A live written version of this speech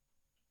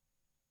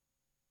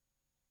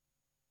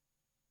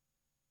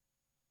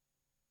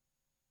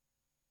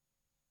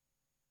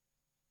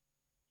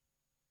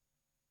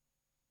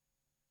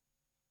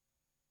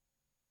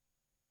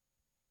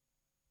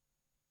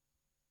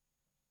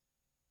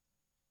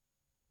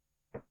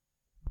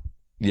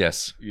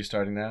Yes. You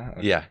starting now?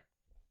 Okay. Yeah.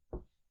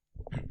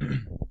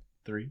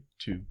 3,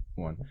 2,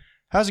 1.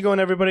 How's it going,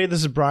 everybody?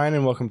 This is Brian,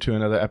 and welcome to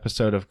another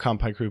episode of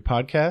Compi Crew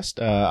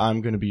Podcast.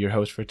 I'm going to be your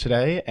host for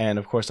today, and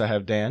of course, I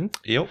have Dan.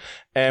 Yep.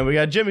 And we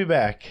got Jimmy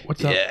back.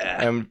 What's up?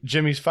 Yeah. And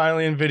Jimmy's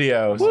finally in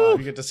video, so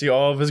you get to see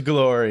all of his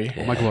glory.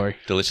 Oh, my glory.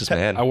 Delicious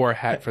man. I wore a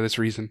hat for this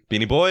reason.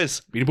 Beanie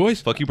Boys. Beanie Boys?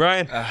 Fuck you,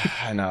 Brian.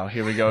 I know.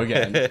 Here we go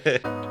again.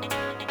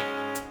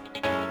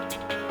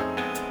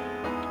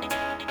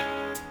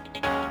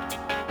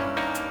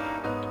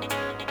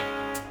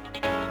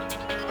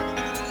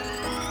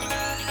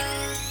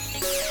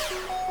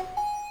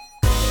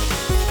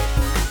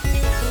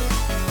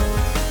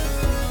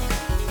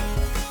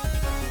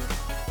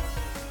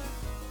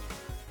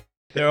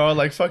 They're all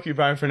like, "Fuck you,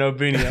 Brian, for no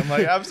beanie." I'm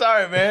like, "I'm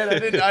sorry, man.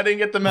 I didn't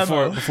get the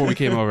memo." Before we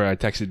came over, I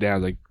texted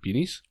down like,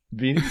 beanies?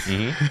 Beanies.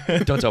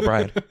 Mhm. Don't tell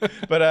Brian.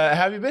 But how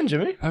have you been,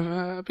 Jimmy?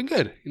 I've been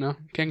good. You know,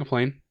 can't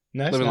complain.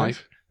 Nice, Living nice.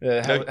 life.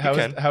 No, you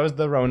can. How is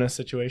the Rona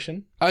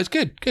situation? It's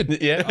good.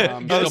 Good. Yeah.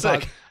 Still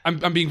sick.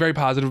 I'm being very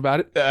positive about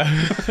it.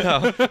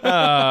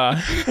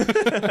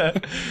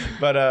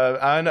 But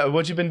I know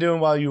what you've been doing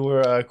while you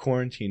were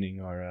quarantining,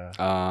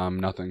 or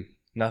Nothing.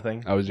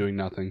 nothing. I was doing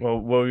nothing. Well,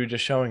 what were you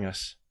just showing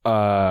us? You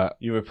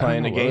were I don't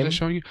playing know, a what was game. I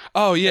showing you?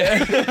 Oh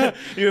yeah.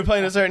 You were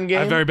playing a certain I game.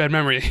 have very bad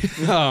memory.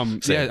 Same.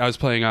 Yeah, I was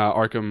playing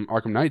Arkham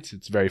Knights.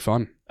 It's very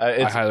fun.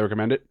 I highly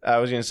recommend it. I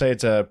was gonna say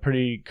it's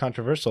pretty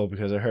controversial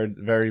because I heard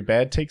very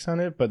bad takes on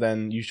it, but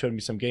then you showed me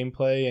some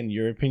gameplay and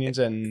your opinions,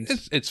 and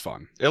It's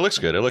fun. It looks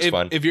good. It looks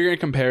fun. If you're gonna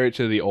compare it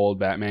to the old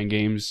Batman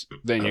games,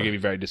 then you're gonna be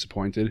very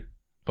disappointed.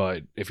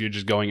 But if you're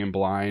just going in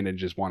blind and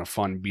just want a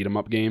fun beat 'em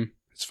up game,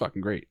 it's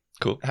fucking great.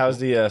 Cool. how's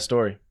the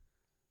story?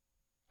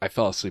 I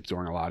fell asleep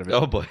during a lot of it.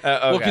 Oh, boy.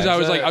 Well, because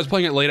I was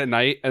playing it late at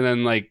night, and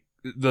then like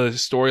the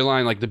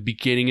storyline, like the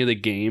beginning of the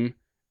game,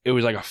 it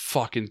was like a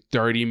fucking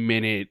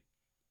 30-minute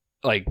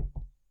like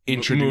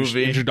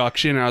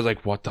introduction, and I was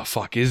like, "What the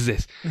fuck is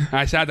this?" And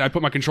I sat there, I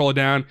put my controller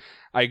down,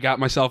 I got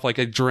myself like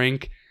a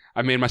drink,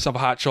 I made myself a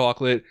hot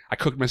chocolate, I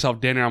cooked myself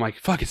dinner. I'm like,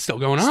 "Fuck, it's still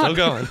going on." Still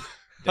going.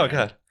 Oh,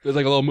 God. It was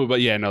like a little move,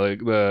 but yeah, no,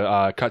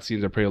 the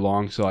cutscenes are pretty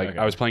long. So like, Okay.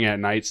 I was playing it at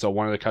night, so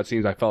one of the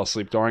cutscenes I fell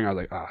asleep during. I was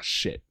like, "Oh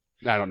shit,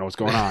 I don't know what's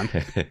going on."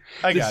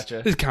 I This- gotcha.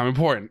 This is kind of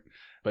important.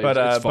 But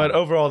it's fun. but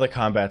overall the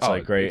combat's Oh,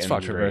 like great, it's and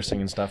fucking traversing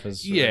great. and stuff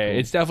is Yeah, cool.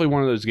 it's definitely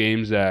one of those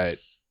games that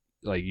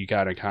like you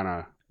gotta kind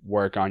of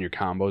work on your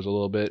combos a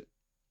little bit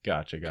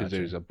gotcha. because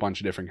there's a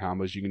bunch of different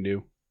combos you can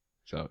do.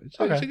 So it's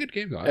a Okay. good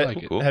game though. I like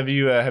it. Cool. Have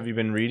you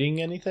been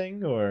reading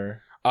anything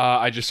or?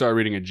 I just started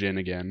reading a Jin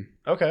again.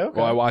 Okay.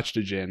 Well, I watched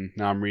a Jin.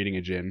 Now I'm reading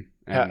a Jin.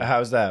 And,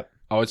 How's that?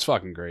 oh, it's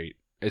fucking great.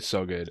 It's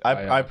so good.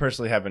 I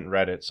personally haven't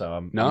read it, so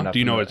I'm no. not Do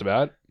you know what it's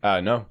familiar.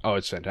 about? No. Oh,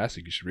 it's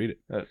fantastic. You should read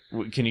it.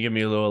 Can you give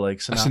me a little like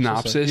A synopsis?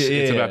 synopsis. Yeah,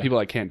 It's yeah, about yeah. people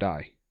that can't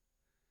die.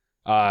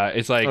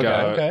 It's like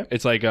Okay.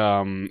 it's like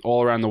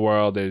all around the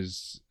world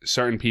there's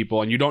certain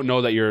people, and you don't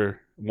know that you're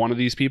one of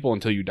these people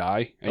until you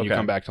die and you Okay.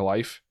 come back to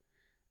life.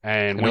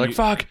 And And when you're you,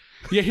 like, fuck.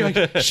 yeah, you're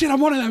like, shit, I'm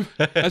one of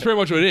them. That's pretty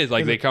much what it is.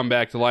 Like they come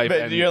back to life,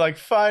 But and you're like,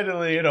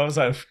 finally, you know, it's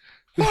like,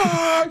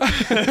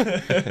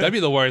 that'd be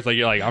the worst. Like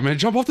you're like, I'm gonna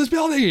jump off this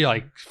building. And you're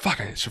like, fuck,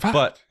 I survived.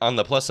 But on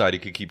the plus side, you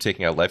could keep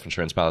taking out life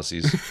insurance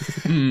policies.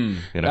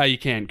 You know? you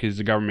can't because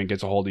the government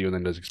gets a hold of you and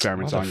then does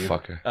experiments on you.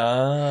 Motherfucker.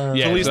 yeah,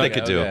 It's the least they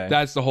could do.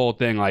 That's the whole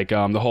thing. Like,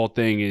 the whole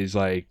thing is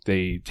like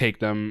they take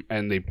them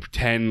and they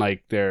pretend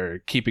like they're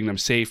keeping them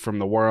safe from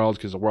the world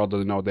because the world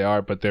doesn't know what they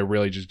are, but they're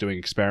really just doing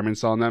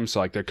experiments on them. So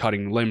like they're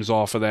cutting limbs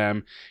off of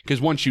them because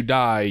once you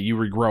die, you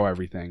regrow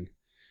everything.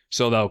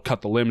 So they'll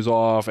cut the limbs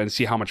off and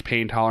see how much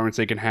pain tolerance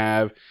they can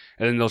have,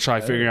 and then they'll try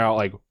figuring out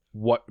like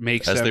what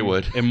makes As them they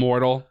would.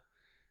 immortal.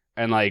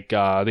 And like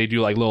they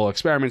do like little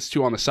experiments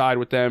too on the side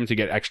with them to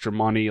get extra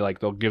money. Like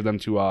they'll give them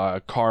to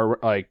car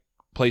like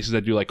places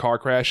that do like car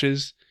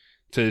crashes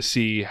to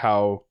see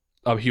how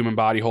a human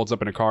body holds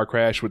up in a car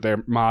crash with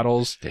their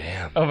models.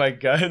 Damn. Oh my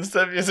god,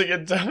 instead of using a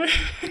dummy.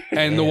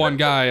 And the one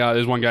guy,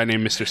 there's one guy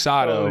named Mr.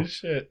 Sato Holy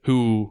shit.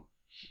 who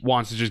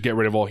wants to just get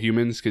rid of all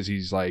humans because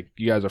he's like,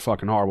 you guys are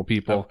fucking horrible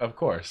people. Of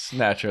course,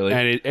 naturally.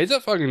 And it's a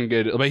fucking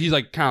good, but he's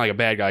like kind of like a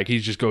bad guy. Like, he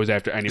just goes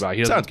after anybody.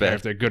 He doesn't Sounds care bad.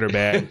 if they're good or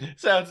bad.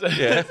 sounds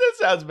Yeah. that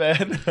sounds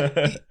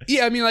bad.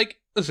 Yeah, I mean, like,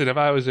 listen, if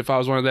I was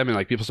one of them and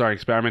like people started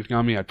experimenting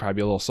on me, I'd probably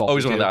be a little salty. Oh,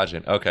 he's one of too. the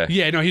Ajin. Okay.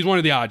 Yeah, no, he's one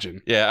of the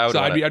Ajin. Yeah, I would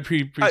So wanna- I'd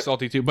be pretty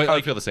salty too. But I would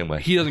like, feel the same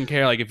way. he doesn't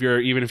care. Like, if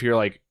you're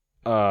like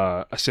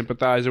a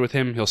sympathizer with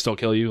him, he'll still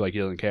kill you. Like, he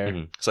doesn't care.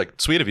 Mhm. It's like,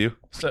 sweet of you.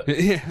 so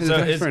Yeah, so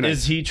it's very nice.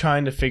 is he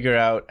trying to figure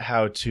out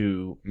how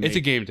to It's a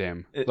make- game to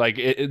him. It- Like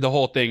the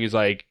whole thing is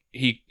like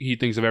he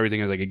thinks of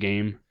everything as like a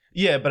game.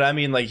 Yeah, but I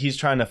mean like he's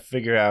trying to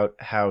figure out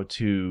how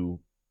to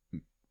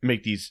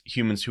make these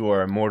humans who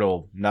are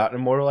immortal not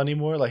immortal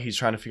anymore. Like he's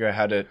trying to figure out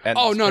how to end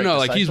Oh no, break no, the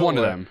like he's cycle, one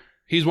of or- them.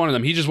 He's one of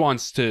them. He just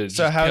wants to.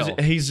 So just how's kill.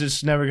 he's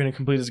just never going to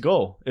complete his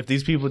goal if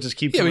these people just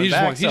keep Yeah, but coming he just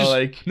back? wants. He So just,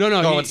 like, no,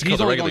 Oh, he, let's kill he's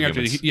the only regular going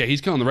after. humans. Yeah, he's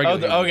killing the regular.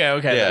 humans.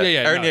 okay. Yeah,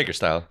 Yeah, Aaron no. Yeager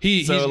style.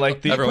 He's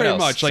like, the- everyone pretty else.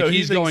 much like so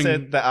he's he thinks going.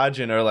 that the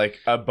Ajin are like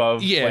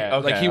above. Yeah,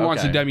 like, he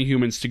wants the okay.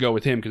 demi-humans to go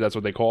with him because that's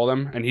what they call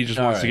them, and he just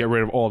wants to Alright. get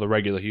rid of all the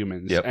regular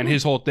humans. Yep. And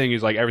his whole thing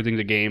is like everything's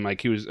a game.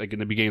 Like he was like in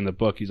the beginning of the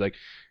book, he's like,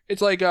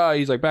 it's like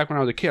he's like back when I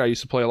was a kid, I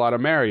used to play a lot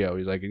of Mario.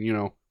 He's like, and you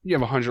know, you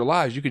have 100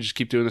 lives, you could just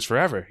keep doing this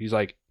forever. He's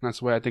like, that's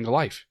the way I think of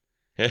life.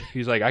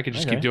 He's like, I could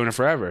just Okay. keep doing it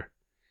forever.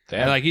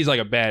 Damn. And like he's like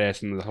a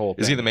badass in the whole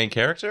thing. Is he the main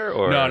character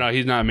or No,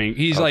 he's not main.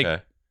 He's like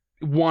Okay.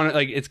 one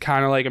like it's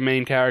kind of like a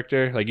main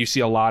character. Like you see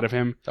a lot of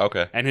him.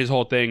 Okay. And his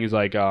whole thing is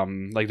like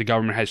the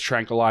government has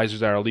tranquilizers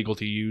that are illegal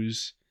to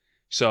use.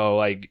 So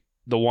like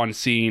the one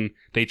scene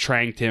they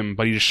tranked him,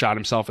 but he just shot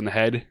himself in the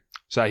head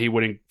so that he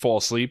wouldn't fall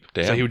asleep.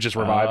 So Damn. he would just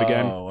revive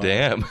again. Oh, wow.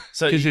 Damn.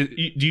 So 'Cause do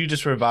you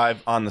just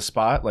revive on the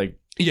spot? Like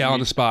Yeah, on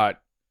the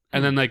spot.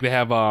 And then like they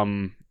have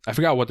I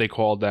forgot what they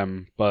called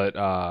them, but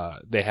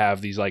they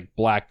have these like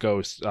black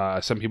ghosts.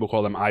 Some people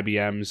call them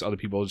IBMs, other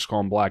people just call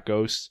them black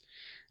ghosts.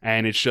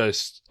 And it's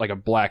just like a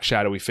black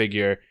shadowy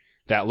figure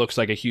that looks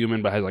like a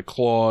human but has like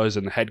claws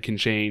and the head can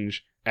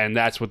change. And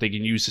that's what they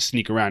can use to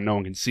sneak around. No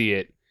one can see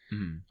it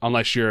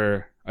unless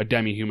you're a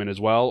demi-human as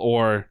well,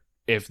 or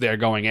if they're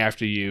going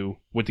after you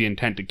with the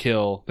intent to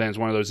kill, then it's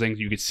one of those things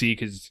you could see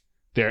because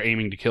they're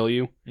aiming to kill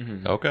you,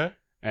 Okay.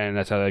 and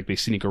that's how like they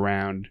sneak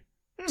around.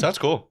 Sounds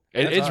cool.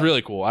 It's awesome.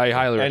 really cool. I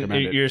highly and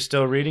recommend it. you're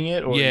still reading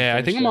it? Or Yeah, you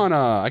I think finished I'm it?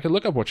 on. I could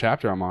look up what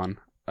chapter I'm on.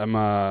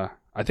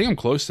 I think I'm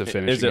close to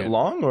finishing. Is it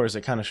long or is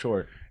it kind of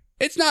short?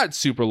 It's not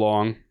super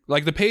long.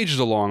 Like the pages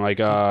are long. Like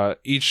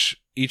each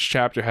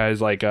chapter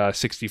has like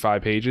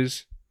 65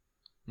 pages.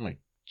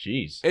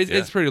 Jeez.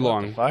 It's pretty What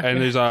long. the fuck? And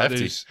there's Hefty.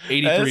 there's That's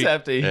 83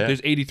 hefty. Yeah.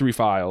 there's 83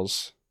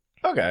 files.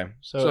 Okay.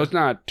 So it's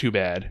not too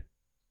bad.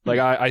 Like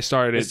I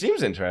started it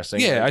seems interesting.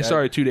 Yeah, Like, I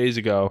started 2 days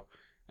ago,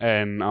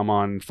 and I'm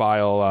on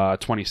file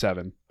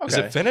 27. Is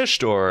it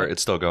finished or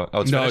it's still going?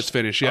 Oh, it's No, finished. it's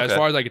finished. Yeah, as Okay.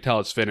 far as I can tell,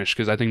 it's finished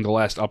because I think the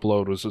last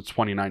upload was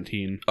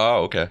 2019.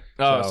 Oh, okay.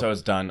 Oh, so- so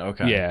it's done.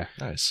 Okay. Yeah.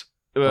 Nice.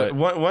 But-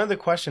 One of the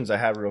questions I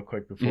have real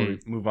quick before we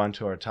move on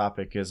to our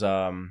topic is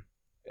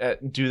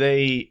do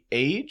they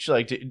age?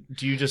 Like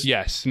do you just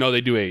Yes. No,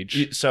 they do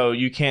age. so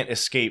you can't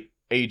escape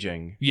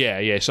aging?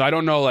 Yeah. So I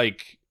don't know.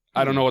 Like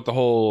I don't know what the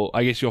whole.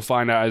 I guess you'll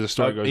find out as the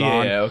story goes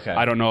on. Yeah, okay.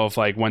 I don't know if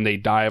like when they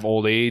die of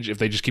old age, if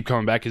they just keep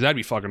coming back, because that'd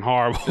be fucking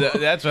horrible.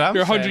 That's what I'm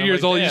You're saying. 100 I'm years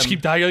like, old, you just damn.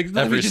 keep dying. You're like, let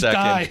me Every just second.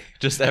 die.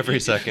 Just every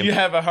second. You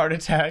have a heart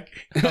attack,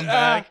 come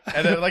back,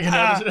 and then like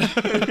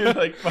you're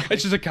like, fuck.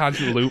 It's just a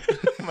constant loop.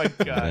 Oh my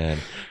god. Man.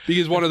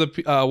 Because one of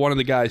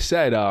the guys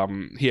said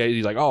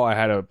he's like, oh, I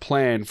had a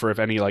plan for if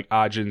any like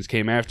Ajins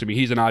came after me.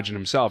 He's an Ajin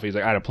himself. He's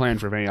like, I had a plan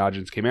for if any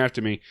Ajins came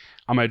after me,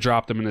 I'm gonna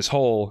drop them in this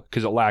hole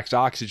because it lacks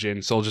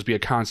oxygen, so it'll just be a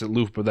constant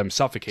loop of them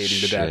suffocating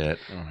to death. Shit.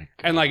 Oh my god.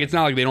 And like it's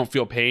not like they don't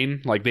feel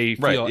pain. Like they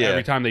Right, feel yeah.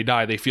 every time they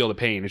die, they feel the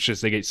pain. It's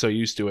just they get so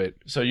used to it.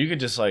 So you could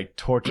just like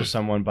torture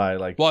someone by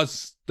like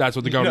Plus, that's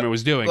what the government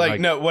was doing. like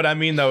no, what I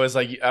mean though is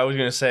like I was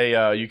gonna say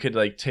you could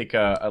like take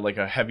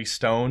a heavy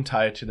stone,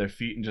 tie it to their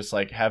feet, and just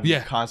like have Yeah.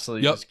 them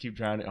constantly Yep. just keep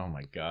drowning. Oh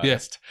my god, Yeah.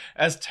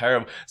 that's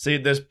terrible. See,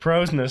 there's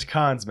pros and there's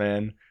cons,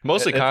 man.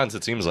 Mostly It- cons,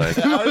 it seems like.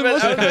 I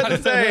was about to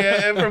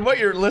say, and from what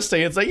you're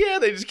listing, it's like yeah,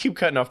 they just keep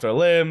cutting off their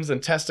limbs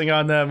and testing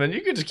on them, and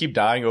you could just keep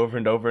dying over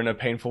and over in a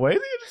painful way.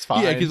 It's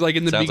fine. Yeah, because like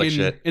in the Sounds like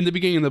beginning, shit. in the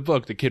beginning of the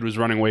book, the kid was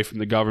running away from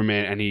the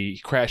government, and he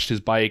crashed his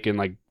bike and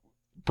like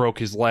broke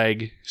his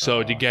leg.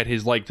 So to get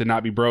his leg to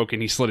not be broken,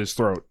 he slit his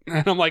throat.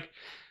 And I'm like,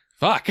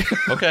 fuck.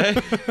 Okay.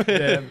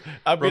 Damn.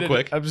 Real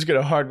quick. I'm just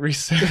gonna hard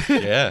reset.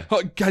 Yeah.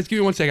 Oh, guys, give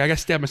me 1 second. I got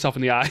to stab myself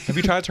in the eye. Have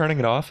you tried turning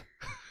it off?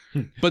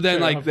 But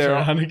then like there,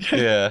 Turn on again.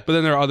 Yeah. but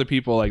then there are other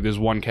people. Like there's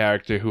one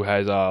character who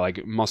has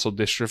like muscle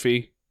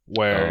dystrophy,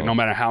 where Oh. no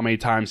matter how many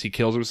times he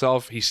kills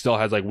himself, he still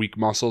has like weak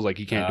muscles. Like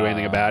he can't do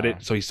anything about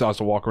it. So he still has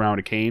to walk around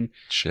with a cane.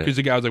 Shit. Because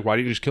the guy was like, "Why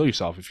didn't you just kill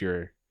yourself if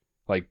your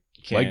like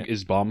leg Can't.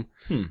 is bum?"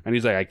 Hmm. And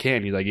he's like, "I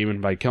can't." He's like, "Even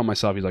if I kill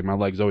myself, he's like, my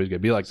leg's always gonna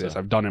be like this. So-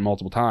 I've done it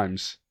multiple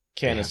times."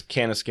 Can't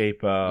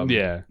escape.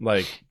 Yeah.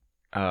 Like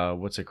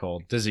what's it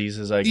called?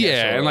 Diseases, I guess.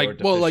 Yeah, and or like,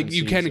 well, like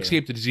you deficiencies can or-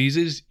 escape the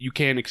diseases. You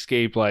can't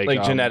escape like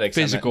genetics,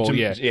 I meant. physical.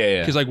 Yeah,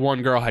 yeah. because like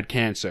one girl had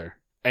cancer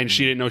and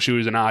she didn't know she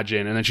was an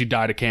Ajin, and then she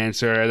died of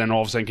cancer, and then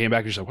all of a sudden came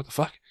back and she's like, "What the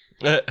fuck?"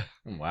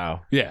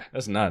 Wow, Yeah,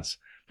 that's nuts.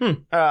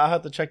 I'll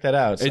have to check that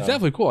out. it's so.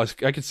 definitely cool.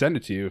 I could send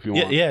it to you if you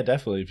want. yeah,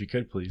 definitely. If you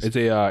could, please. It's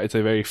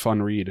a very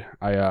fun read.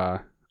 I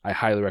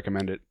highly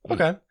recommend it.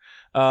 Okay.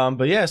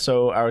 But yeah,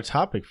 so our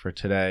topic for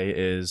today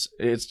is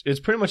it's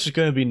pretty much just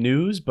going to be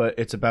news, but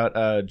it's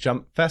about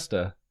Jump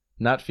Festa,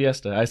 not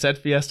Fiesta. I said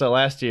Fiesta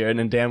last year, and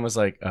then Dan was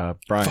like,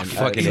 "Brian,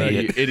 Fucking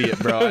idiot. you idiot,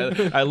 bro."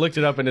 I looked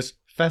it up, and it's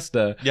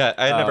Festa. Yeah,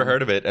 I had never Um,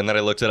 heard of it, and then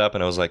I looked it up,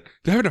 and I was like,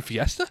 They're having a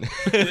fiesta.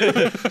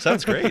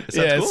 "Sounds great." Sounds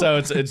Yeah, cool. so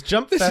it's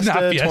Jump This is Festa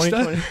not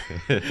Fiesta.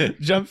 2020.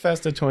 Jump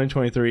Festa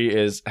 2023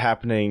 is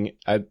happening.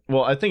 I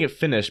think it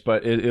finished,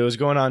 but it was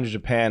going on in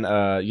Japan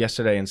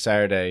yesterday and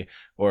Saturday,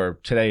 or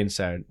today and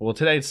Saturday. Well,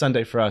 today it's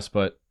Sunday for us,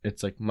 but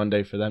it's like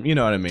Monday for them. You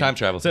know what I mean? Time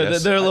travel. So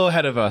yes. they're a little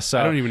ahead of us. So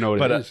I don't even know what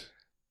but, it is.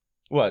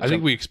 What? I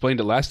think we explained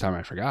it last time.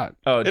 I forgot.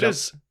 Oh, It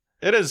is.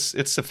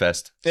 It's a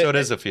fest. So it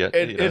is a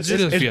fiesta. It's It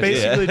is Fiesta.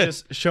 basically Yeah.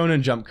 just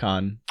Shonen Jump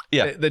Con.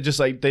 Yeah. They just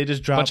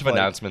drop bunch of like,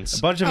 announcements.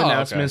 a bunch of Oh, okay.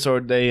 announcements, or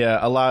they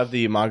a lot of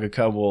the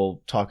mangaka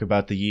will talk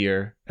about the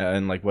year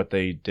and like what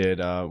they did.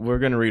 We're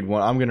gonna read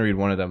one. I'm gonna read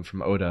one of them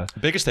from Oda.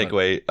 Biggest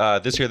takeaway.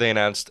 This year they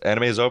announced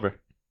anime is over.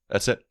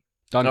 That's it.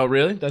 Done. Oh,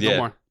 really? That's Yeah. No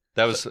more.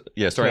 That was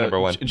story number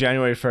one.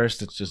 January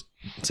 1st. It's just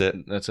That's it.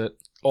 that's it.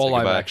 All Say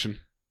live goodbye. action.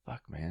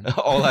 Fuck, man.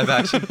 All live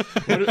action.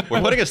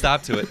 We're putting a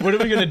stop to it. What are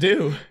we gonna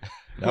do?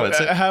 No,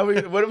 that's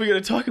it. What are we gonna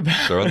talk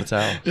about? Throw in the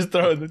towel. Just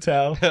throw in the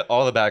towel.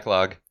 All the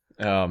backlog.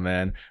 Oh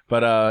man.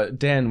 But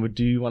Dan,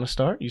 do you want to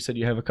start? You said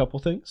you have a couple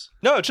things.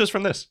 No, it's just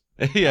from this.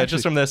 Yeah,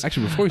 just from this.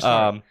 Actually, before we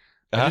start,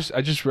 Uh-huh.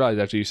 I just realized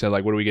after you said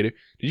like, what are we gonna do?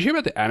 Did you hear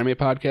about the anime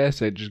podcast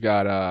that just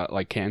got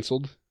like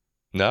canceled?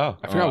 No.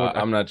 I forgot what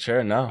I'm not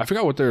sure. No. I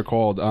forgot what they're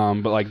called.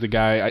 But like the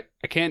guy,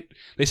 I can't.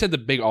 They said the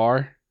big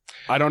R.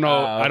 I don't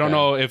know. I don't Okay.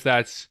 know if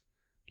that's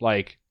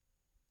like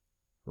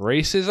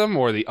racism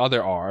or the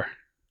other R.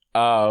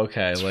 Oh,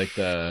 okay. Like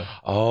the.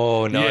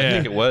 Oh no, I Yeah.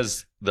 think it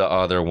was the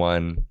other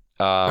one.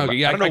 Okay,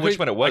 yeah, I don't know I which couldn't-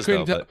 one it was I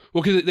couldn't though. tell-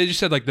 well, because they just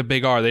said like the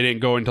big R. They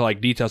didn't go into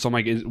like detail. So I'm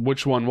like,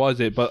 which one was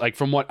it? But like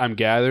from what I'm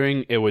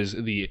gathering, it was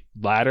the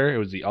latter. It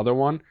was the other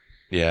one.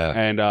 But yeah,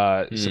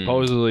 And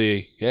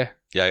supposedly, yeah.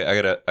 yeah.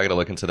 I gotta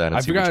look into that and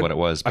I see which forgot- one it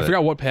was. But I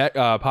forgot what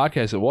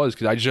podcast it was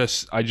because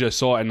I just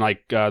saw it, and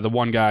like the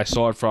one guy I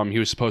saw it from, he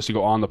was supposed to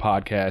go on the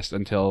podcast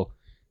until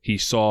he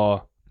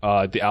saw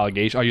the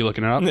allegation. Are you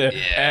looking it up?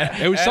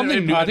 Yeah. It was something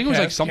Anime new. I think it was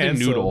like podcast something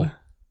canceled. noodle.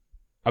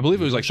 I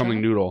believe it was like Noodle something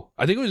Shop? noodle.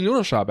 I think it was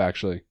Noodle Shop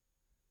actually.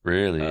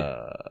 Really,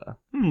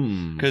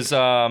 because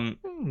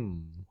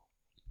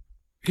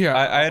Yeah,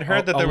 I had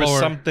heard that there was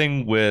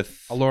something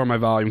with. I'll lower my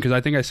volume because I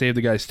think I saved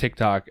the guy's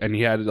TikTok, and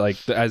he had like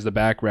as the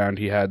background,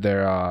 he had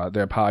their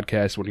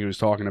podcast when he was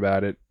talking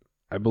about it.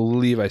 I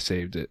believe I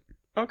saved it.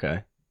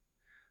 Okay.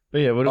 But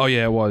yeah. What? Oh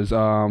yeah, it was.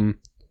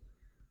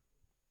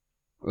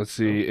 Let's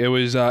see. It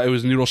was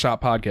Noodle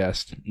Shop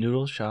podcast.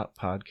 Noodle Shop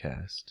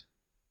podcast.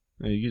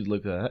 Yeah, you can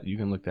look that. You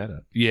can look that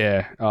up.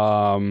 Yeah.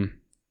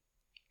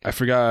 I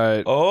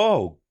forgot.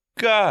 Oh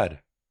God!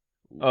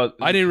 Oh,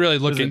 I didn't really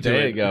it look was a into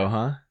day it. ago,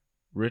 huh?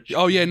 Rich.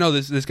 Oh yeah, no.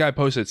 This guy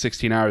posted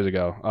 16 hours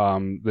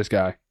ago. This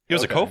guy. He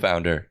was Okay. a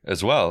co-founder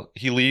as well.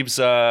 He leaves.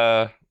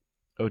 OTK.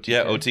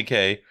 Yeah,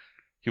 OTK.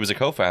 He was a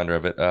co-founder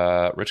of it.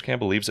 Rich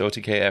Campbell leaves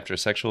OTK after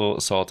sexual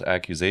assault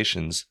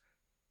accusations.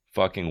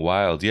 Fucking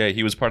wild. Yeah,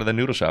 he was part of the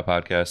Noodle Shop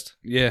podcast.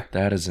 Yeah.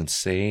 That is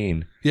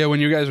insane. Yeah. When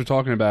you guys were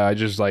talking about it, I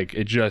just like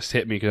it just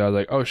hit me because I was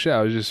like, oh shit,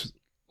 I was just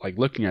like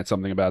looking at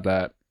something about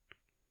that.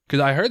 Because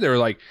I heard they were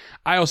like,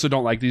 I also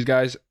don't like these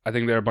guys. I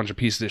think they're a bunch of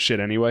pieces of shit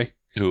anyway.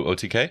 Who,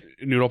 OTK?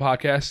 Noodle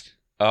podcast.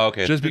 Oh,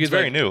 okay. Just because, it's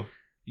very like- new.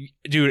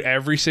 Dude,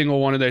 every single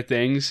one of their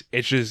things,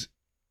 it's just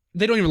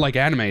they don't even like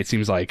anime, it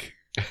seems like.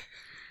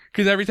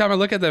 Because every time I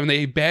look at them,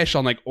 they bash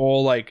on like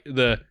all like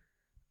the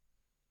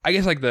I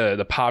guess like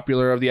the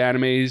popular of the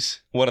animes.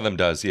 One of them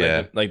does,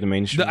 yeah. Like the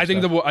mainstream. I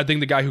think stuff.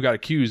 the guy who got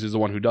accused is the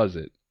one who does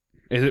it.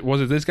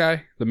 Was it this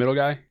guy, the middle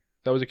guy,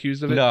 that was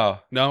accused of it? No,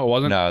 No, it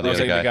wasn't. no, the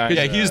Looks other like the guy.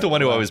 guy- Yeah, he's the one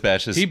who always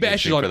bashes. He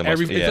bashes mainstream on for the most-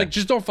 everything. yeah. It's like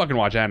just don't fucking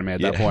watch anime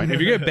at that Yeah. point.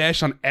 If you get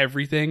bashed on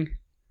everything,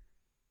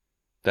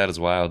 That is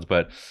wild,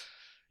 but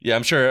yeah,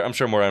 I'm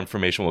sure more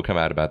information will come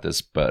out about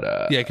this, but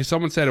yeah, because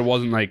someone said it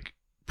wasn't like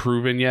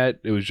proven yet.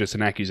 It was just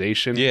an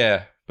accusation.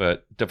 yeah,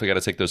 but definitely got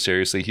to take those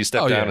seriously. He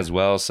stepped Oh, down yeah. as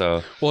well,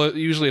 so Well,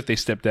 usually if they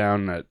step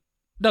down, that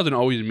doesn't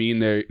always mean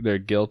they're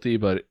guilty,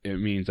 but it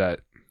means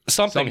that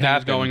something Something's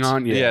happened. going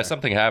on, yeah.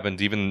 Something happened.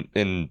 Even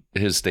in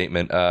his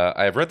statement,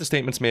 I have read the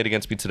statements made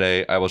against me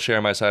today. I will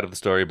share my side of the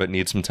story, but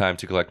need some time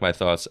to collect my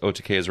thoughts.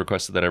 OTK has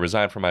requested that I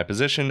resign from my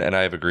position, and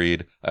I have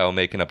agreed. I will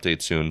make an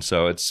update soon.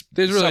 So There's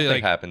really, something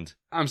like- happened.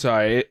 I'm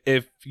sorry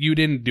if you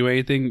didn't do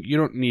anything. You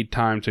don't need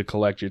time to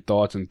collect your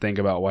thoughts and think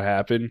about what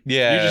happened.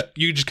 Yeah.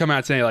 you just come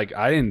out saying like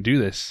I didn't do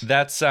this.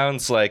 That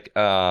sounds like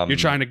You're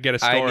trying to get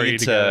a I story need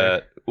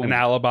together, to an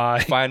alibi.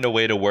 find a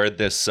way to word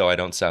this so I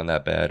don't sound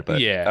that bad. But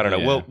Yeah, I don't know.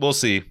 yeah. We'll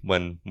see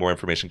when more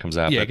information comes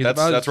out. Yeah, but 'cause if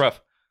I was- that's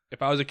rough.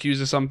 If I was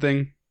accused of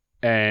something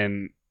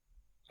and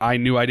I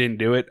knew I didn't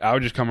do it, I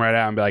would just come right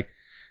out and be like,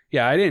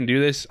 yeah, I didn't do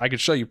this. I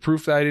could show you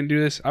proof that I didn't do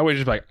this. I would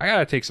just be like, I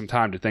gotta take some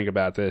time to think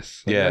about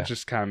this. Like, Yeah. that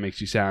just kind of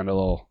makes you sound a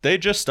little. They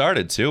just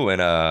started too,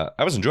 and I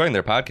was enjoying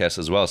their podcast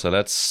as well. So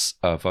that's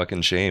a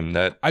fucking shame.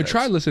 I That's-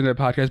 tried listening to the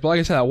podcast, but like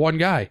I said, that one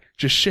guy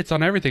just shits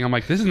on everything. I'm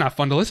like, this is not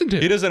fun to listen to.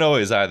 He doesn't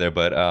always either,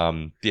 but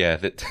yeah,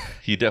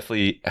 he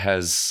definitely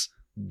has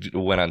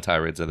went on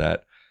tirades of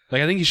that.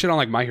 Like I think he shit on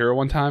like My Hero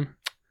one time.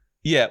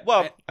 Yeah,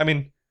 well, I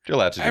mean, you're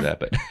allowed to do I've- that,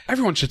 but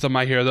Everyone shits on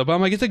My Hero though, but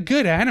I'm like, it's a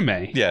good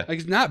anime. Yeah. like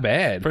it's not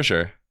bad. for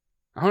sure.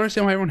 I don't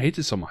understand why everyone hates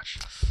it so much.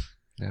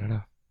 I don't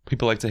know.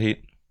 People like to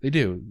hate. They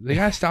do. They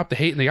gotta stop the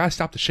hate and they gotta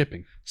stop the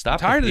shipping.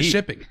 Stop. I'm tired of the hate.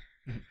 shipping.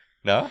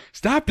 No.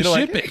 Stop the You don't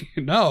like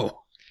shipping. No,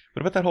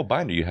 What about that whole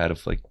binder you had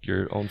of like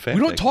your own fan?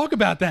 we don't talk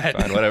about that.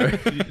 Fine, whatever.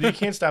 you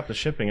can't stop the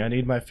shipping. I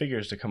need my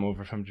figures to come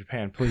over from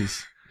Japan,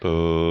 please.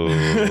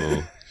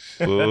 Boo.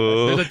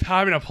 Boo. There's a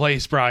time and a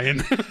place,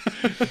 Brian.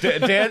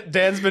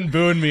 Dan's been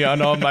booing me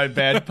on all my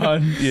bad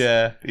puns.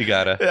 Yeah, you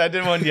gotta. I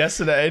did one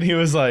yesterday, and he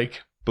was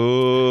like,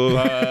 Boo.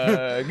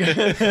 "Fuck."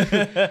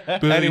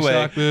 Boo, Anyway. you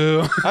suck,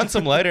 boo. On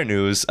some lighter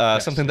news,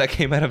 something that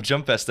came out of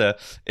Jump Festa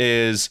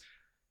is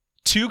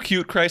 2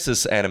 Cute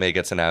Crisis anime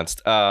gets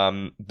announced.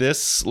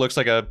 This looks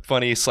like a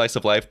funny slice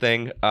of life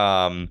thing.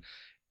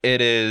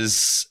 It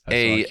is I saw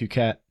a cute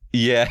cat.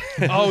 yeah.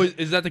 Oh,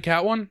 is that the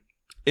cat one?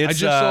 It's, I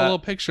just saw a little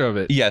picture of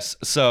it. Yes.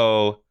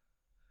 So,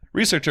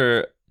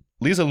 researcher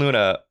Lisa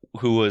Luna,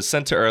 who was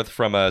sent to Earth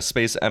from a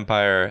space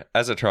empire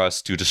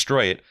Azatros to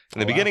destroy it. In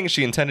the beginning,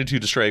 she intended to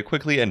destroy it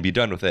quickly and be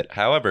done with it.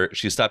 However,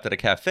 she stopped at a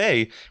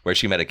cafe where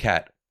she met a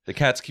cat. The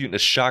cat's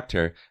cuteness shocked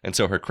her, and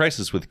so her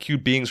crisis with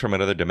cute beings from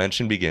another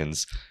dimension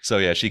begins. So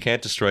yeah, she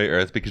can't destroy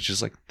Earth because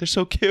she's like, they're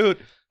so cute.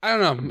 I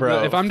don't know,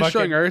 Bro, if I'm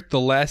destroying Earth, the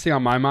last thing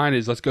on my mind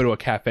is let's go to a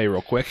cafe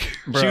real quick.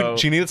 Bro,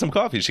 She needed some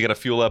coffee. She got to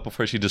fuel up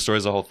before she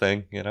destroys the whole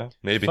thing, you know?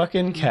 Maybe.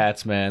 fucking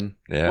cats, man.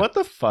 Yeah. What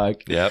the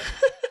fuck? Yep.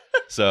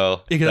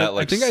 So Yeah, 'cause that I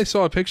looks... think I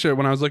saw a picture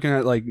when I was looking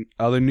at like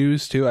other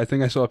news too. I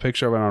think I saw a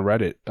picture of it on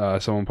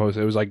Reddit. Someone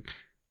posted it was like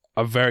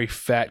a very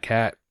fat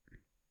cat.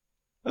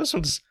 This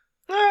one's...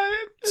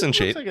 It's in looks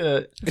shape. Like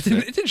a,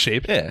 It's in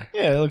shape. Yeah.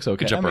 yeah, it looks okay.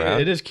 Could jump I mean,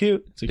 around. It is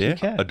cute. It's a cute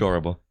cat.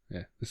 Adorable.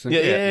 Yeah, this Yeah,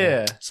 thing-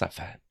 yeah. It's not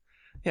fat.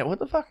 Yeah, what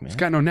the fuck, man? It's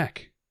got no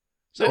neck.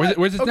 So-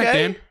 Where's his neck,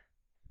 okay. Dan?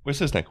 Where's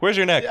his neck? Where's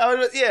your neck?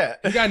 Yeah.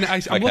 He's got, My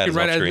I'm cat looking is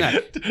right off at his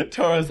neck.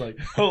 Tora's like,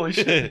 holy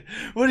shit.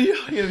 What are you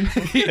looking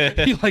at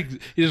me?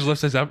 he just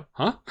lifts his up.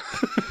 Huh?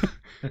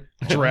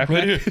 Giraffe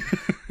neck.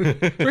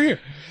 Right here.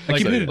 I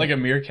keep hitting. Like a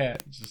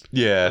meerkat. Just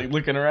Yeah. like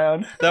looking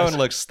around. That one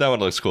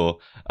looks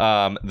cool.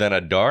 Then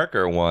a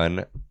darker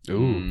one.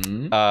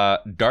 Ooh.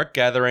 Dark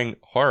Gathering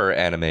horror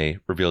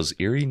anime reveals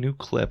eerie new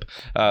clip.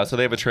 So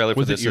they have a trailer for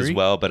Was it this as eerie?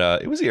 well, but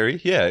it was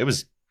eerie. Yeah, it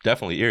was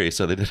definitely eerie.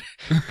 So they did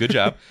good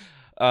job.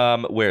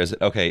 Where is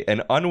it? Okay,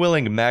 an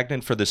unwilling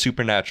magnet for the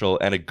supernatural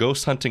and a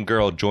ghost hunting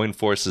girl join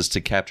forces to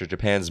capture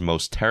Japan's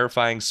most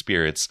terrifying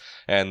spirits.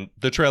 And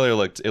the trailer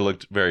looked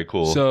very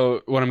cool.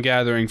 So what I'm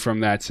gathering from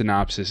that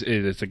synopsis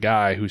is it's a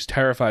guy who's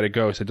terrified of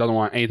ghosts that doesn't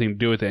want anything to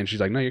do with it, and she's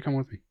like, "No, you're coming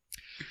with me."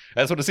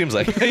 That's what it seems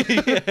like.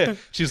 Yeah.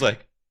 She's like,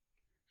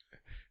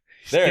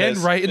 there it Stand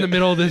is. right in the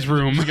middle of this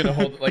room. He's gonna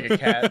hold it like a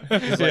cat.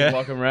 He's like Yeah.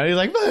 walking around. He's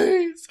like,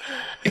 please.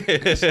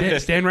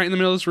 Stand right in the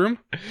middle of this room.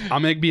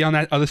 I'm gonna be on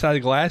that other side of the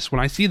glass. When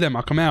I see them,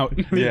 I'll come out.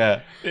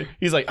 Yeah.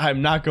 He's like,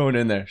 I'm not going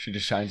in there. She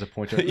just shines a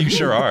pointer. You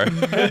sure are.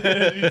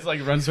 He just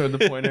like runs toward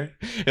the pointer.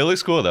 It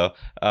looks cool though.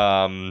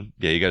 Yeah,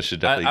 you guys should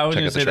definitely I was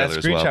check gonna out the say that trailer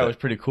as screenshot well. was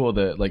pretty cool.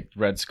 The like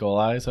red skull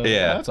eyes. I was like,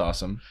 Yeah. oh, that's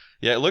awesome.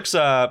 Yeah, it looks.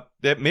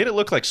 They made it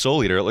look like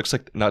Soul Eater. It looks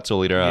like not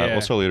Soul Eater. Yeah.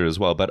 Well, Soul Eater as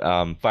well, but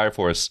Fire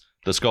Force,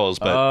 the skulls,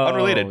 but Oh,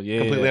 unrelated, yeah.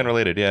 completely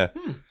unrelated. Yeah.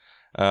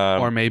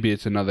 Or maybe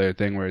it's another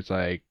thing where it's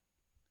like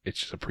it's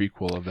just a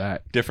prequel of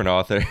that. Different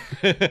author.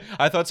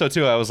 I thought so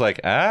too. I was like,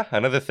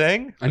 another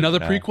thing, Another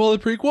Nah. prequel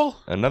of the prequel?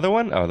 another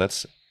one. Oh,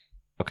 that's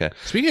okay.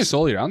 Speaking of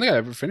Soul Eater, I don't think I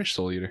ever finished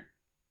Soul Eater.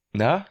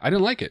 Nah, I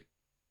didn't like it.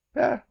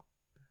 yeah,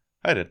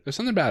 I did. There's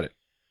something about it.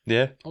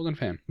 Yeah, Holden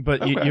fan.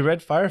 But Okay. you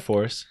read Fire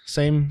Force,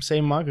 same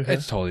manga.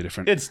 It's totally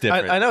different. it's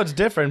different. I know it's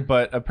different,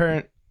 but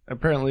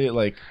apparently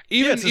like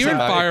even it's the even same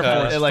Fire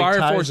manga. Force. It, like, Fire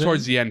ties Force in.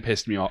 towards the end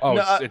pissed me off. Oh,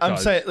 no, it I'm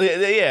does. saying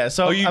yeah.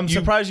 So Oh, I'm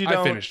surprised you don't.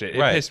 I finished it. It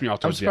Right. pissed me off. I'm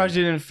Towards surprised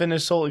the you didn't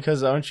finish Soul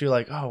because aren't you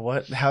like, oh,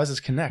 what? How does this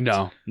connect?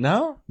 end.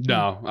 No.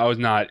 No, I was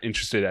not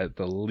interested at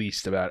the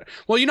least about it.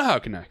 Well, you know how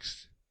it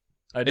connects.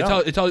 I It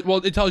don't.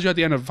 tells you at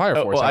the end of Fire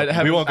Oh, Force. well, how- I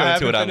haven't- We won't go I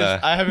into it haven't on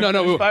finished- the- I haven't No,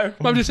 finished Fire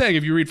But I'm just saying,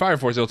 if you read Fire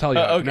Force, it'll tell you.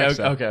 How it okay, connects,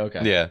 though. okay.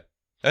 Yeah,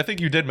 I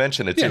think you did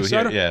mention it too. Yeah, so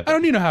I don't, yeah, I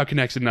don't need to know how it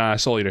connects in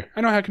Soul Eater. I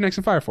know how it connects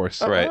in Fire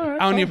Force. Right. All I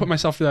don't need to put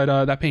myself through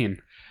that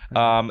pain.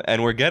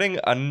 And we're getting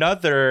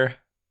another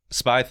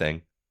spy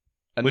thing.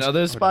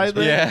 Another spy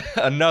thing? Yeah,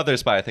 another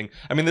spy thing.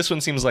 I mean, this one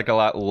seems like a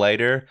lot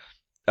lighter.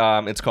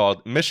 It's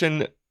called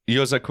Mission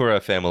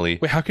Yozakura Family.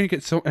 Wait, how can it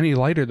get so any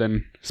lighter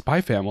than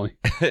Spy Family?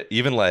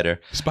 Even lighter.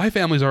 Spy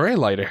Family's already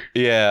lighter.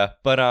 Yeah,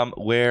 but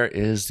where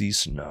is the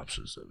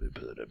synopsis? Let me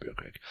pull it up real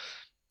quick.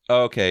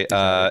 Okay,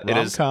 it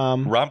is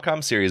Rom-com.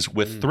 rom-com series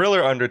with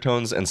thriller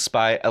undertones and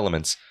spy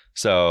elements.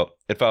 So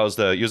it follows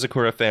the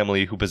Yozakura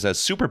family who possess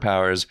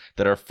superpowers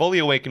that are fully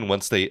awakened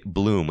once they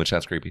bloom, which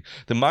sounds creepy.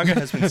 The manga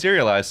has been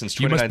serialized since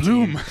You must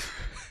 2019. bloom.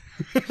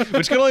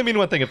 Which can only mean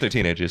one thing if they're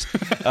teenagers.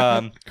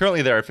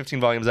 Currently, there are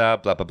 15 volumes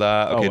out, blah, blah,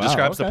 blah. Okay, Oh, wow,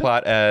 describes the okay.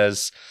 plot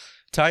as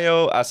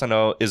Taiyo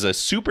Asano is a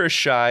super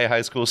shy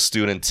high school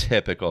student,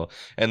 typical.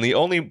 And the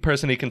only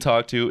person he can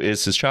talk to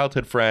is his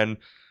childhood friend,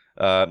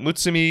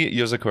 Mutsumi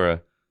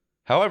Yozakura.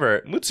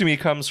 However, Mutsumi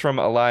comes from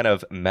a line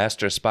of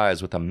master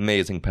spies with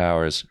amazing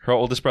powers. Her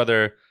oldest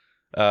brother,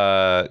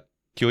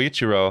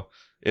 Kyoichiro,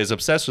 is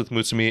obsessed with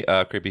Mutsumi,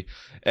 creepy,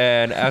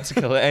 and out to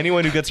kill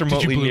anyone who gets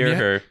remotely bloom near yet?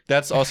 her.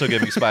 That's also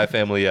giving Spy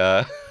Family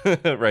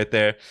right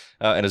there.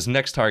 And his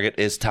next target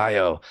is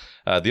Taiyo.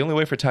 The only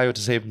way for Taiyo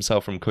to save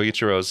himself from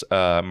Koichiro's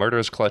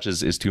murderous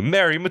clutches is to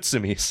marry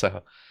Mutsumi.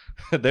 So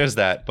there's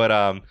that.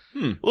 But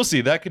we'll see.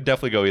 That could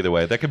definitely go either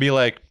way. That could be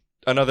like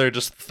another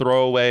just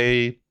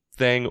throwaway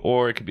thing,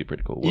 or it could be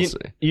pretty cool. We'll see.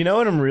 You know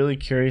what I'm really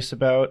curious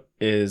about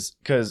is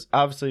because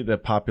obviously the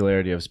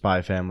popularity of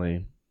Spy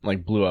Family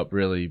like blew up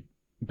really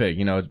big.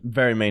 You know,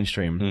 very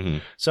mainstream. Mm-hmm.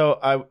 So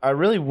I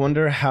really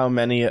wonder how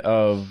many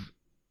of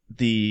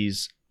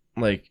these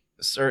like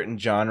certain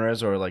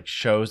genres or like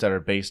shows that are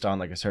based on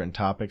like a certain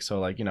topic. So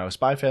like, you know,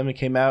 Spy Family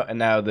came out and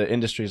now the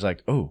industry's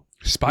like, oh,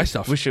 Spy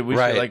stuff. we should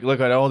Right. like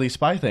look at all these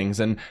spy things.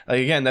 And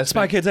like again, that's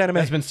Spy Kids anime.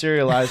 that's been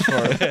serialized for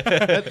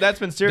that's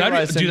been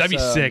serialized That'd be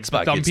since, sick. Spy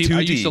The thumb Kids people.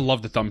 I 2D. used to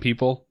love the thumb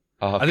people.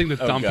 I think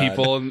the Oh, thumb God.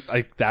 people,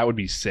 like that would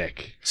be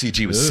sick.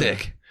 CG was Ugh.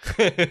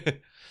 sick.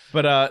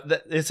 But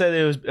it said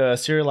it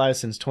was serialized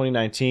since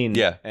 2019.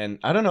 Yeah. And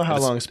I don't know how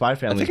It's- long Spy I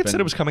Family's think it been. said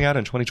it was coming out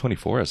in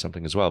 2024 or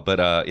something as well. But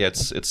yeah,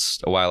 it's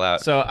a while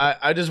out. So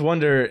I just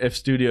wonder if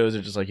studios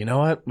are just like, you know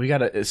what, we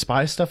gotta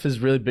spy stuff is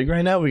really big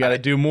right now. We gotta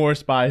do more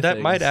spy. That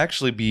things. might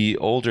actually be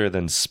older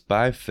than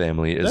Spy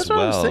Family as That's well.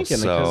 what I was thinking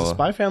because so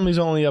Spy Family's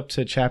only up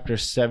to chapter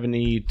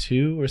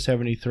 72 or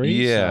 73.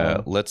 yeah,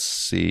 so- let's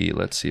see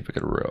if I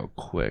could real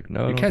quick.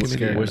 No, Your don't cat's give me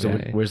scared. Where's the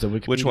okay. where's the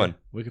Wikipedia? Which one?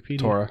 Wikipedia.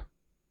 Tora.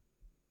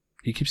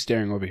 He keeps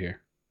staring over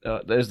here.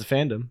 There's the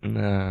fandom. No,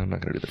 I'm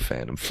not gonna do the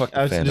fandom. Fuck the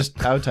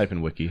fandom. I would type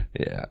in wiki.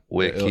 Yeah, It'll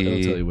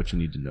wiki. tell you what you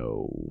need to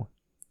know.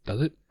 Does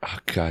it? Oh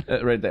god,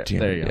 Right there. damn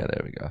There it. you go. Yeah,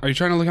 there we go. Are you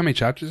trying to look how many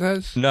chapters it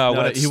has? No,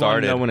 when it he wanted to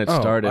started. know when it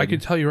Oh, started. I can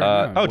tell you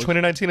right now.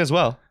 2019 as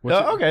well.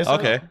 Oh, okay. So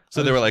Okay,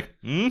 so they were like,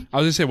 I was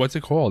gonna say, what's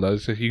it called?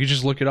 You could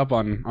just look it up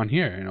on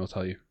here, and it'll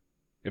tell you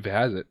if it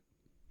has it.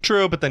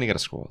 true, but then you got to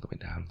scroll all the way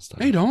down and stuff.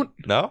 No, you don't.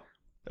 No?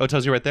 Oh, it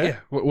tells you right there.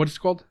 Yeah. What is it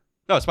called?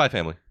 No, it's Spy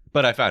Family,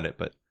 but I found it.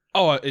 But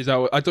Oh, is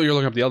that? I thought you were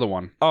looking up the other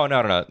one. oh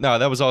no,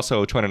 that was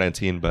also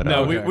 2019. But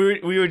No, Okay.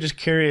 we were just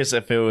curious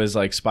if it was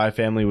like Spy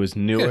Family was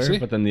newer, see?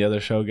 but then the other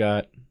show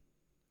got.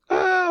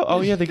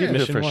 oh yeah, they gave me the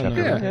Mission first one,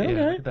 chapter. okay,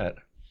 okay. Look at that.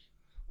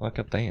 Look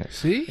at that.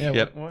 See? Yeah,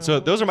 Yep. what- So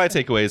those are my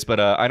takeaways, but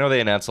I know they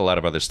announced a lot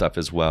of other stuff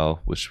as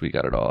well, which we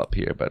got it all up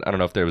here. But I don't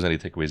know if there was any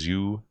takeaways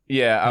you.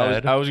 Yeah,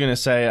 Had. I was gonna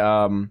say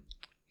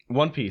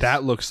One Piece.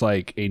 That looks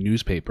like a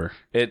newspaper.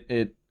 it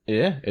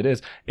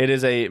is. It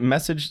is a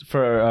message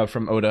for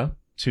from Oda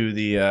to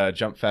the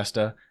Jump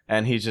Festa,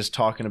 and he's just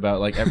talking about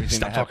like everything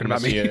Stop that talking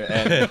happened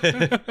about this me.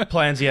 year and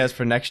plans he has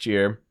for next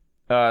year.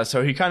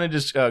 So he kind of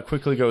just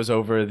quickly goes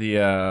over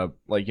the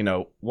like, you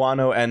know,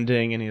 Wano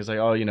ending, and he's like,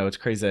 oh, you know, it's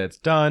crazy that it's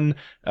done.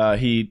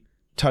 He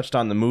touched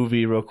on the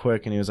movie real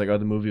quick, and he was like, oh,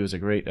 the movie was a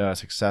great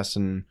success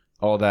and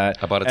all that.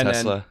 I bought a And then-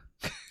 Tesla.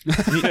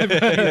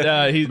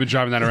 He's You've been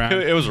driving that around.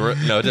 It was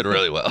it did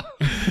really well.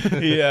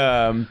 he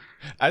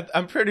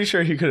I'm pretty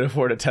sure he could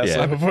afford a Tesla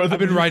Yeah. before the I've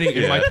been writing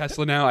in Yeah. my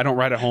Tesla now. I don't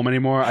write at home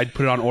anymore. I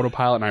put it on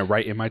autopilot and I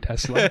write in my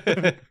Tesla.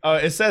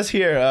 It says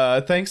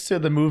here, thanks to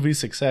the movie's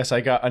success,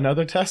 I got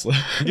another Tesla.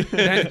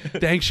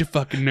 Thanks, you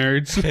fucking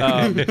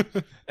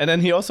nerds. And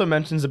then he also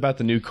mentions about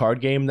the new card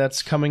game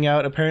that's coming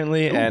out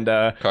apparently, and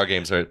Car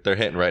games they're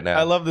hitting right now.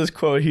 I love this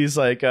quote. He's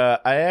like, I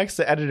asked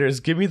the editors,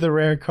 give me the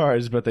rare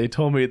cards, but they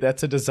told me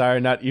that's a desire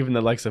not even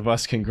the likes of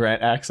us can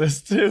grant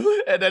access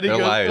to. And then he They're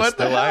goes, liars. what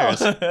the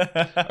They're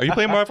hell? Are you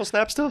playing Marvel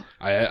Snap still?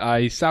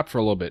 I stopped for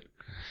a little bit.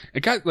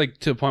 It got like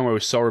to the point where it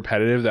was so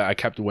repetitive that I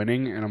kept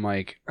winning, and I'm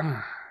like,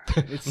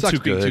 it sucks Too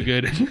being too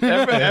good.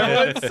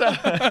 Everyone's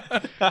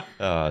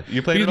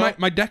You played it Because all?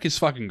 my deck is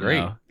fucking great.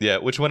 No. Yeah.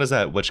 Which one is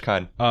that? Which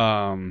kind?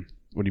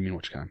 What do you mean,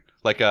 which kind?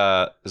 Like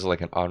is it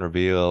like an on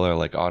reveal or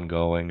like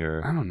ongoing I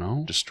or don't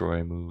know.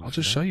 destroy move? I'll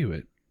just show you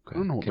it. I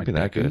don't know what Can't my be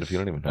that deck good is. if you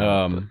don't even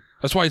know. but-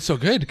 That's why it's so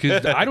good,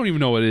 because I don't even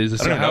know what it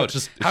is. I don't how, know. It's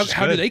just how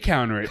do good. they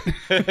counter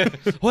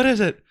it? What is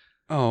it?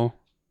 Oh,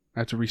 I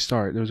have to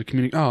restart. There was a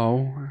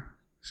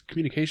it's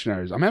communication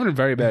errors. I'm having a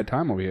very bad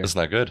time over here. It's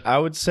not good. I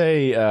would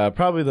say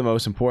probably the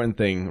most important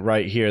thing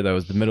right here, though,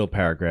 is the middle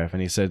paragraph.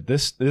 And he said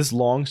this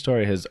long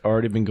story has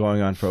already been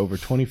going on for over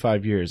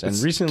 25 years. And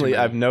It's recently too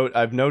many.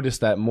 I've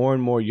noticed that more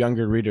and more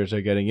younger readers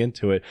are getting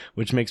into it,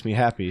 which makes me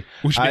happy.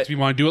 Which makes me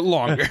want to do it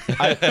longer.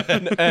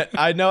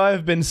 I know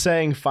I've been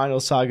saying Final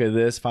Saga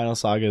this, Final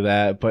Saga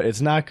that, but it's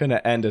not going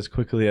to end as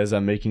quickly as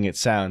I'm making it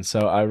sound.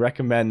 So I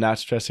recommend not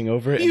stressing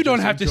over it. You and don't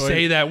just have to enjoy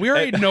say it. that. We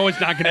already know it's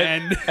not going to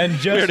end. And We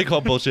just already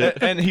called bullshit.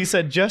 and he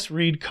said just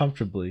read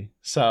comfortably.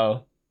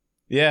 So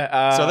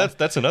yeah. So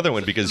that's another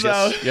one because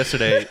No.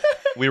 yesterday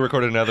we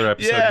recorded another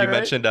episode. Yeah, you right?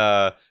 mentioned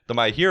the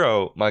My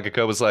Hero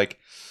mangaka was like,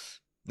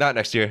 not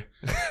next year.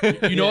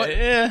 You know what?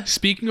 Yeah.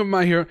 Speaking of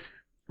My Hero,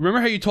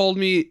 remember how you told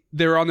me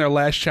they were on their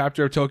last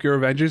chapter of Tokyo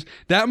Revengers?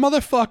 That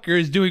motherfucker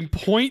is doing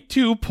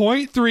 0.2,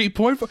 0.3,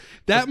 0.4.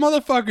 That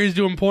motherfucker is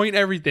doing point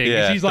everything.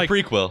 Yeah, And she's the like,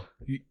 prequel.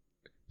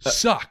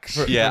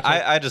 sucks. Yeah,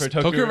 I For just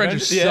Tokyo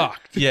Revengers Yeah.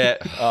 sucked. yeah.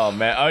 Oh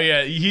man. Oh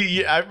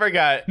yeah. I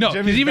forgot. No,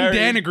 Jimmy's because even very-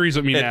 Dan agrees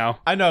with me now.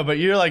 I know, but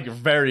you're like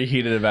very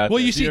heated about Well,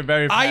 this. you see, You're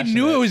very I knew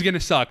passionate. it was going to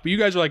suck, but you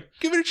guys were like,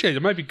 give it a chance.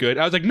 It might be good.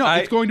 I was like, no, I-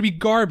 it's going to be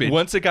garbage.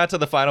 Once it got to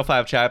the final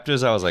 5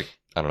 chapters, I was like,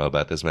 I don't know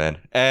about this, man.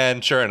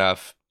 And sure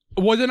enough,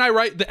 Wasn't I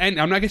right? The end.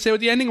 I'm not going to say what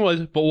the ending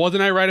was, but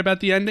wasn't I right about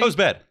the ending? it was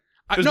bad.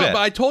 was no, bad.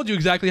 but I told you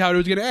exactly how it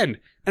was going to end,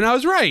 and I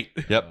was right.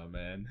 Yep. Oh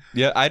man.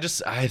 Yeah,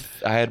 I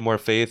had more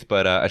faith,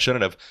 but I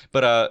shouldn't have.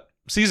 But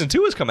season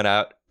 2 is coming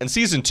out, and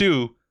season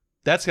 2,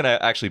 that's gonna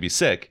actually be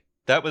sick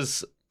that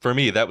was for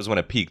me. That was when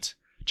it peaked.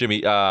 Jimmy,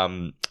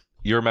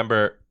 you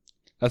remember?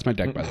 That's my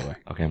deck, by the way.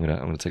 Okay, I'm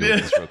gonna take a look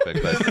at this real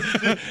quick.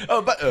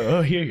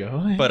 But Here you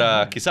go. but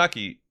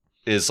Kisaki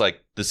is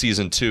like the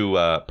season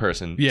 2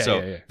 person. Yeah, so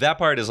yeah. that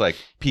part is like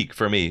peak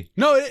for me.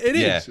 No, it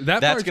is. Yeah,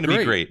 That's that's gonna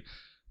be great.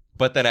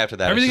 But then after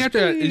that, Everything it's after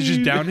that is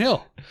just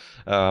downhill.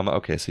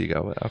 okay, so you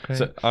go. Okay,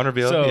 So- on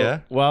reveal. So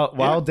yeah.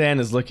 while Dan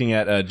is looking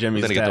at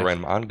Jimmy's Then you get the deck,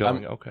 random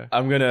ongoing. Okay.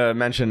 I'm gonna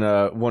mention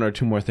one or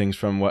two more things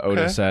from what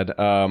Oda Okay. said.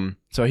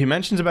 So he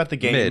mentions about the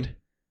game.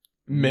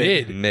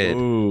 Mid. Mid.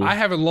 Ooh. I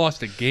haven't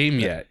lost a game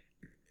yet.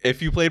 If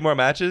you played more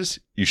matches,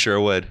 you sure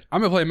would.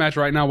 I'm gonna play a match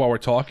right now while we're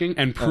talking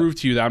and prove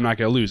to you that I'm not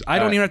gonna lose. I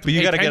don't even have to But you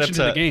pay gotta get up attention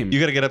to the to game. You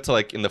gotta get up to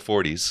like in the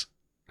 40s.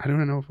 I don't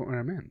even know what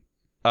I'm in.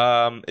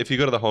 If you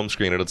go to the home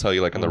screen, it'll tell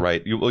you like on the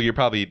right. You're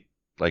probably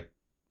like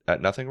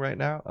at nothing right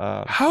now.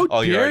 How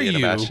you're dare already in a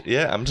you? match.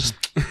 Yeah, I'm just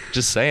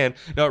saying.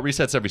 No, it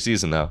resets every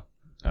season though.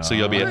 So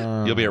you'll be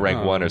at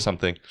rank 1 or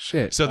something.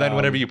 Shit. So then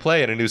whenever you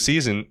play in a new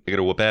season, you're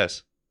gonna whoop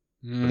ass.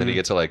 But then you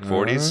get to like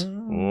 40s.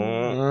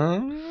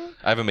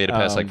 I haven't made it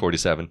past like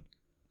 47.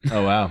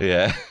 Oh wow.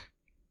 Yeah.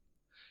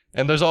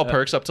 And there's all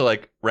perks up to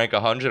like rank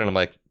 100, and I'm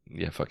like,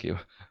 yeah, fuck you.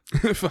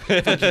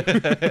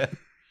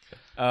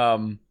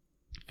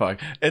 Fuck.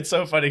 It's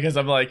so funny because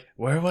I'm like,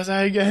 where was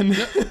I again?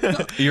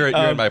 You're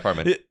in my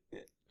apartment.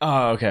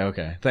 Oh,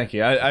 okay. Thank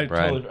you. I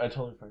Brian.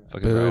 totally forgot.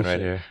 Fucking Brian right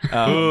here.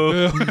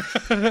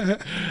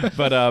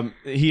 But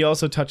he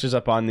also touches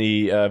up on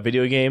the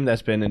video game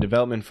that's been in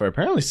development for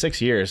apparently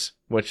 6 years,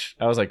 which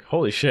I was like,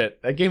 holy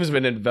shit, that game has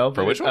been in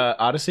development For which one?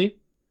 Odyssey,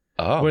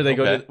 Oh, where they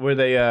okay.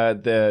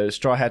 the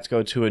Straw Hats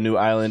go to a new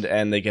island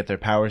and they get their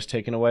powers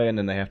taken away, and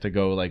then they have to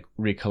go like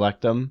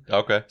recollect them.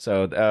 Okay.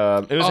 So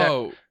it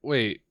was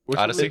wait. Which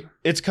Odyssey?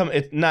 it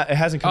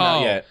hasn't come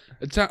out yet.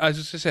 I was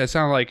just gonna say it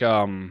sounded like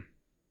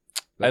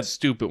that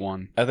stupid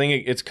one. I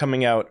think it's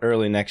coming out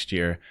early next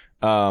year.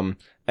 And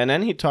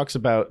then he talks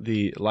about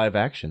the live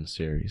action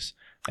series.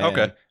 And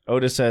Okay.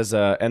 Oda says,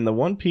 and the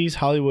One Piece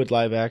Hollywood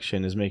live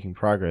action is making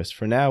progress.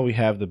 For now, we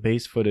have the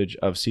base footage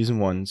of season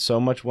 1. So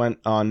much went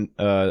on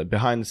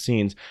behind the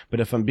scenes. But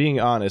if I'm being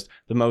honest,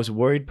 the most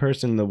worried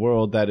person in the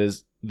world that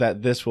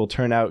this will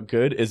turn out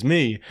good is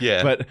me.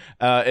 Yeah.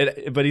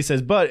 But he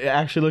says, but it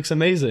actually looks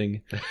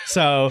amazing.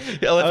 So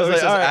Yeah, I was like,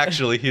 says, all right.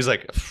 actually, he's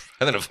like,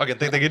 I didn't fucking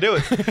think they could do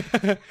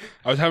it.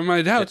 I was having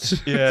my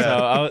doubts. Yeah.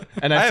 So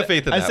I have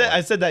faith in that one.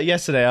 I said that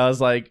yesterday. I was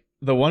like,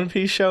 the One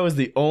Piece show is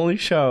the only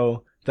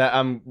show that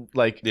I'm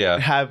like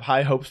have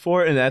high hopes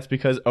for, and that's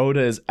because Oda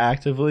is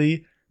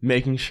actively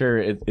making sure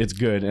it's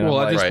good. And Well,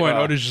 I'm at this like, point,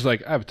 wow. Oda's just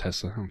like, I have a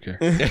Tesla. I don't care.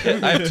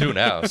 I have 2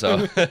 now,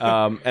 so.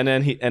 And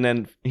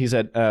then he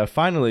said,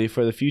 finally,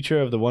 for the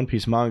future of the One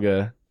Piece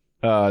manga,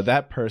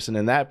 that person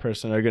and that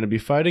person are going to be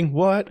fighting.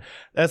 What?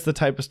 That's the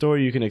type of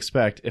story you can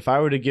expect. If I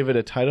were to give it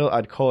a title,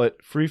 I'd call it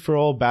Free for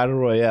All Battle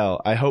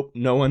Royale. I hope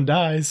no one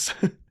dies.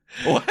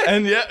 What?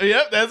 And yep,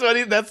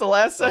 that's the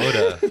last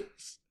Oda. sentence.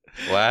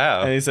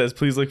 Wow. And he says,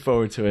 please look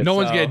forward to it. No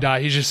one's So- gonna die.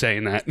 He's just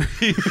saying that.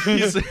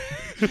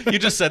 You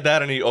just said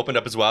that, and he opened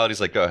up his wallet. He's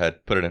like, go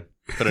ahead, put it in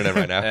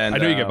right now. And, I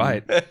know you can buy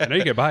it. I know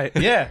you can buy it.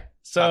 Yeah.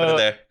 Pop it in So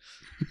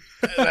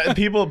there.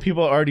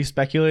 people are already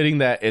speculating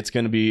that it's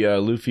going to be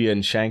Luffy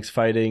and Shanks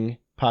fighting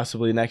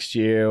possibly next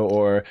year,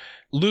 or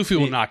Luffy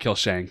will not kill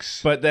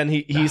Shanks. but then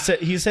he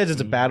says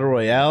it's a battle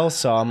royale.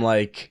 So I'm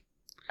like,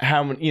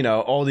 how many?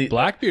 All the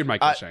Blackbeard might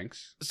kill I-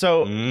 Shanks.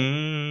 So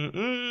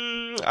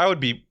I would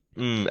be.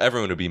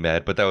 Everyone would be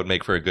mad, but that would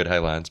make for a good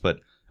headlines. But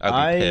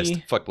I'd be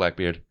pissed. Fuck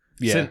Blackbeard.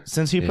 Yeah.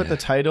 Since he put Yeah. the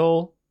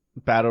title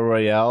battle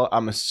royale,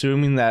 I'm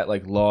assuming that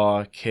like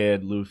Law,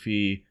 Kid,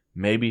 Luffy,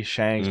 maybe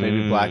Shanks,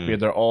 maybe Blackbeard,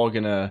 they're all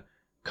gonna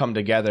come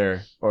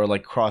together or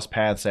like cross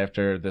paths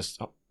after this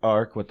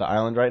arc with the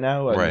island right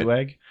now at Right.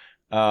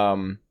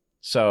 Newegg.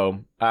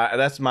 So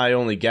that's my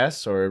only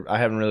guess, or I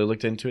haven't really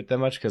looked into it that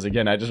much because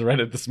again, I just read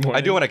it this morning.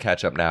 I do want to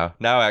catch up now.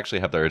 Now I actually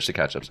have the urge to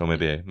catch up, so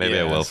maybe I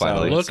Yeah, will so-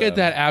 finally. Look at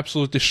that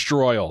absolute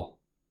destroyal.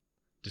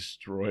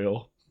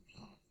 Destroyal.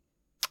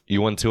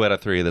 You won 2 out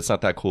of 3. That's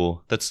not that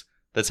cool. That's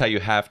how you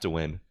have to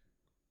win.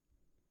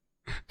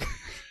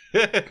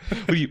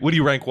 What do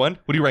you rank 1?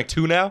 What do you rank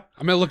 2 now?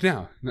 I'm gonna look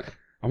now.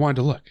 I wanted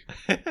to look,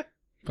 but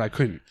I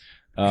couldn't.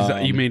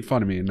 'Cause you made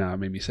fun of me, and now it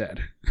made me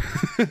sad.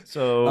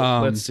 So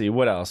Um, let's see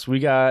what else we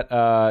got.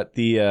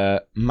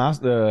 The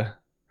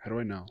How do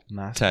I know?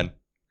 10.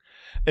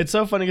 It's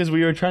so funny because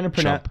we were trying to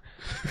pronounce.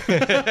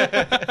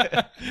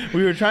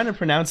 We were trying to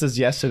pronounce this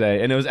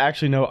yesterday, and it was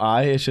actually no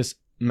I. It's just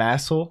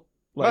Massel.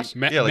 Like,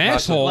 Yeah, like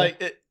Masshole.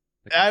 like it,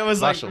 I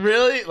was Marshall. like,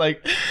 really?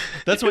 Like,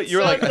 That's what it's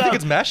you're so like. I think dumb.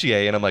 it's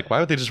Machier, and I'm like, why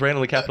would they just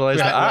randomly capitalize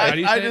the How I? do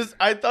you I say it?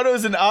 I thought it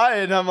was an I,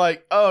 and I'm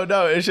like, oh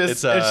no, it's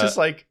It's, just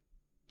like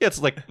Yeah,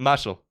 it's like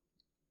Marshall.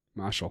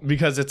 Marshall.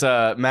 because it's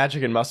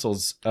Magic and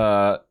Muscles,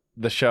 the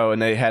show,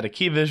 and they had a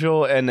key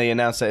visual, and they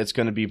announced that it's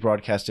going to be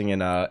broadcasting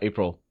in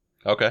April.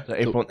 Okay.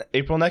 So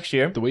April next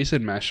year. The way you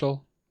said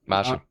Marshall.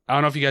 Marshall. I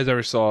don't know if you guys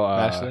ever saw.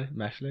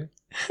 Mashley.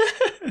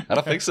 I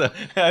don't think so.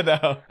 I know.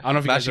 I don't know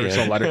if you guys ever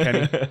Mashier. saw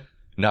Letterkenny.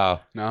 No.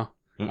 No.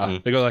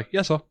 Mm-mm. They go like,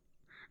 yes, sir.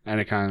 and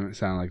it kind of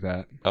sounded like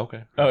that.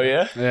 Okay. Oh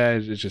yeah. Yeah,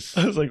 it just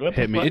I was like, what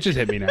hit the me. fuck? It just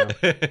hit me now.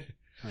 I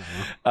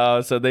don't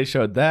know. So they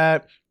showed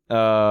that.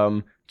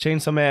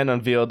 Chainsaw Man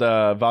unveiled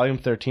Volume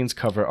 13's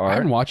cover I art.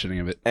 haven't watched any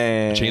of it.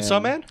 And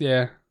Chainsaw Man?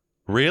 Yeah,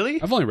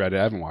 Really? I've only read it.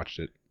 I haven't watched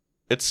it.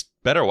 It's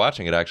better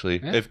watching it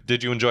actually. Yeah.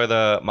 Did you enjoy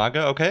the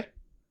manga? Okay.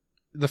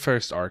 The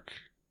first arc,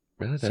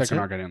 Really? second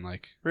arc, I didn't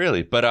like.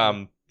 Really? But I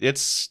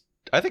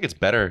think it's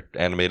better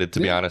animated to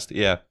be Yeah. honest.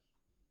 Yeah.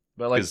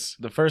 But like 'Cause-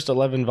 the first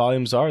 11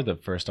 volumes are the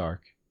first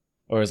arc,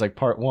 or is like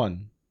part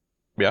 1.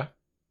 Yeah.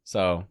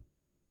 So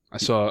I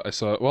saw.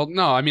 Well,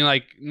 no, I mean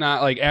like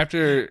not like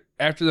after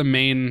the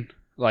main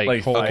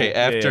like whole. Okay, fight.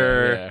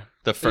 after- Yeah.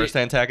 The first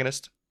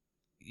antagonist?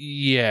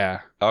 Yeah,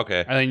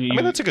 Okay. and then you, I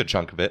mean that's a good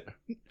chunk of it.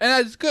 and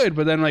that's good.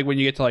 But then like when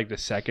you get to like the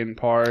second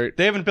part,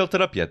 They haven't built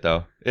it up yet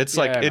though. It's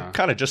like Yeah, it no.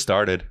 kind of just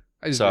started.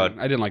 I So-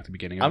 didn't like the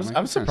beginning. Of it.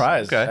 I'm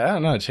surprised. Okay. I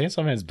don't know.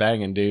 Chainsaw Man's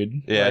banging,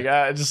 dude.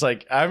 Yeah.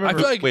 Like I remember.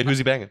 I feel like Wait, who's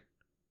he banging?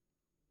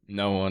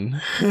 no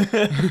one.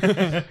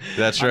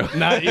 That's true.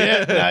 Not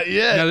yet. Not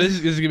yet. no, this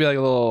is gonna be like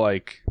a little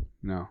like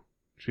no,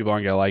 people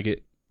aren't gonna like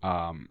it.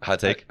 Hot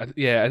take. I think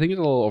it's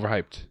a little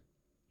overhyped.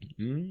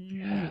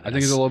 Mm. I think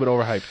it's a little bit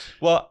overhyped.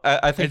 Well,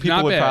 I think It's people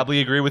not would bad. probably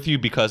agree with you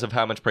because of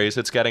how much praise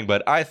it's getting,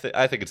 but I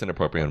think it's an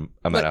appropriate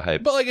amount of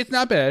hype. But like it's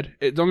not bad.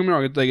 Don't get me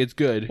wrong. It's like it's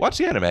good. Watch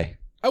the anime.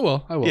 I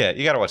will. Yeah,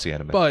 you gotta watch the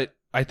anime. But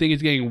I think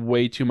it's getting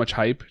way too much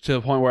hype to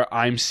the point where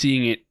I'm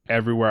seeing it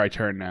everywhere I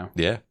turn now.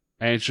 yeah.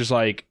 And it's just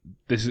like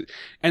this is,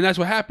 and that's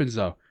what happens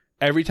though.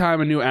 Every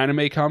time a new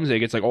anime comes, it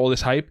gets like all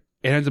this hype.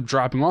 It ends up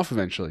dropping off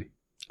eventually.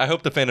 I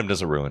hope the fandom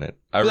doesn't ruin it.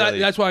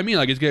 That's what I mean.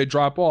 Like it's gonna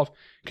drop off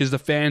because the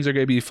fans are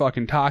gonna be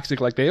fucking toxic,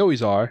 like they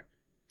always are.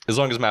 As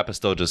long as Mappa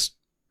still just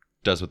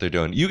does what they're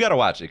doing, you gotta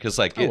watch it because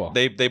like I will.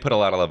 they put a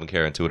lot of love and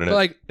care into it, and But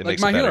like it like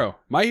makes My it better. Hero.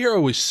 My Hero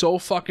was so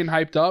fucking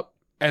hyped up,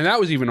 and that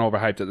was even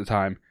overhyped at the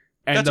time.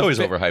 And That's the always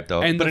fa- overhyped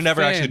though, and but the it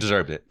never actually fans-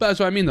 deserved it. But that's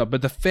what I mean though.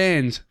 But the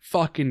fans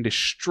fucking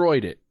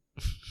destroyed it.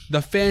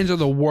 The fans are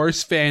the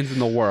worst fans in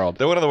the world.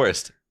 They're one of the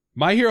worst.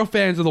 My Hero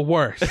fans are the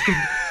worst.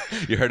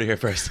 You heard it here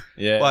first.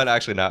 Yeah. Well,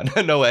 actually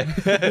not. No way.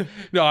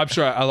 No, I'm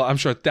sure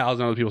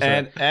 1,000 other people say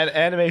and, that. and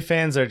anime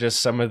fans are just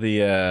some of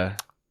the.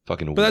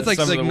 Fucking. But that's like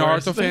some of the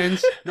Naruto worst.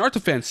 fans.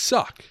 Naruto fans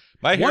suck.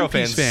 My Hero One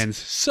Piece fans. fans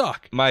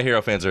suck. My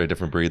Hero fans are a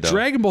different breed though.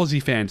 Dragon Ball Z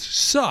fans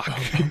suck.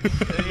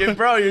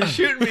 Bro, you're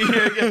shooting me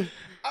here again.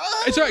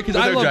 It's alright because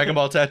With I their love Dragon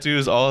Ball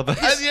tattoos, all of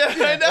us. Yeah,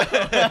 I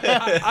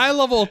know. I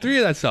love all three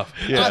of that stuff.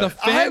 Yeah. But the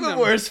I'm a fandom,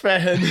 worse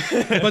fan.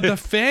 but the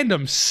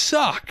fandoms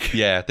suck.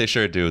 Yeah, they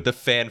sure do. The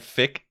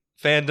fanfic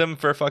fandom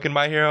for fucking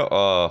My Hero.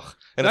 Oh,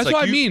 and That's it's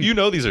like what I mean. You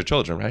know these are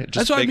children, right?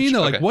 Just That's what I making mean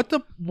though. sure-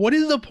 Like what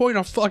is the point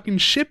of fucking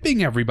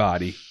shipping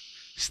everybody?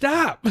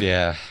 Stop. okay.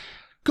 Yeah.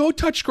 Go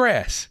touch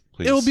grass.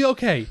 Please. It'll be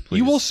okay. Please.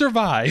 You will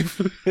survive.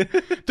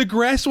 The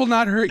grass will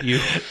not hurt you.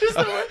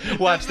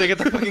 Watch, they get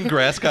the fucking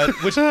grass cut.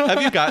 Which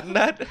have you gotten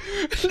that?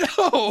 No.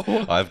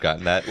 Oh, I've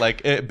gotten that.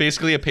 Like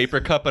basically a paper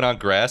cup but on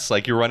grass.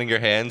 Like you're running your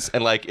hands,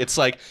 and like it's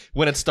like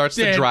when it starts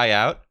to Dan, dry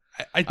out.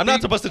 I'm I'm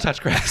not supposed to touch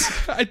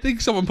grass. I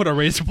think someone put a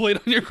razor blade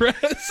on your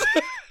grass.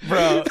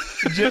 Bro.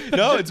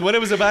 No, it's when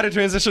it was about to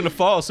transition to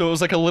fall, so it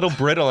was like a little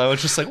brittle. I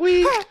was just like,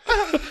 wee.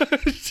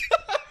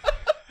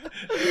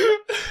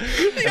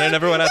 And I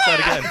never went outside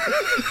again.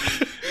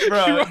 You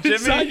Bro, run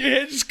inside Jimmy, your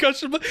head, just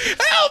cut your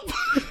help.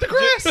 The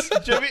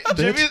grass.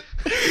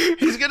 Jimmy,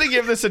 he's gonna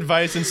give this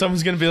advice, and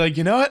someone's gonna be like,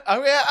 you know what? I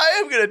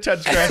am gonna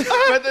touch grass,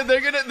 but then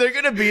they're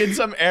gonna be in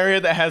some area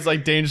that has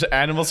like dangerous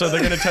animals, so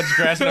they're gonna touch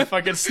grass, and a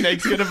fucking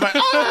snake's gonna bite.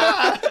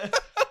 Ah!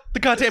 The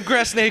goddamn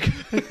grass snake.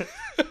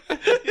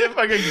 You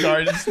fucking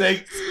garden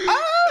snakes.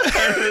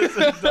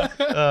 Ah!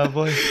 Oh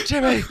boy,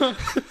 Jimmy.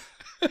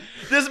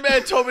 This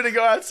man told me to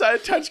go outside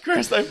and touch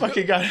grass, and I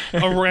fucking got A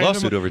random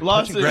Lawsuit over touching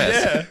lawsuit. grass.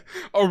 Yeah.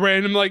 a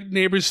random like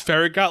neighbor's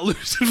ferret got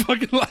loose and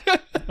fucking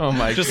like Oh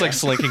my Just god. like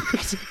slinking.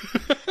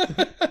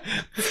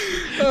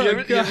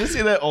 You ever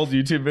see that old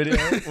YouTube video?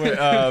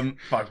 Where,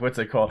 fuck, what's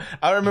it called?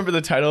 I don't remember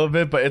the title of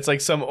it, but it's like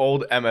some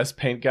old MS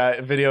Paint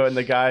guy video, and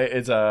the guy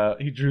is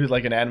he drew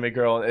like an anime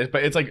girl,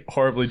 but it's like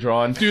horribly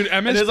drawn. dude.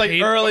 MS there's, like,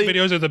 Paint early-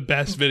 videos are the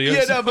best videos.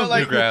 Yeah, no, but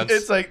like Newgrounds.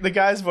 it's like the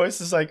guy's voice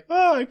is like,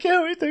 "Oh, I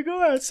can't wait to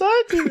go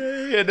outside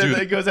today," and then Dude.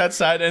 it goes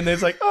outside, and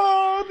it's like,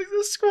 "Oh,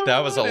 the squirrel." That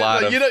was a And,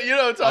 lot like, of- you know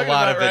what I'm A talking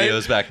lot about, of right?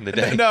 videos back in the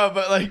day. No,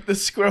 but like the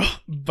squirrel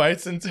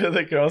bites into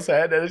the girl's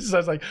head, and it just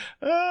starts like,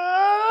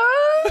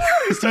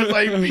 he starts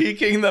like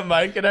peeking the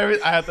mic and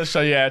everything. I have to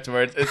show you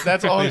afterwards.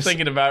 That's all I'm Please.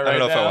 thinking about I right don't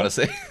know now. if I want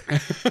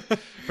to say.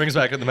 Brings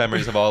back the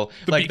memories of all.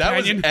 Like Bee that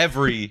Canyon. was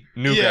every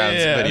Newgrounds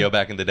Yeah. video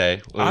back in the day.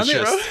 It I was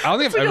don't, just. think, I don't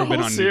think It's I've like a ever been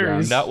whole on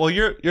series. Newgrounds. No, well,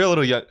 you're a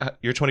little young.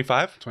 You're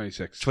 25,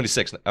 26.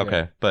 26. Okay,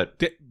 Yeah.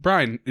 but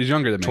Brian is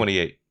younger than me.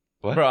 28.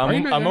 What? Bro, Are you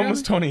I'm not younger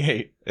almost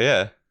 28.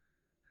 Yeah.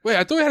 Wait,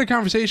 I thought we had a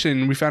conversation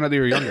and we found out that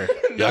you were younger.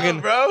 No,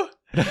 Youngin- bro.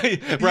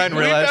 Brian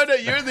We realized. found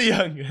out you're the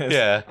youngest.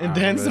 Yeah. And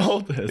Dan's the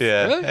oldest.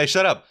 Yeah. Really? Hey,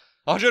 shut up.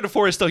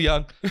 104 is still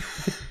young.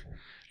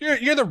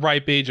 You're the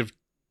ripe age of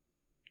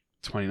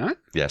 29.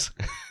 Yes.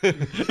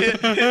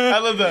 I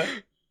love that.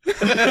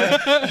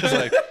 It's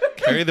like,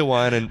 carry the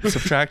 1 and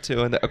subtract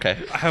 2 and okay.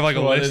 I have like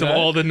a What list is of that?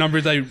 all the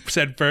numbers I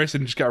said first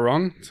and just got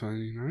wrong.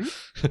 29.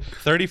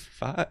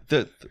 35.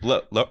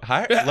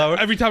 Higher, lower.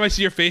 Every time I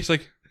see your face,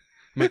 like,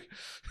 I'm like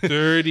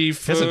 30.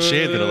 Hasn't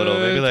shaved in a little.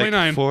 Maybe like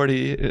 29.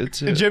 40.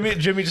 And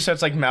Jimmy just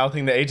starts like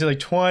mouthing the age of like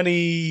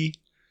 20.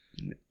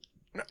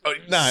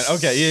 9.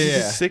 Okay,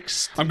 yeah.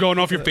 6. I'm going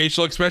off your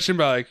facial expression,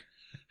 but like,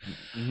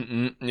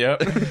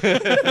 Yep.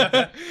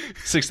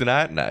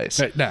 69. Nice.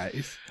 hey,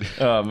 nice.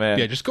 Oh man.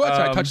 Yeah, just go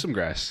outside, touch some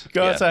grass.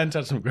 Go Yeah. outside and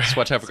touch some grass. Just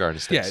watch out for garden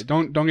Yeah, snakes.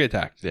 don't get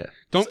attacked. Yeah.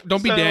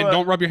 Don't be So, Dan.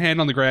 Don't rub your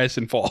hand on the grass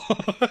and fall.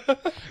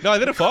 No, I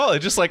didn't fall. It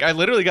just like I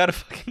literally got a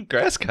fucking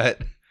grass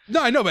cut.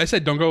 No, I know, but I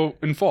said don't go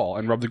and fall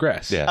and rub the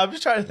grass. Yeah. I'm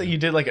just trying to think. You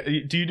did like?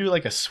 Do you do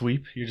like a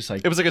sweep? You're just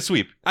like It was like a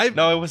sweep.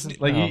 No, it wasn't.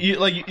 like no. you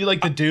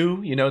like the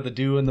dew. You know the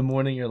dew in the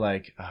morning. You're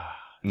like, ah.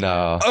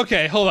 No.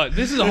 Okay, hold on.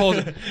 This is a whole.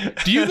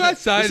 Do you go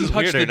outside This and is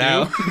touch weirder the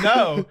now. dew?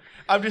 No,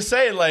 I'm just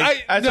saying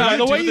like. No,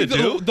 the way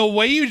do the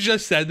way you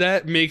just said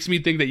that makes me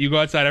think that you go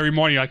outside every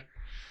morning. You're like,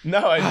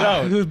 no, I this is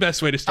don't. the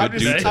best way to start I'm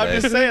the just, day. today.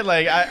 I'm just saying,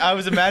 like, I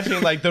was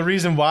imagining, like, the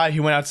reason why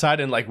he went outside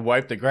and, like,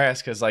 wiped the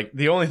grass, because, like,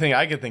 the only thing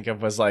I could think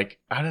of was, like,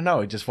 I don't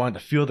know, he just wanted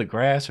to feel the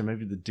grass, or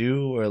maybe the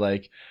dew, or,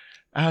 like,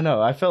 I don't know.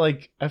 I feel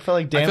like Dan I feel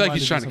like wanted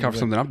he's do trying to cover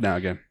something up now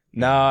again.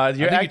 No,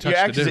 your think you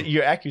touched the dew.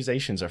 your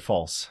accusations are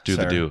false. Do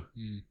the sir. do.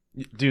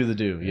 Do the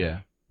do,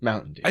 yeah.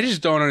 Mountain Dew. I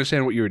just don't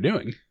understand what you were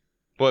doing.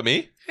 What,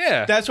 me?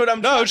 Yeah. That's what I'm.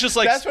 No, it's just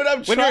like that's what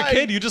I'm. when you're a trying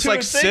kid, you just to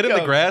like sit think in the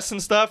of. grass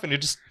and stuff, and you're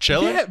just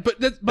chilling. Yeah, but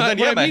then, what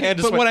yeah, I my mean, hand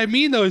just but went- what I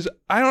mean though is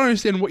I don't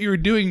understand what you were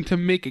doing to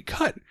make it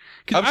cut.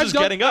 'Cause I was just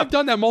getting up. I've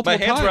done that multiple My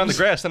times. hands were on the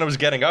grass, then I was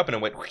getting up, and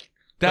it went. But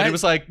That, it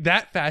was like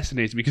that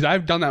fascinates me because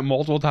I've done that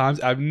multiple times.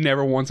 I've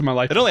never once in my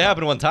life. it only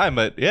happened one time,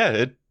 but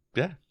yeah.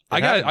 I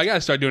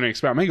gotta start doing an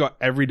experiment. I'm gonna go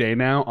every day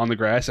now on the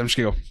grass. I'm just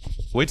gonna go.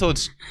 Wait till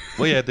it's.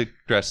 Well, yeah, the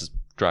grass is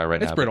dry right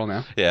now. It's but- brittle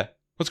now. Yeah.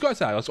 Let's go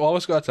outside. Let's all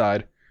go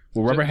outside.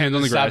 We'll rub our hands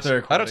on the Stop grass.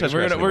 the I don't touch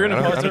recording. grass We're gonna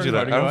anymore. pause I don't the do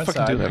that. recording. I Go don't fucking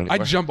do outside. that I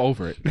anymore. jump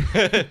over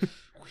it.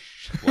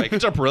 Well, I can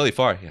jump really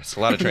far. Yes, a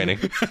lot of training.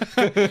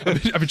 I've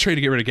been trying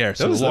to get rid of Garrett.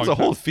 That was a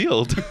whole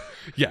field.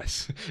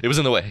 Yes. It was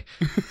in the way.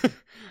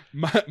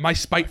 My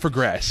spite for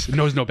grass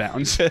knows no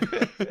bounds.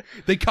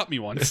 They cut me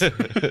once.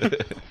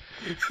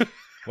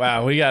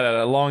 Wow, we got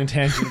a long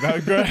tangent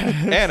about grass.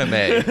 Anime.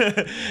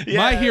 Yeah.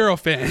 My hero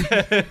fan.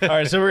 All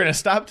right, so we're gonna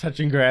stop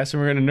touching grass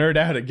and we're gonna nerd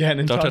out again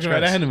and Don't talk touch about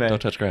grass. anime.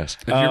 Don't touch grass.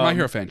 If you're my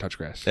hero fan, touch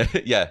grass.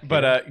 Yeah.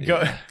 But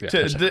go Yeah, to,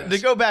 touch to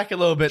go back a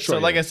little bit. Sure, so,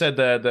 like yeah. I said,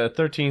 the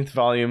 13th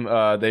volume,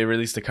 they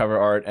released the cover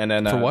art, and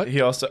then For what?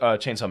 he also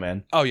Chainsaw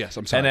Man, Oh yes,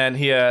 I'm sorry. and then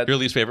he Your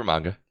least favorite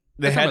manga.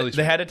 they That's not my had least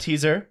they had a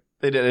teaser.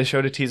 They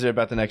showed a teaser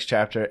about the next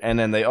chapter, and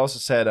then they also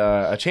said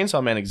a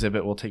Chainsaw Man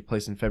exhibit will take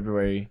place in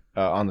February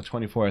on the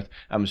 24th.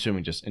 I'm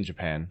assuming just in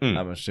Japan. Mm.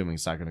 I'm assuming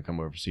it's not going to come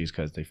overseas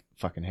because they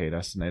fucking hate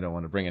us and they don't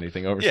want to bring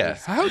anything overseas. Yeah.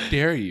 How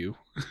dare you?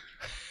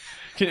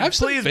 Have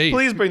some please, faith.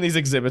 please bring these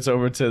exhibits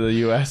over to the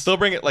U.S. They'll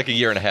bring it like a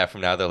year and a half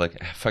from now. They're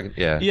like, fucking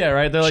yeah. Yeah,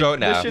 right. They're like, Show it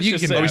this now. shit's You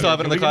just can- sitting We still here. have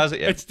it in the closet.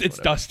 Yeah. It's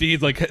whatever. dusty.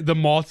 It's like the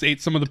moths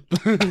ate some of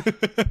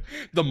the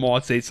the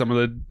moths ate some of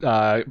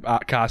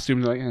the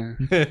costumes.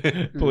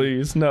 Like,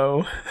 Please,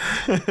 no.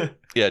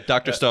 Yeah,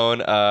 Dr. Stone.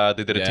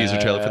 They did a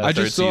teaser trailer for the I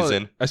third just saw.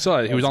 season. I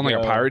saw it. He was Let's on like a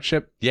go. pirate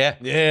ship. Yeah,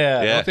 Yeah.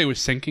 I Yeah. thought they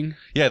was sinking.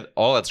 yeah.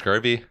 All that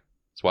scurvy.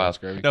 It's wild.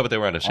 Scurvy. No, but they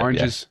were on a ship.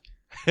 Oranges. Yeah.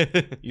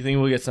 You think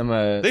we'll get some?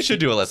 They should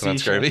do a lesson on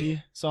sea scurvy.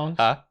 shanty songs.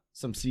 Huh?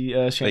 Some sea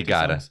shanty They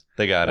gotta. songs.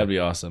 They gotta. That'd be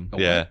awesome.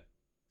 Yeah.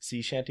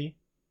 Sea shanty.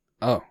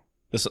 Oh,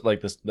 This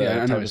like this. The Yeah, I know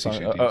type what of sea song.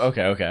 shanty Oh, is.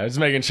 okay. I was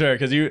making sure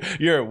because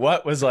your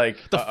what was like.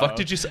 The fuck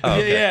did you say? Oh,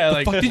 Yeah, okay. yeah.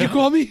 Like, fuck did you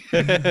call me?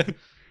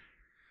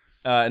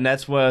 and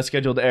that's what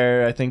scheduled to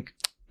air. I think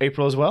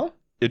April as well.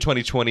 In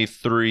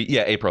 2023.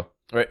 Yeah, April.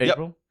 Right, Yep.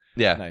 April.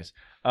 Yeah. Nice.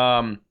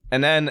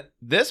 And then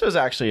this was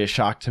actually a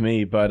shock to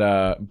me,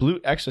 but Blue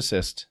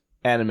Exorcist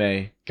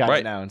anime got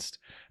Right. announced.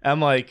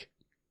 I'm like,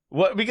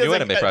 what? Because New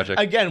like, anime project.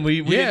 Again,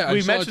 we Yeah, I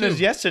saw mentioned it this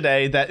too.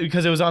 yesterday that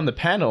because it was on the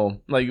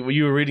panel, like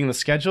you were reading the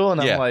schedule,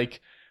 and Yeah. I'm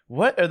like,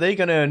 what are they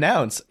going to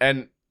announce?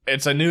 And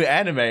it's a new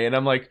anime, and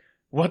I'm like,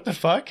 what the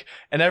fuck?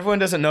 And everyone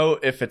doesn't know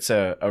if it's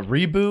a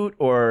reboot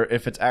or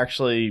if it's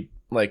actually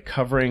like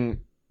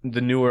covering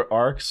the newer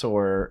arcs,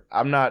 or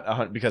I'm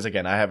not because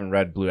again I haven't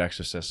read Blue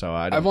Exorcist, so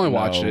I don't I've only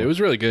watched know. it. It was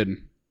really good.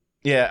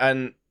 Yeah,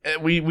 and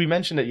we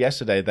mentioned it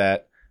yesterday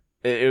that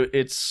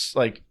it's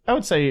like I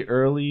would say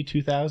early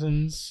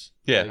 2000s.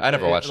 Yeah, Like, I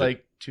never watched it.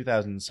 Like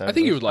 2007. I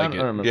think you would like I don't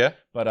it. remember. Yeah.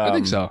 But I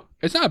think so.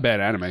 It's not a bad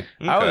anime.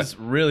 I Okay. was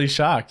really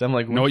shocked. I'm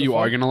like, Know what the you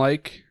are fuck? gonna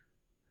like?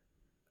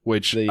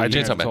 Which The I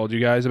think Chainsaw I've Man. told you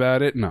guys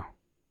about it. No,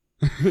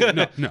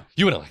 no.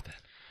 You wouldn't like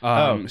that.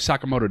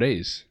 Sakamoto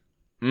Days.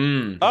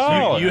 Mm.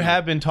 Oh. you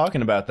have been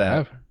talking about I that.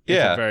 have. Yeah.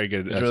 It's a very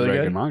good. It's really a very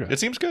good? good manga. It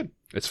seems good,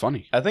 It's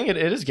funny. I think it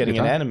is getting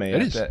Good an time. anime.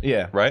 It is.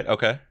 Yeah. right?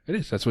 Okay. It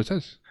is. That's what it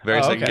says. Very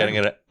Oh, sick. okay. Getting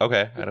it.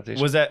 Okay.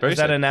 Adaptation. Was that Very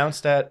sick.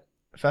 announced at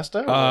Festa?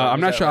 or I'm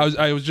was not that sure. like-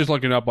 I was just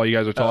looking up while you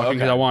guys were talking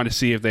because okay. I wanted to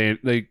see if they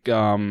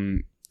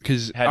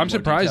because Had I'm more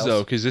surprised details?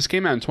 though because this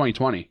came out in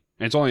 2020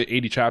 and it's only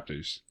 80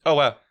 chapters. Oh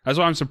wow. That's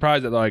why I'm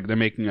surprised that like they're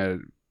making a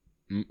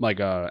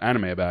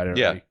anime about it.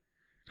 Yeah.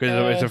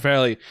 because it's a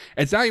fairly.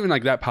 It's not even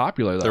like that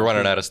popular though. They're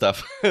running out of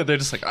stuff. They're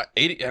just like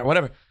 80, yeah,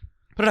 whatever.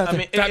 Put it out I there.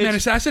 mean, Batman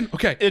Assassin.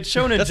 Okay, it's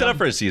Shonen That's Jump. enough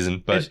for a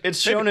season, but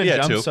It's maybe- Shonen yeah,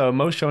 Jump, two. so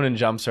most Shonen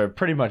Jumps are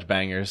pretty much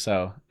bangers.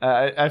 So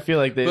I feel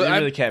like they But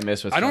really can't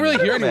miss what's I don't coming.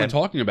 really hear man. anyone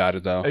talking about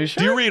it though. Are you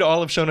sure? Do you read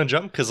all of Shonen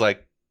Jump? Because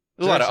like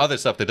there's a lot of other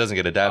stuff that doesn't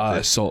get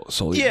adapted.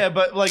 Soul Yeah,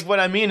 but like what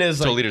I mean is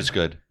Soul like Leader's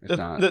good. It's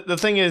not. the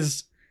thing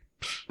is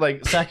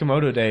like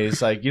Sakamoto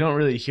days, like you don't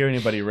really hear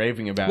anybody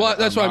raving about it. Well,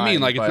 that's what I mean.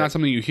 online, Like, it's but- not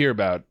something you hear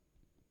about.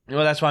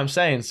 Well, that's what I'm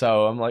saying.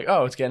 So I'm like,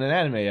 oh, it's getting an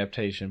anime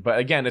adaptation. But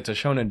again, it's a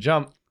Shonen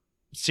Jump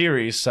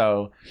series,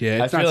 so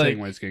Yeah, it's I not feel saying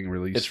like when it's getting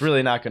released. it's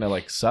really not gonna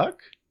like suck.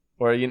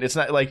 Or it's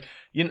not like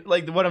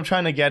like what I'm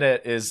trying to get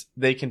at is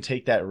they can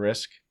take that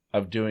risk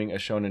of doing a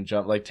Shonen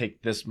Jump, like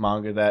take this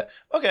manga that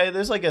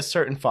there's like a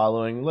certain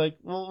following, like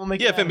we'll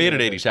make Yeah, if it made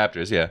it anime 80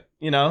 chapters, yeah.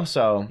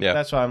 So Yeah.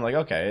 that's why I'm like,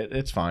 okay,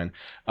 it's fine.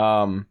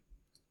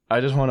 I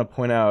just want to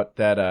point out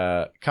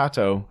that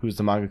Kato, who's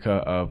the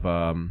mangaka of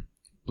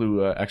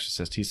Blue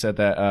Exorcist, he said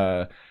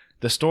that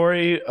the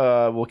story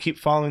will keep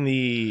following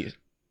the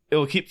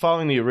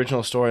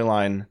original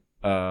storyline,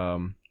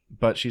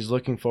 but she's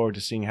looking forward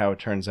to seeing how it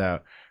turns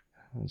out.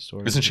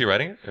 Isn't she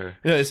writing it? Or?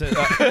 Yeah,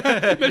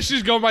 it's,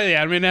 She's going by the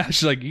anime now.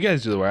 She's like, you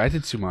guys do the work. I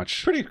did too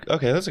much. Pretty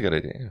okay. That's a good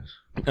idea.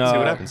 See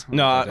what happens.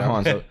 No, hold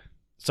on. So,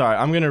 sorry,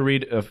 I'm gonna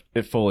read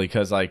it fully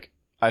because like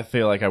I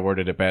feel like I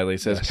worded it badly.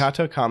 It says Yes.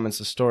 Kato comments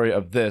the story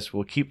of this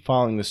will keep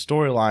following the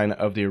storyline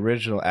of the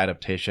original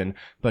adaptation,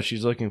 but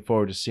she's looking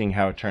forward to seeing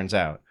how it turns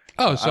out.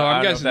 Oh, so I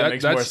I'm don't know if guessing that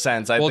makes more that's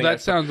sense. I well, think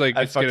that sounds like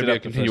I it's going to fucked be it a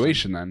up the first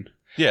continuation then.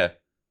 Yeah.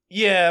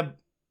 Yeah.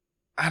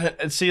 I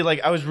don't, see,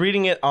 like I was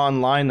reading it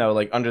online though,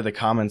 like under the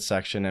comments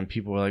section, and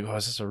people were like, "Oh,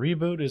 is this a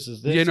reboot? Is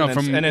this?" Yeah, no, And then,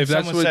 from- and then if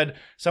that's someone what- said,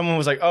 someone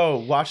was like, "Oh,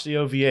 watch the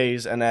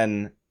OVAs and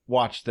then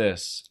watch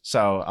this."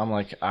 So I'm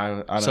like, I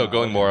don't So know.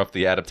 going more off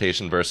the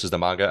adaptation versus the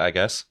manga, I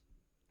guess.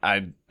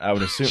 I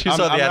would assume. You saw I'm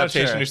the not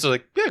adaptation, sure. you're still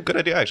like, yeah, good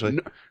idea actually.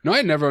 No,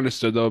 I never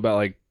understood though about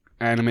like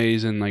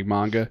animes and like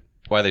manga.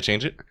 Why they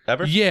change it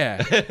ever?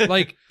 Yeah,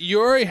 like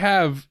you already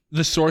have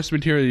the source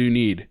material you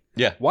need.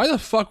 Yeah. Why the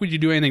fuck would you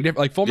do anything different?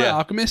 Like Fullmetal Yeah.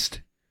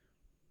 Alchemist,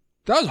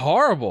 that was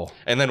horrible.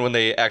 And then when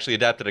they actually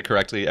adapted it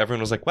correctly,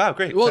 everyone was like, wow,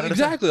 great. Well, 10 out of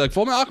 10. exactly. Like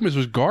Fullmetal Alchemist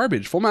was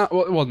garbage. Well,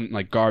 it wasn't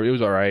like garbage. It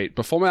was all right.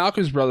 But Fullmetal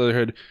Alchemist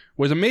Brotherhood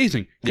was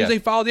amazing because Yeah. they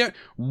followed the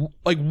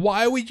like.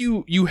 Why would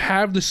you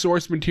have the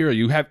source material?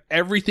 You have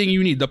everything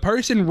you need. The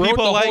person wrote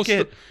People the like whole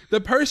it. The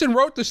person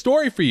wrote the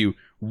story for you.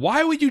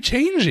 Why would you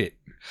change it?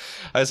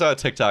 I saw a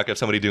TikTok of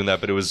somebody doing that,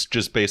 but it was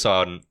just based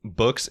on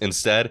books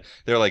instead.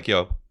 They're like,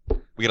 yo,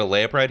 we got a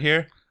layup right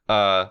here.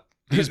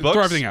 These books,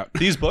 Throw everything out.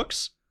 These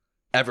books,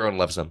 everyone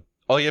loves them.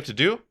 All you have to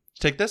do is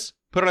take this,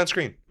 put it on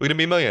screen. We're gonna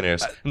be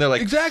millionaires. And they're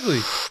like, Exactly.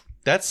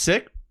 that's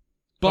sick.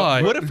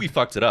 But What if we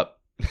fucked it up?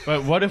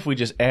 But what if we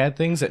just add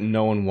things that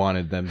no one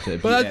wanted them to?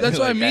 But be that's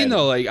what I like, mean, added?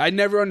 though. Like, I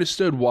never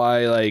understood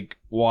why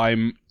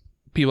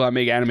people that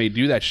make anime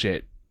do that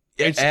shit.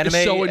 It's Anime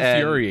so and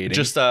infuriating.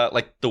 Just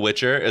like The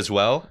Witcher as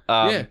well.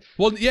 Yeah.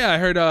 Well, yeah, I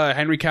heard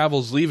Henry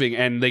Cavill's leaving,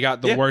 and they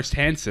got the Yeah. worst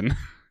Hansen.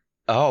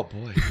 Oh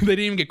boy, They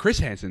didn't even get Chris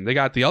Hansen. They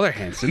got the other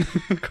Hansen.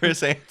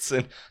 Chris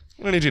Hansen.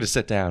 I'm gonna need you to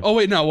sit down. Oh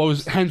wait, no, what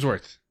was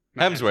Hemsworth?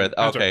 Not Hemsworth.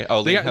 Hansen. Okay.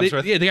 Oh, They Liam got,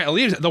 Hemsworth. they got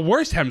Liam, the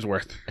worst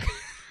Hemsworth,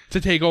 to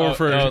take over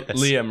for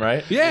Liam,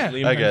 right? Yeah.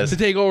 Liam I guess. to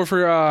take over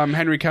for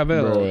Henry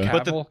Cavill. Bro.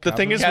 But the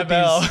thing is with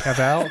Cavill. these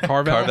Cavill,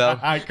 Carvel.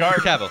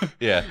 Cavill.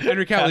 Yeah.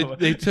 Henry Cavill.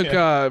 They took,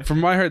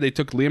 from what I heard, they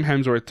took Liam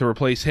Hemsworth to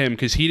replace him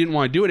because he didn't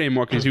want to do it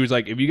anymore. Because he was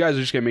like, if you guys are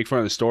just gonna make fun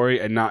of the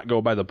story and not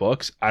go by the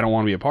books, I don't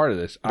want to be a part of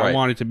this. I Right.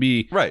 want it to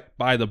be Right.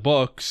 by the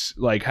books,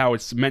 like how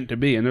it's meant to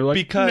be. And they're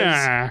like,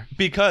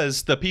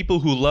 Because the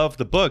people who love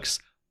the books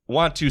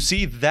want to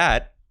see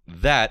that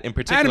in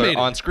particular Animated.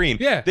 on screen.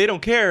 Yeah. They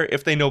don't care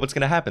if they know what's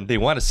going to happen. They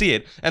want to see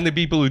it. And the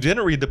people who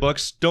didn't read the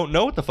books don't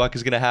know what the fuck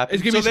is going to happen.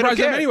 it's gonna be so they don't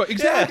surprising them care. anyway.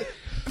 Exactly.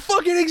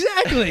 Fucking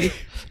exactly.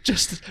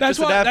 Just That's just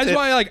why. adapt That's it.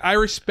 why. Like, I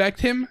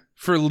respect him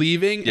for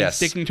leaving and Yes.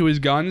 sticking to his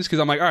guns because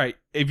I'm like, all right,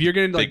 if you're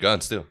gonna like, Big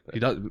guns too. he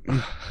does.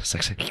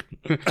 Sexy.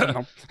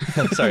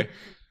 Sorry.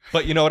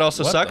 But you know what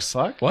also What sucks?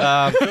 the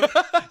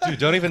fuck? Dude,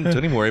 don't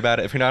even worry about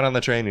it. If you're not on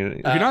the train, If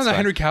you're not on the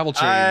Henry Cavill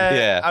train,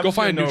 Yeah. I'm Go just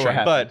find gonna a new know train.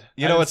 happened. But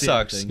you I know didn't what see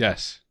sucks? anything.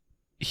 yes.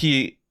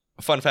 He,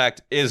 fun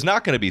fact, is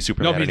not going to be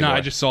Superman No, he's anymore. not.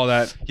 I just saw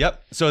that.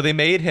 Yep. So they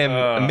made him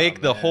Oh,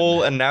 make the man.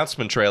 whole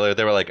announcement trailer.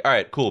 They were like, all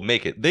right, cool,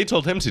 make it. They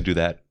told him to do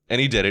that, and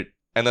he did it.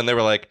 And then they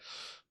were like,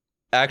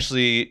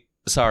 actually,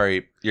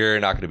 sorry, you're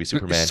not going to be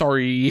Superman.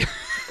 Sorry.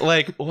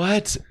 Like,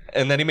 what?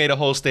 And then he made a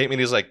whole statement.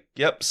 He's like,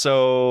 yep,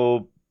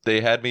 so they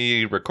had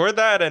me record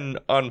that, and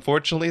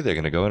unfortunately, they're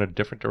going to go in a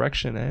different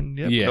direction, and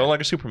yep, Yeah. no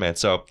longer Superman.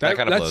 So that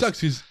kind of that blows. sucks.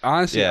 Because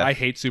honestly, Yeah. I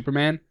hate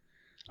Superman.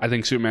 I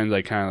think Superman's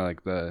like kind of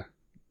like the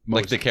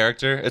Like the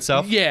character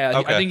itself? Yeah,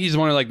 Okay. I think he's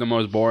one of like the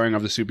most boring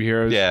of the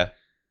superheroes. Yeah.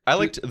 I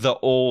liked the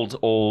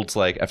old,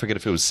 like, I forget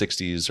if it was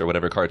 60s or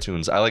whatever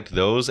cartoons. I liked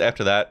those.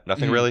 After that,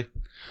 nothing Mhm. really.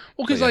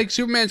 Well, because But yeah. like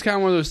Superman's kind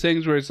of one of those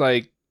things where it's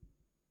like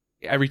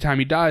every time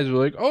he dies, we're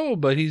like, oh,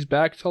 but he's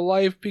back to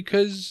life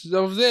because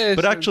of this.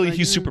 But actually, And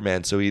he's like,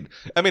 Superman, so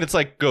it's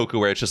like Goku,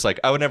 where it's just like,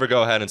 I would never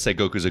go ahead and say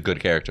Goku's a good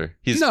character.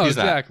 He's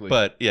exactly. not.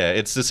 But yeah,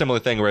 it's a similar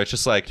thing where it's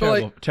just like,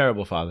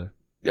 Terrible father.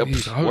 yeah,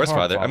 He's a worst horrible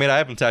father. I father. mean, I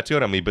have him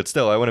tattooed on me, but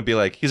still, I want to be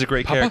like, he's a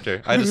great Papa?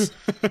 character. I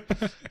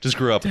just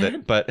grew up with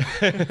it, but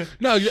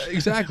No,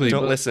 exactly.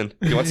 don't but listen.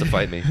 He wants to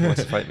fight me.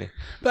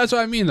 that's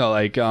what I mean, though.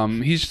 Like,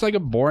 he's just like a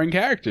boring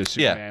character,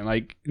 Superman.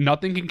 Like,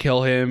 nothing can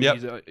kill him.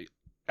 Yep.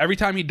 Every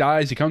time he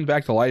dies, he comes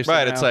back to life.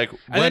 Right? somehow. It's like,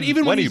 and then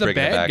even when are you he's a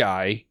bringing it bad back?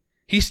 guy,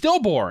 he's still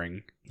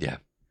boring. Yeah.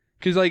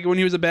 Because like when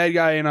he was a bad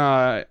guy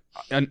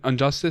in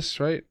Injustice,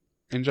 right?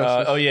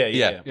 Injustice.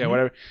 Yeah.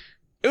 Whatever.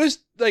 It was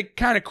like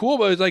kind of cool,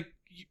 but it was like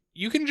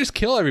you can just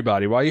kill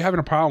everybody. Why are you having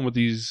a problem with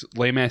these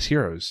lame ass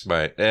heroes?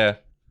 Right. Yeah.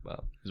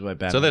 Well, Is why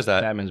Batman, So there's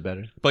that. Batman's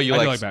better. but you I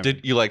do liked like Batman.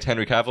 did you liked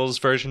Henry Cavill's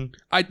version?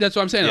 That's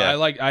what I'm saying. Yeah.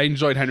 I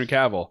enjoyed Henry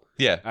Cavill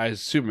Yeah.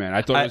 as Superman.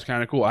 I thought it was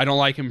kind of cool. I don't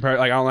like him.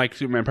 I don't like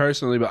Superman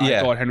personally, but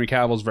Yeah. I thought Henry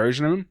Cavill's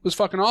version of him was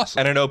fucking awesome.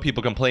 And I know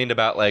people complained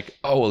about like,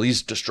 oh well,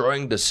 he's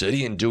destroying the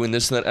city and doing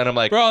this and that, and I'm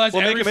like, Bro, that's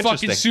well, make every him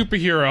fucking interesting.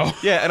 superhero.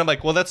 Yeah, and I'm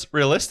like, well, that's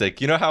realistic.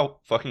 You know how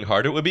fucking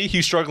hard it would be?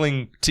 He's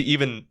struggling to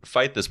even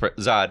fight this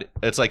Zod.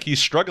 It's like he's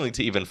struggling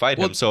to even fight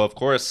him. So of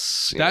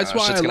course, That's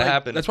why shit's gonna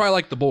happen. That's why I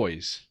like The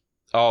Boys.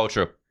 Oh,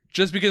 true.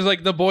 Just because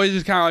like The Boys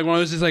is kind of like one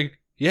of those. Is like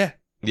they're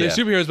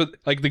superheroes, but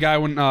like the guy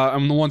when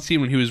on the one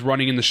scene when he was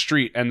running in the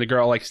street and the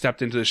girl like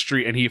stepped into the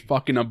street and he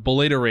fucking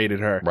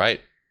obliterated her.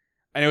 Right.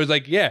 And it was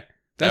like, yeah, That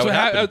that's what would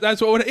happened. happen.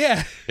 That's what would,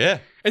 yeah. Yeah.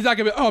 It's not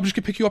gonna be, oh, I'm just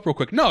gonna pick you up real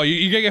quick. No,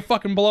 you're gonna get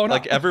fucking blown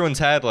Like up. everyone's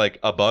had like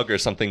a bug or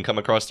something come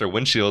across their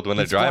windshield when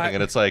they're It's driving, black.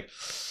 and it's like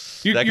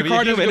Your that could be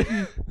car a doesn't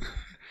human. go,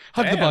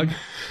 hug the Damn. bug.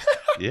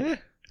 Yeah.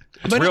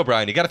 It's But- real,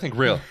 Brian. You got to think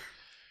real.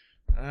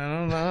 I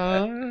don't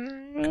know.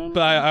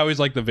 But I always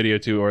like the video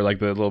too, or like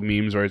the little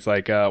memes where it's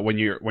like when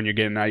you're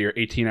getting out of your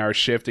 18-hour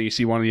shift and you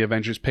see one of the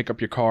Avengers pick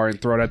up your car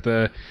and throw it at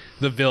the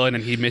villain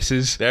and he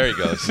misses. There he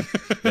goes.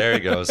 There he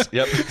goes.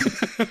 Yep.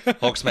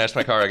 Hulk smashed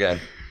my car again.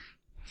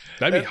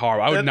 That'd be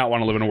horrible. I would not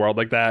want to live in a world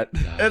like that.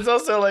 It's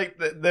also like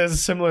there's a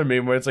similar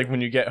meme where it's like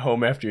when you get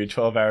home after your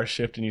 12-hour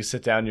shift and you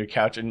sit down on your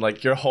couch and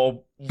like your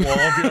whole wall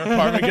of your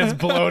apartment gets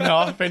blown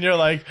off and you're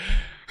like,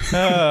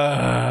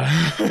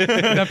 At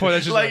that point,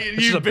 that's just like that's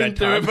just a you've been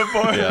through it bedtime.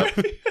 before.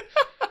 Yeah.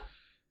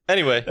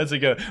 Anyway, That's a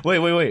good. Wait.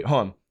 Hold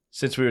on.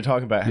 Since we were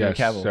talking about Henry Yes,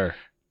 Cavill, sir.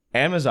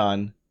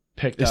 Amazon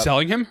picked Is up.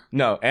 selling him?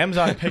 No,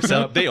 Amazon picked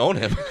so up. they own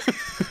him.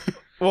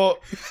 Well,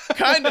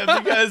 kind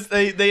of because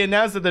they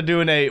announced that they're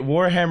doing a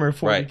Warhammer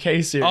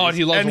 40K series. Oh, and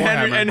he loves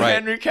Henry, Warhammer. and Right.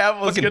 Henry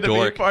Cavill is Fucking going to be a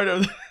dork. part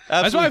of.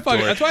 That's why I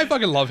Absolute dork.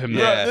 fucking love him.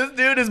 Though. Yeah. Bro, this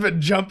dude has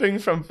been jumping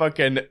from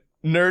fucking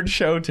nerd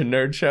show to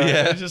nerd show.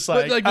 Yeah. It's just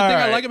like, But like the all thing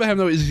I right. like about him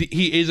though is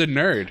he is a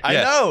nerd. I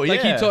Yeah. know.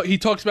 Like yeah. he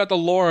talks about the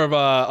lore of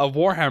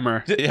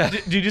Warhammer. Yeah.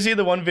 Did you see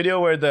the one video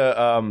where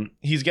the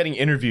he's getting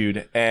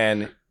interviewed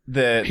and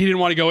the He didn't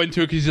want to go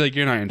into it because he's like,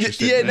 you're not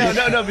interested.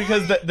 yeah, no,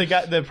 because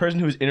the person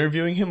who was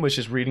interviewing him was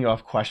just reading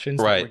off questions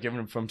that Right. were given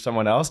him from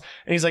someone else,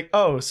 and he's like,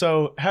 "Oh,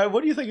 so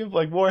what do you think of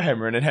like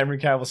Warhammer?" And then Henry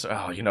Cavill said,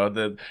 "Oh, you know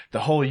the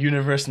whole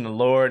universe and the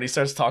lore," and he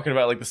starts talking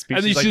about like the species.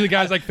 And then you like, see the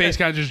guy's like face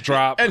kind of just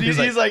drop. and he's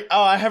like,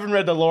 "Oh, I haven't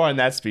read the lore on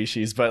that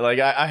species, but like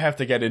I have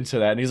to get into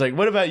that." And he's like,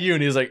 "What about you?"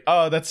 And he's like,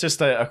 "Oh, that's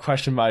just a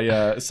question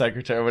my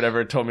secretary or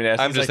whatever told me to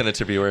ask." I'm He's just like, an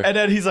interviewer. and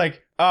then he's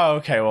like, "Oh,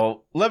 okay.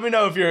 Well, let me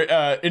know if your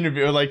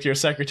interviewer, like your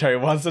secretary,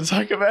 wants to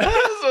talk about it."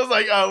 So I was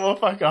like, "Oh, well,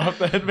 fuck off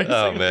then." Basically.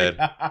 Oh, man.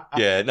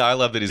 Yeah, no, I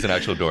love that he's an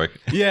actual dork.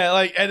 Yeah,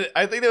 like, and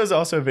I think there was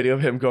also a video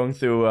of him going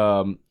through.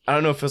 I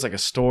don't know if it was like a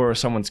store or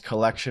someone's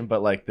collection,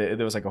 but like there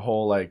was like a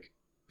whole like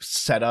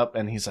setup,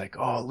 and he's like,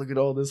 "Oh, look at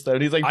all this stuff."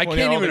 And he's like, I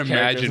pointing can't out all even the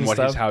characters imagine and what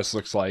his stuff. house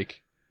looks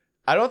like.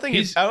 I don't think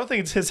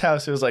it's his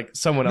house. It was like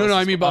someone No, else's.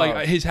 I mean, but Oh.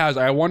 like his house.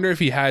 I wonder if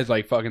he has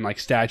like fucking like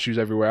statues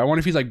everywhere. I wonder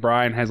if he's like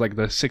Brian has like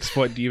the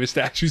 6-foot diva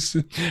statues.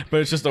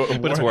 But it's just But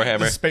it's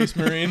Warhammer. it's a Space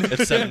Marine.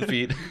 It's 7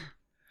 feet.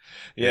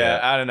 Yeah,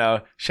 I don't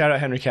know. Shout out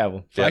Henry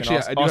Cavill. Yeah. Fucking Actually,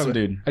 awesome, I do awesome have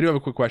dude. I do have a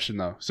quick question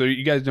though. So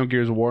you guys know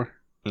Gears of War?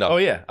 No. Oh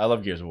yeah, I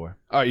love Gears of War.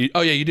 Oh,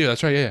 oh yeah, you do.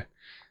 That's right. Yeah.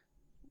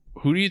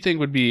 Who do you think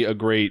would be a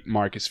great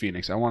Marcus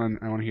Phoenix? I want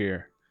to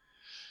hear.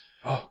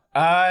 Oh,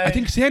 I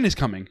think Santa's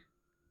coming.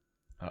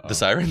 The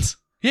Sirens?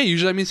 Yeah,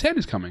 usually that means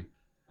Santa's coming.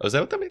 Oh, is that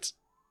what that means?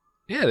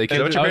 Yeah, they Is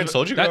that what your parents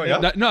told you growing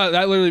up? No,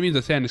 that literally means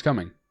that Santa's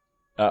coming.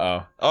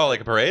 Uh-oh. Oh,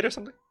 like a parade or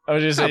something? I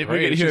was just Not saying, we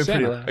parade, could it's hear it just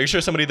pretty Santa. loud. Are you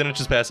sure somebody didn't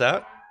just pass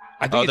out?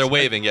 I think Oh, they're it's-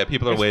 waving. Yeah,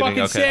 people are it's waving.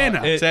 fucking Okay.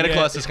 Santa. Santa Yeah.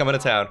 Claus is coming to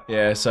town.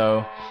 Yeah,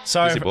 so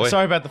sorry, Busy boy.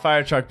 sorry about the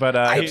fire truck, but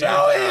he's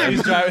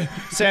driving.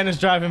 Santa's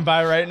driving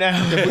by right now.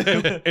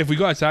 If we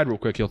go outside real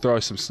quick, he'll throw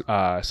us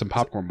some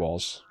popcorn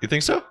balls. You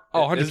think so?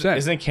 Oh, 100%.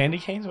 Isn't it candy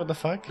canes? What the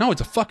fuck? No, it's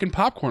a fucking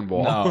popcorn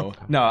ball.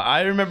 No.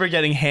 I remember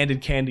getting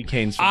handed candy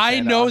canes. From I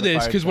Santa know on the this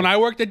fire because when truck. I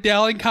worked at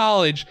Dell in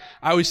college,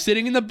 I was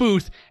sitting in the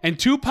booth and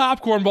 2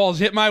 popcorn balls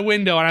hit my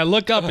window, and I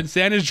look up and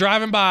Santa's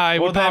driving by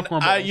well, with then,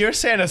 popcorn balls. your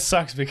Santa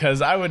sucks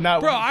because I would not.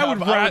 Bro, want I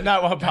would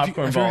not want popcorn Have you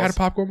balls. ever had a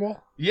popcorn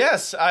ball?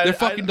 Yes, They're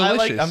fucking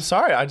delicious. I'm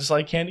sorry, I just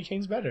like candy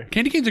canes better.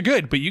 Candy canes are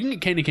good, but you can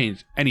get candy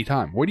canes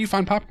anytime. Where do you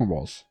find popcorn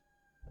balls?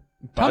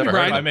 Tell me, Never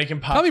heard Brian. of By it. making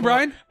popcorn. Tell me,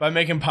 Brian. By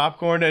making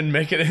popcorn and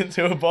make it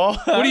into a ball.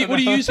 What do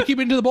you use to keep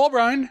it into the bowl,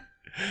 Brian?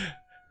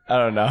 I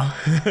don't know.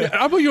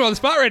 I'll put you on the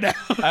spot right now.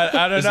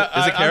 I don't Is know. it-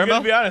 is it I'm caramel?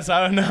 gonna be honest.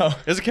 I don't know.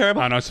 Is it I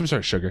caramel? don't know, some sort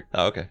of sugar.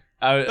 Oh, okay.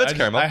 That's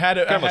caramel. I had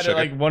it. Caramel I had sugar.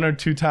 it like 1 or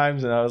 2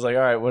 times, and I was like,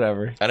 all right,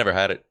 whatever. I never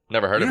had it.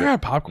 Never heard You of never it. had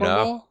a popcorn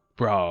No. bowl?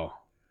 Bro.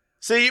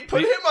 See, you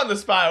put him on the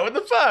spot. What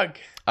the fuck?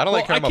 I don't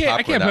like Well, caramel I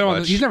popcorn can't that put him on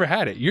much. He's never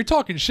had it. You're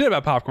talking shit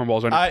about popcorn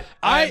balls right now.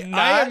 I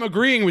am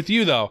agreeing with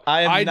you, though.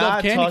 I am love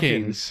not candy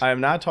talking. canes. I am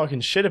not talking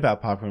shit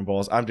about popcorn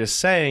bowls. I'm just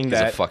saying He's a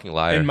that fucking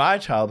liar. in my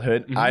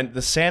childhood,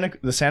 the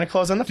Santa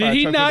Claus on the fire Did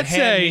he truck not would hand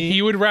say me-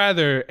 he would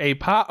rather a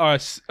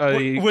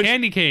Which-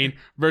 candy cane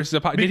versus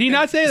a pop? Did he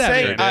not say that?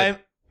 Saying Sure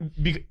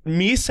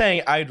me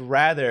saying I'd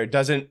rather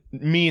doesn't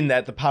mean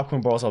that the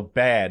popcorn balls are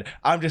bad.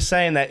 I'm just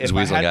saying that He's if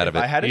weaseling out if of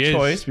it. I had a He is.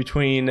 choice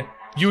between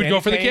You would go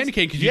for the canes- candy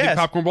cane because you yes. think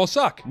popcorn balls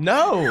suck.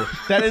 No,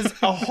 that is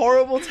a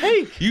horrible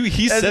take.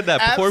 He That's said that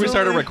before we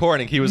started absolutely-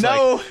 recording. He was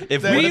No, like,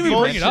 if that one is of you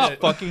bring it mentions up.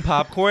 fucking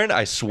popcorn,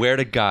 I swear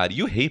to God,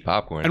 you hate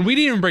popcorn. And we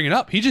didn't even bring it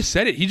up. He just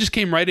said it. He just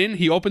came right in.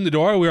 He opened the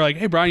door. We were like,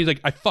 "Hey, Brian." He's like,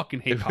 "I fucking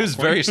hate popcorn." It was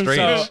very strange.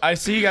 So I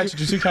see you got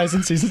Jujutsu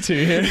Kaisen season 2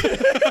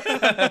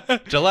 here.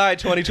 July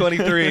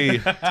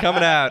 2023. It's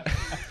coming out.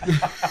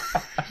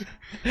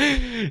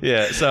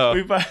 Yeah, so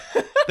We bu-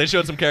 they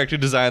showed some character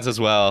designs as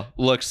well.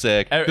 Looks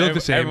sick. look the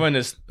same. Everyone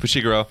is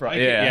Fushiguro.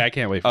 yeah. I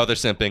can't wait. Oh, they're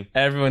simping.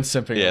 Everyone's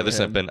simping. Yeah, over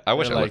they're him. simping. I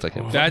wish They're I looked like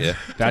him. That's Yeah.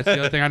 that's the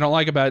other thing I don't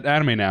like about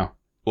anime now.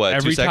 What,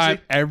 every too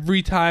sexy?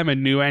 every time a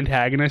new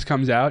antagonist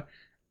comes out,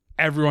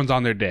 everyone's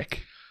on their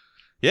dick.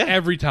 Yeah.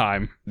 Every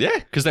time. Yeah,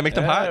 because they make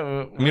them Yeah, hot.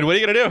 well, I mean, what are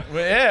you going to do?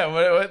 Well, yeah,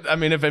 what, I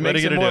mean, if it What are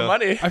makes you it gonna more do?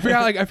 money. I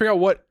forgot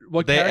what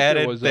They character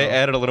added it was. they though.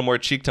 added a little more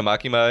cheek to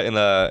Makima in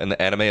the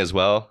anime as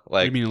well. What do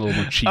Like you mean a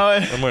little more cheek? Oh, a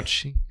little more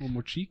cheek. a little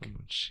more cheek?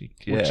 Cheek.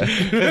 More Yeah.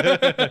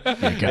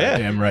 You're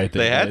goddamn right.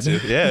 They had to.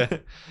 Yeah.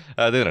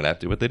 They didn't have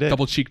to, but they did.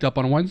 Double cheeked up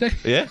on a Wednesday?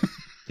 Yeah.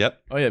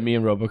 Yep. Oh yeah, me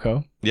and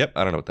Roboco. Yep.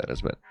 I don't know what that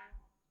is, but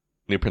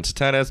New Prince of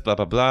Tennis. Blah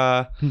blah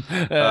blah.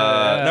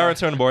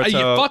 Naruto and Boruto.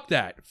 Yeah, fuck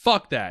that.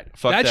 Fuck that.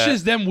 Fuck That's that.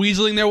 just them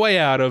weaseling their way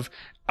out of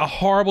a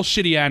horrible,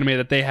 shitty anime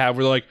that they have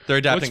where they're like, They're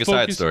adapting let's a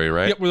side focus- story,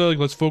 right? Yep, where they're like,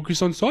 let's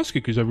focus on Sasuke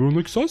because everyone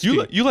likes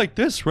Sasuke. You like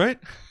this, right?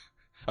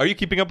 Are you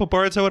keeping up with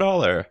Boruto at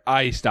all, or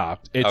I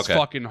stopped. It's Okay.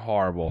 fucking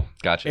horrible.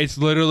 gotcha? It's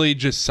literally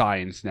just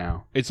science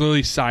now. It's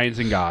literally science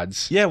and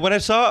gods. Yeah, when I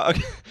saw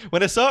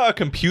a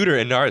computer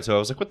in Naruto, I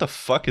was like, "What the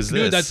fuck is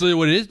this?" Dude, that's literally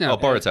what it is now. Oh,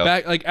 Boruto.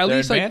 Back, like at They're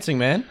least like, advancing,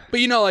 man.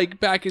 but you know, like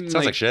back in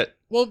sounds like shit.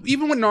 well,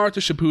 even when Naruto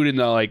Shippuden,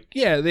 though, like,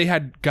 yeah, they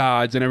had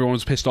gods and everyone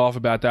was pissed off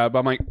about that. But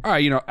I'm like, all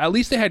right, you know, at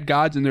least they had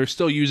gods and they're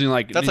still using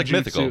like That's like ninjutsu.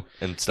 mythical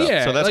and stuff.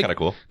 Yeah, so that's like- kind of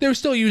cool. They were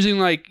still using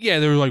like, yeah,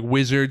 they were like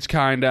wizards,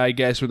 kind of, I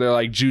guess, where they're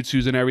like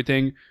jutsus and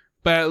everything.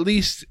 But at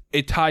least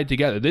it tied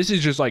together. This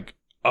is just like,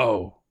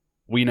 oh,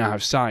 we now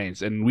have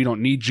science and we don't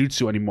need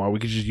jutsu anymore. We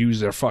could just use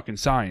their fucking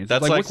science.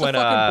 That's like like what's when the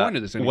fucking point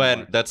of this anymore?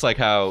 when that's like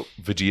how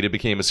Vegeta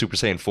became a Super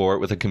Saiyan 4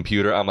 with a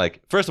computer. I'm like,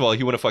 first of all,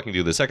 he wouldn't fucking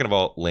do this. Second of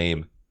all,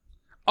 lame.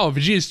 Oh,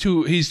 Vegeta's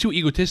he's too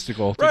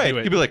egotistical to Right? do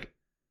it. He'd be like,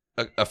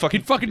 a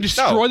fucking He'd fucking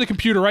destroy the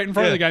computer right in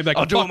front of Yeah. the guy. And be like,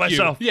 I'll do it fuck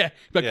myself. You. Yeah, be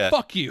like, Yeah.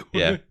 fuck you.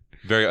 yeah,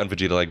 very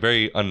un-Vegeta, like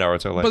very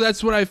un-Naruto, like. But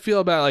that's what I feel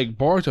about like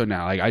Boruto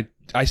now. Like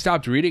I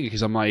stopped reading it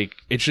because I'm like,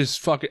 it's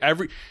just fucking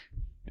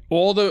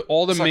all the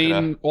Suck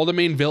it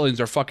main villains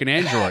are fucking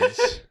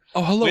androids.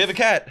 Oh, hello. We have a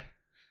cat.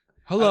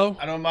 Hello.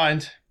 I don't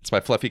mind. It's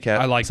my fluffy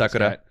cat. I like Sakura.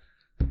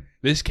 This cat.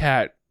 This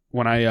cat,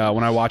 when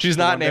I watched She's it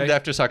not one named day-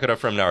 after Sakura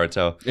from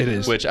Naruto. It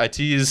is. Which I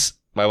tease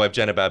my wife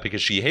Jen about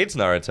because she hates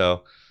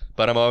Naruto.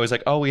 But I'm always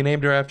like, oh, we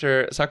named her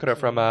after Sakura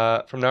from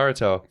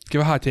Naruto.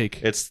 Give a hot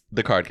take. It's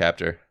the card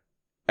captor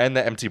and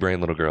the empty brain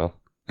little girl.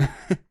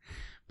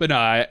 But no,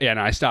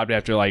 I stopped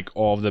after like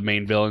all of the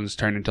main villains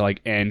turned into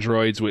like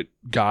androids with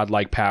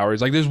godlike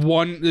powers. Like there's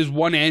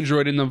one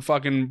android in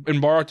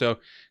Boruto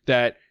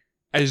that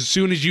as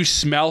soon as you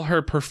smell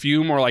her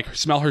perfume or like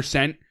smell her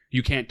scent,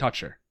 you can't touch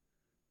her.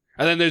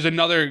 And then there's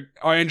another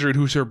android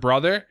who's her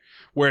brother,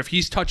 where if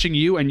he's touching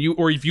you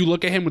or if you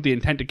look at him with the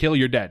intent to kill,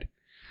 you're dead.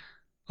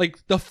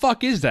 Like the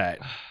fuck is that?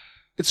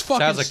 It's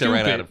fucking Sounds like stupid.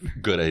 they ran out of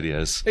good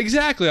ideas.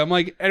 Exactly. I'm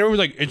like, and everyone's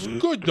like, it's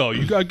good though.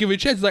 You gotta give it a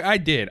chance. It's like, I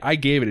did. I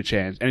gave it a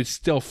chance, and it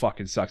still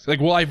fucking sucks. Like,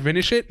 will I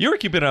finish it? You were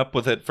keeping up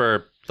with it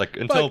for like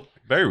until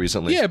very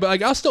recently. Yeah, but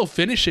like, I'll still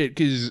finish it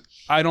because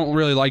I don't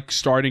really like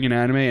starting an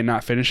anime and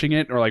not finishing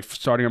it, or like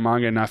starting a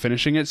manga and not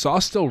finishing it. So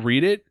I'll still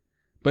read it,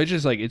 but it's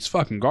just like it's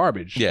fucking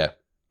garbage. Yeah.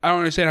 I don't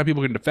understand how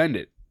people can defend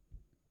it.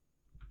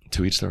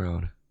 To each their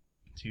own.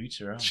 To each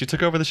their own. She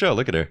took over the show.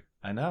 Look at her.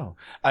 I know.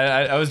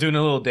 I was doing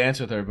a little dance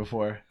with her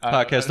before.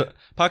 Podcast Your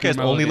only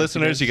melody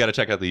listeners, dance. you got to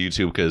check out the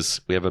YouTube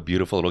because we have a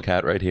beautiful little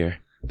cat right here.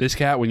 This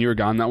cat, when you were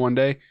gone that one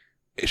day,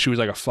 she was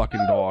like a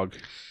fucking dog.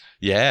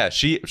 Yeah,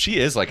 she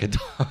is like a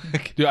dog.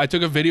 Dude, I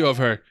took a video of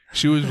her.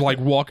 She was like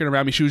walking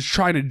around me. She was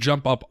trying to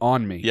jump up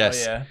on me.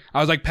 Yes. Oh, yeah. I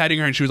was like petting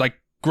her, and she was like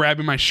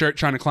grabbing my shirt,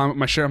 trying to climb up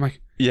my shirt. I'm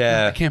like, I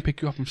Yeah. can't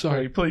pick you up. I'm sorry.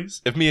 Sorry,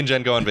 please. If me and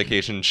Jen go on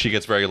vacation, she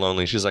gets very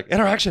lonely. She's like,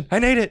 interaction. I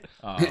need it.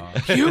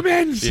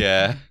 Humans.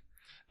 Yeah.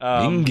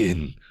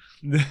 Ningen.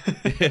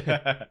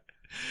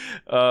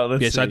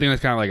 Let's Yeah, see. so I think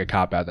that's kind of like a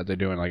cop out that they're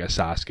doing like a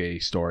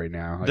Sasuke story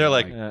now. They're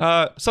like,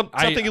 Yeah.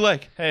 something you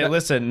like. Hey,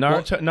 listen,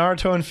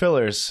 Naruto and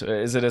fillers.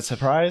 Is it a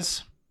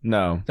surprise?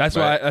 No. That's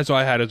Right.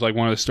 why I had as like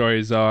one of the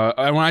stories. And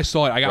when I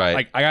saw it, I got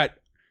Right. I got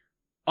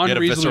You had a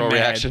visceral unreasonably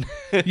mad. reaction.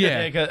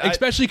 Yeah, Yeah, 'cause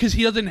especially because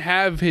he doesn't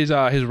have his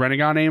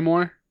Renegon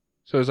anymore.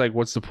 So it's like,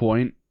 what's the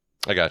point?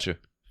 I got you.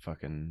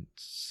 Fucking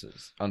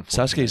unfortunate.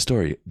 Sasuke's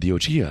story, the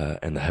Uchiha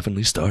and the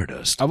Heavenly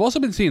Stardust. I've also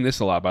been seeing this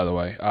a lot, by the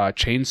way.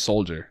 Chain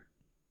Soldier.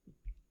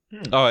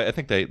 Oh, I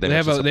think they They had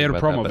mentioned a something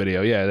about promo that, but-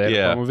 video. Yeah, they had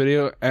Yeah. a promo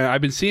video, and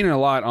I've been seeing it a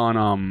lot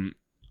on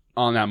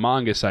that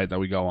manga site that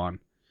we go on.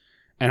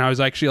 And I was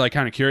actually like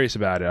kind of curious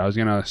about it. I was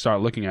gonna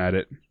start looking at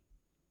it.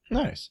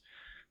 Nice.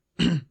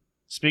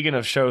 Speaking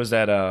of shows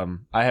that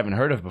I haven't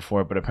heard of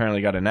before, but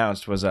apparently got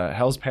announced, was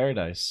Hell's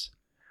Paradise.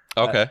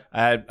 Okay.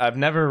 I've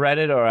never read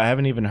it or I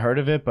haven't even heard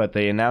of it, but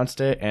they announced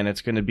it and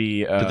it's going to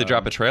be. Did they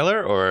drop a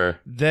trailer or?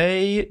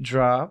 They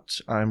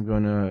dropped. I'm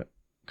going to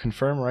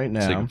confirm right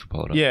So you now. can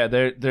pull it up. Yeah,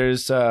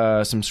 there's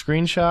some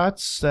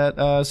screenshots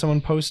that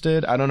someone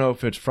posted. I don't know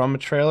if it's from a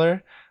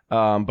trailer,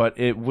 but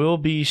it will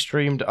be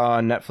streamed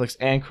on Netflix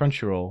and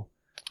Crunchyroll.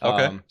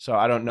 Okay. So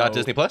I don't know. Not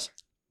Disney Plus?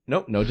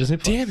 Nope, no Disney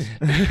Plus. Damn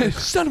it,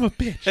 son of a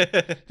bitch!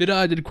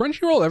 Did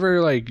Crunchyroll ever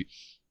like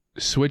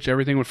switch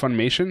everything with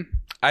Funimation?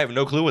 I have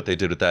no clue what they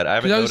did with that. I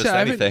haven't 'Cause I was noticed saying- I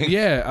haven't- anything.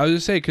 Yeah, I was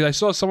just saying because I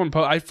saw someone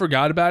post. I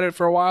forgot about it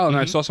for a while, and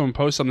I Mhm. saw someone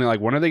post something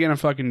like, "When are they gonna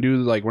fucking do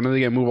like? When are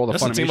they gonna move all the?"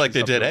 Doesn't seem like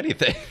they did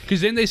anything.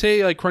 Because didn't they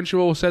say like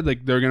Crunchyroll said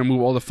like they're gonna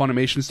move all the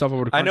Funimation stuff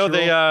over to Crunchyroll? I know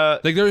they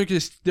like they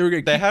were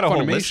gonna they keep had a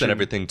whole list Funimation. and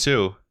everything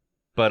too,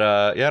 but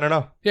yeah, I don't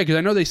know. Yeah, because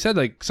I know they said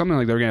like something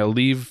like they were gonna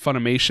leave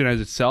Funimation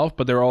as itself,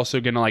 but they're also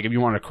gonna like if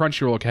you want a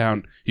Crunchyroll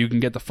account, you can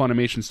get the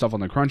Funimation stuff on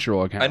the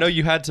Crunchyroll account. I know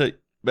you had to,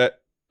 but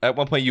at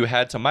one point you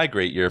had to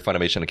migrate your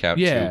Funimation account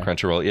Yeah. to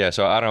Crunchyroll. Yeah,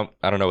 so I don't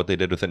know what they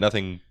did with it.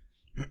 Nothing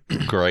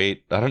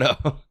great. I don't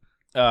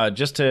know.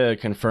 Just to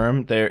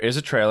confirm, there is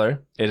a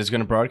trailer. It is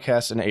going to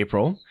broadcast in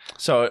April.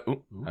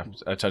 So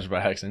I touched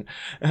by accident.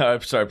 I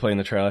started playing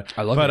the trailer.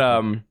 I love But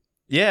it.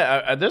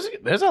 yeah,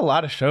 there's a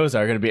lot of shows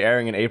that are going to be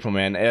airing in April,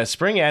 man.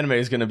 Spring anime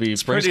is going to be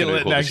Spring's pretty gonna be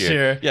lit cool next this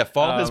year. Yeah,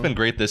 fall has Um, been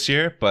great this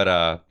year,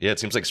 but yeah, it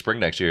seems like spring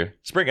next year.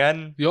 Spring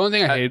and The only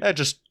thing I hate.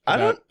 just I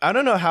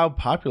don't know how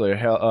popular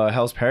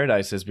Hell's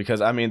Paradise is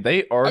because I mean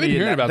they already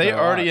hearing about that a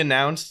lot.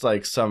 announced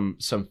like some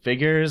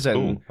figures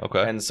and ooh,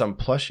 okay. and some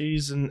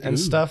plushies and Ooh.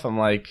 stuff. I'm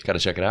like, Gotta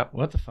check it out.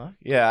 what the fuck?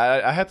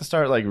 Yeah, I had to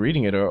start like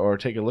reading it or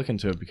take a look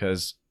into it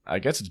because I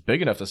guess it's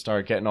big enough to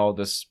start getting all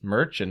this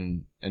merch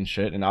and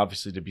shit, and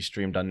obviously to be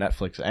streamed on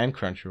Netflix and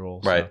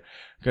Crunchyroll. Right. So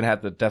gonna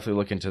have to definitely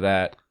look into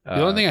that.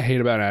 The only thing I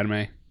hate about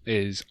anime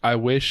is I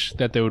wish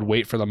that they would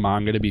wait for the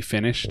manga to be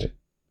finished.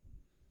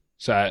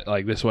 So that,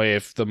 like this way,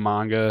 if the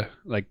manga,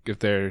 like if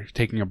they're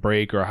taking a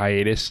break or a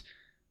hiatus,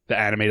 the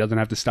anime doesn't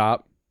have to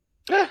stop.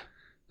 Eh.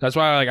 That's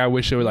why like I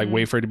wish they would like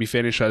wait for it to be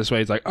finished. So this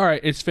way, it's like, all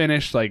right, it's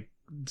finished, like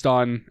it's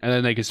done, and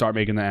then they can start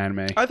making the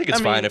anime. I think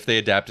it's I fine mean- if they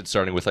adapted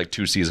starting with like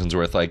 2 seasons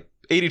worth, like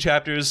 80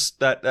 chapters.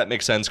 That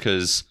makes sense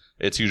because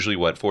it's usually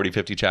what 40,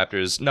 50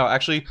 chapters. No,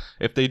 actually,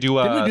 if they do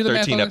Didn't we do the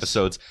math 13 on this?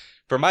 episodes,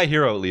 for My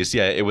Hero at least,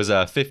 yeah, it was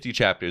 50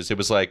 chapters. It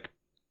was like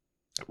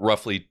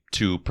roughly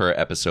 2 per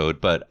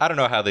episode, but I don't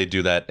know how they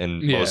do that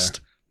in Yeah.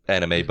 most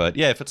anime. But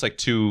yeah, if it's like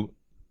 2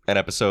 an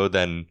episode,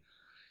 then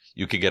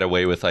you could get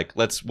away with like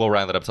we'll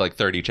round it up to like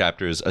 30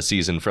 chapters a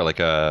season for like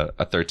a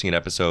 13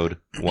 episode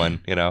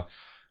one. You know.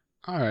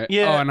 All right.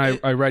 Yeah, Oh, and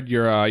I read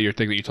your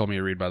thing that you told me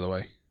to read. By the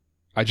way,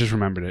 I just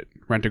remembered it.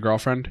 Rent a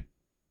Girlfriend.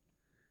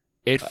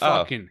 It Oh.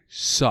 fucking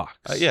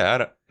sucks.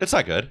 Yeah, it's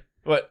not good.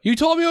 what? You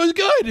told me it was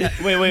good.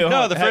 Wait, hold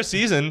No, on. the first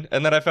season,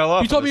 and then I fell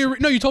off. You told me of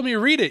this. you told me to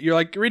read it. You're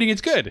like reading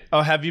it's good.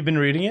 Oh, have you been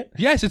reading it?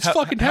 Yes, it's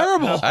fucking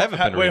terrible. I haven't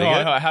been wait, reading hold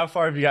on, it. hold on. How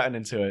far have you gotten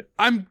into it,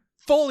 I'm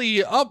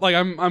fully up. Like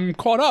I'm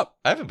caught up.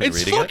 I haven't been It's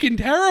reading fucking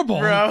terrible,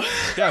 bro?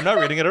 Yeah, I'm not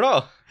reading it at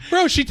all.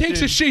 Bro, she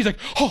takes a shit. He's like,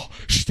 oh,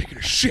 she's taking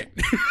a shit.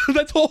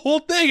 That's the whole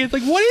thing. It's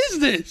like, what is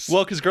this?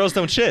 Well, because girls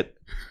don't shit.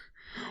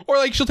 Or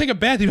like she'll take a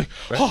bath. And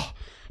you're like,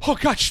 oh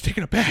god, she's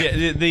taking a bath.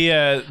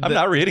 Yeah, I'm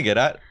not reading it.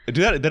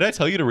 Did I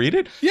tell you to read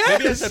it? Yes,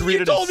 Maybe I said read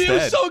you it told me it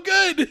was instead. so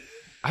good.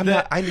 I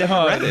never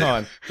hold read it.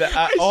 on.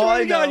 I All swear I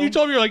to God, know, you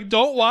told me you're like,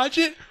 don't watch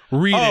it,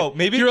 read it. Oh,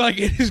 maybe- you're like,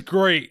 it is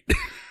great.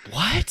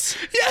 What?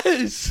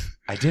 Yes.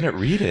 I didn't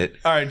read it.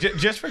 all right,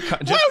 just for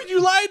Why would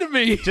you lie to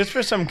me? just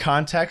for some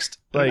context,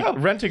 like know.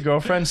 Rent a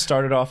Girlfriend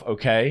started off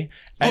okay.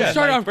 Oh, And it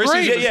started off first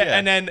great. yeah, season- yeah,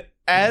 and then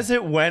as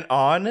it went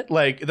on,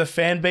 like the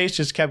fan base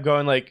just kept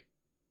going like,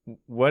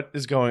 what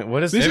is going?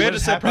 What is? Maybe what I is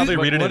just said happening?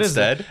 probably read it What is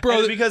that? instead, Bro,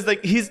 And because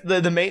like he's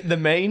the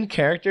main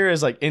character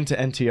is like into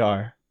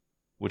NTR,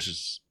 which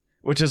is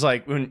which is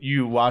like when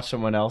you watch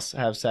someone else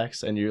have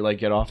sex and you like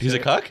get off. he's to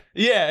a it. cuck.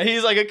 Yeah,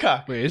 he's like a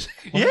cuck. Wait, is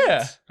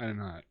Yeah. I did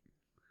not.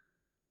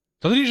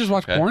 Doesn't he just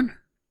watch Okay. porn?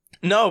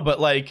 No, but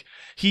like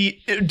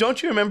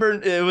don't you remember?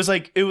 It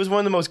was one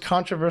of the most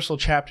controversial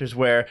chapters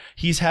where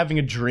he's having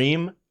a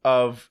dream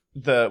of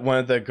the one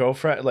of the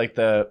girlfriend, like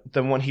the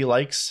one he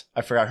likes.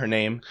 I forgot her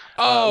name.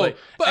 But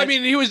I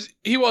mean,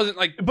 he wasn't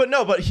like.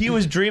 But he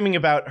was dreaming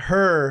about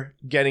her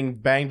getting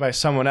banged by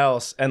someone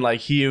else, and like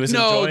he was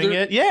enjoying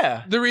it.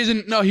 Yeah. The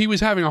reason, he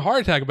was having a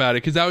heart attack about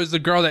it because that was the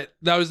girl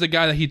that was the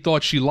guy that he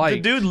thought she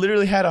liked. The dude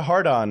literally had a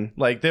heart on.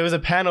 Like there was a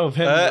panel of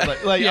him.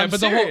 Yeah, I'm but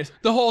serious.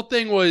 the whole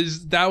thing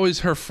was that was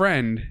her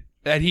friend.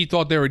 And he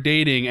thought they were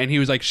dating, and he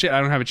was like, "Shit,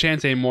 I don't have a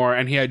chance anymore."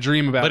 And he had a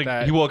dream about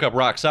that. He woke up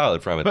rock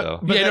solid from it,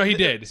 though. He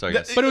did. So I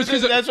guess. But it was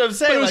because that's what I'm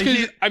saying. But it was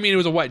because it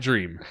was a wet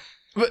dream.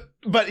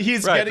 But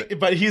he's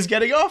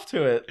getting off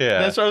to it. Yeah,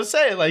 that's what I'm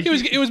saying. Like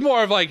it was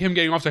more of like him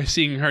getting off to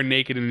seeing her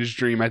naked in his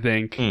dream. I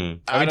think. I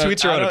mean, to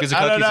each your own. Because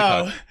I don't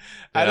know.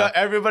 Yeah. I know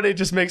everybody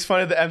just makes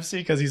fun of the MC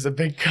because he's a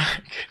big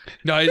cock.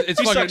 No, it's he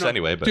fucking sucks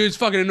anyway. But dude, it's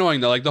fucking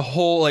annoying though. Like the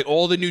whole, like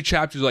all the new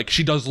chapters, like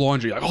she does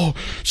laundry. Like, oh,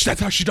 that's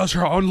how she does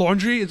her own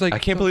laundry. It's like I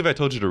can't believe I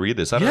told you to read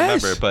this. I don't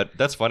remember, but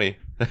that's funny.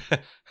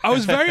 I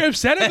was very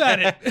upset about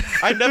it.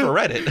 I never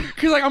read it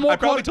Because like I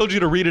probably told you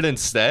to read it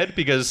instead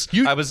because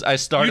I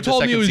started the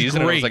second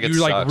season and I was like, it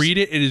sucks. Read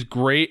it. It is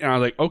great, and I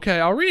was like, okay,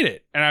 I'll read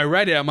it. And I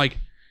read it. I'm like,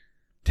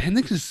 damn,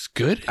 this is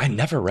good. I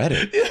never read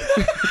it.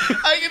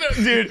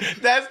 Dude,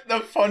 that's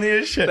the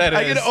funniest shit. That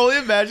I is. can only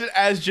imagine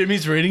as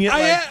Jimmy's reading it.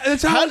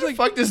 That's how I was the like,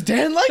 fuck does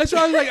Dan like? That's why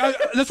I was like,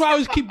 that's why I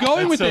was keep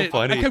going with so it.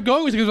 funny. I kept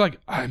going with it because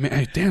like,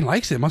 man, Dan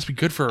likes it. It must be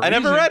good for. I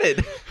never read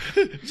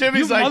it.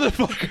 Jimmy's You like,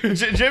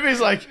 motherfucker. Jimmy's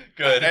like,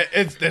 Good.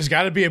 There's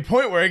got to be a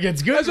point where it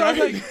gets good. That's what I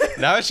was right? like.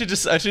 Now I should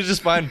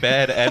just find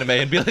bad anime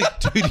and be like,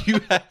 dude,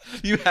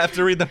 you have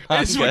to read the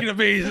manga. It's fucking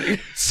amazing.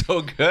 It's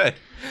so good.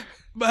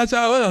 But that's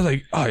how I was. I was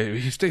like, oh,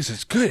 he thinks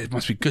it's good. It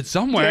must be good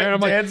somewhere. And I'm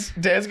like,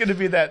 Dan's gonna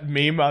be that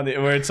meme on the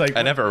where it's like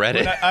I never read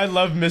it. I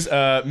love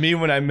me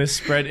when I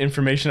misspread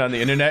information on the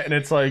internet and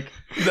it's like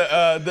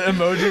the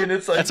emoji and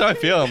it's like That's how I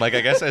feel. I'm like, I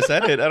guess I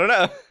said it. I don't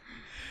know.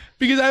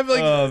 because I'm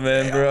like, oh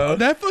man, bro,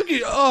 that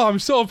fucking. Oh, I'm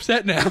so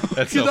upset now.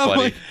 That's so 'Cause I'm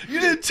funny. like, you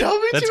didn't tell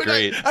me. That's to.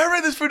 great. I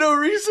read this for no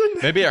reason.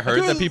 Maybe I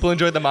heard that people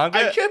enjoyed the manga,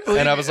 I can't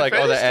believe and I was you like,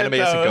 oh, the finished it, anime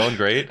isn't though. going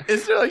great.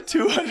 Is there like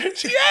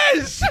 200?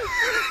 yes.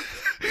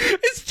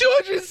 It's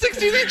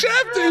 263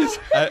 chapters.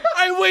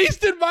 I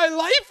wasted my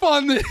life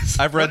on this.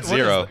 I've read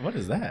zero. What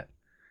is that?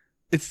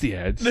 It's the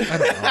ads. I don't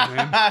know,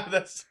 man.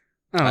 That's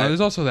I don't know. There's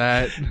also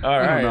that. all I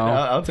right. don't know.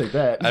 I'll take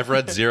that. I've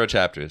read 0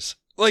 chapters.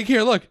 Like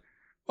here, look,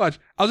 watch.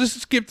 I'll just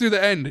skip through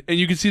the end, and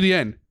you can see the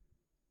end.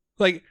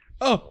 Like,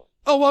 oh,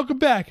 welcome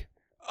back.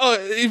 Oh,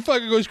 he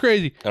fucking goes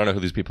crazy. I don't know who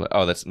these people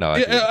are. Oh, that's no.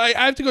 I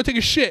have to go take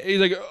a shit.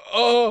 He's like,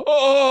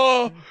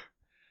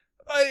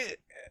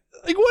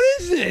 like,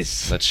 what is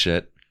this? That's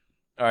shit.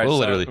 All right,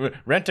 Well, so literally.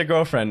 Rent a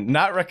Girlfriend,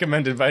 not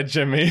recommended by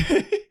Jimmy,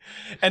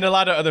 and a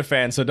lot of other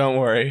fans. So don't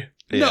worry.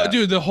 No, Yeah.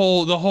 dude, the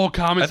whole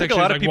comment I think section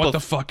a lot is of like, people what the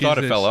fuck thought is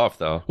it this? fell off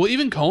though. Well,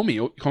 even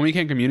Comey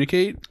can't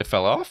communicate. It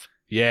fell off.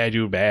 Yeah,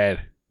 dude, bad.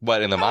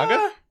 What in the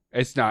manga?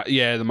 It's not.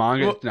 Yeah, the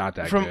manga Well, is not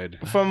that from, good.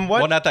 From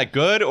what Well, not that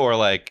good, or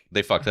like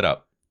they fucked it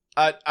up.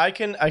 I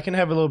can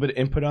have a little bit of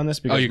input on this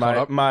because you caught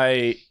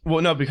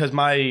up? because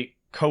my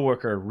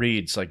coworker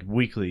reads like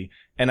weekly,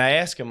 and I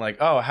ask him like,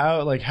 oh,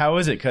 how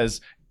is it? Because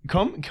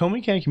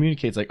Comey can't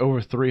communicate. It's like over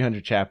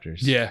 300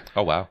 chapters. Yeah.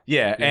 Oh wow.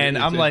 Yeah, and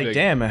it's I'm like, big.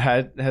 damn,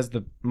 has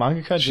the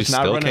mangaka She just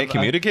not still run can't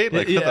communicate.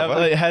 Like, what the fuck?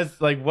 it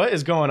has like what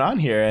is going on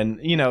here? And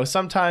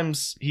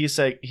sometimes he's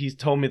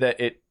told me that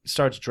it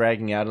starts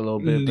dragging out a little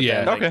bit. But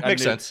Yeah. then, like, Okay,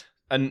 makes sense.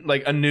 A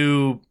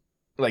new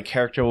like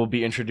character will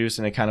be introduced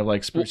and it kind of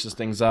like spruces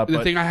things up. The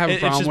but thing I have a it's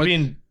problem just with.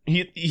 being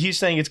he's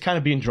saying it's kind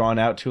of being drawn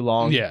out too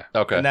long. Yeah.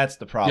 Okay. and that's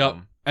the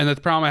problem. And the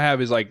problem I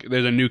have is like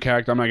there's a new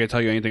character. I'm not gonna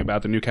tell you anything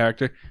about the new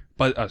character,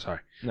 but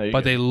No, you're but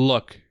good. they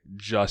look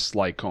just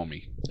like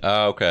Comey,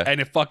 Oh, okay. and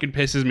it fucking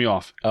pisses me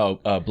off,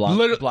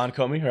 blonde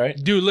Comey, right?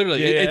 dude.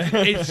 Literally, Yeah.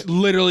 it's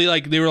literally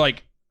like they were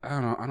like, I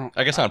don't.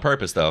 I guess on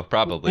purpose though,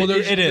 probably. Well,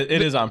 It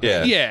is on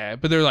purpose. Yeah. Yeah,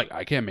 but they're like,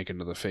 I can't make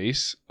another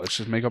face. Let's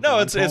just make up. No,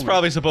 one it's Comey.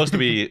 probably supposed to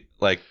be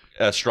like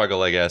a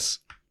struggle, I guess.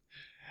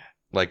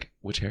 Like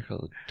which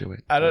haircut do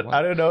it? I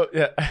don't know.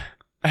 Yeah.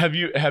 Have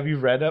you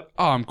read up?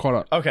 Oh, I'm caught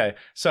up. Okay,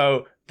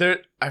 so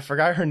I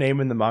forgot her name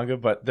in the manga,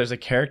 but there's a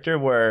character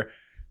where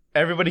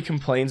everybody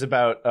complains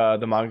about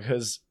the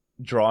manga's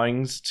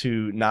drawings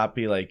to not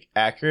be like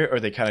accurate, or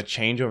they kind of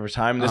change over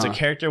time. And there's a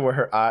character where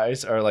her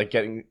eyes are like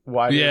getting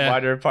wider and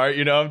wider apart.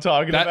 You know what I'm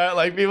talking about?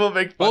 Like people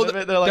make fun of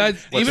it. They're like,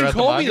 even the rest of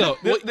the Comey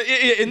manga?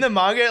 though. in the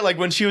manga, like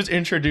when she was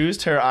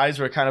introduced, her eyes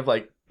were kind of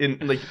like in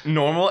like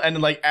normal,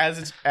 and like as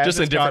Just it's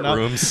in different gone on-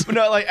 rooms.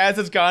 No, like as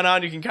it's gone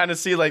on, you can kind of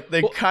see like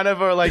they kind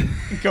of are like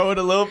going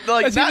a little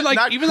like That's not, even, like-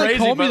 not even, like,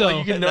 crazy, Comey, but though.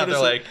 like you can Now notice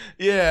they're like,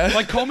 yeah,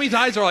 Like Comey's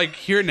eyes are like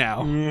here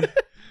now.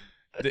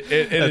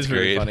 it That's is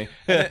really great. funny.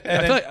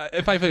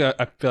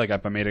 I feel like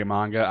if I made a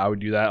manga, I would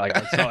do that. Like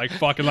I'd start, like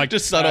fucking like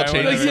just subtle Alright,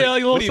 changes. like, yeah,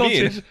 like a little What do you subtle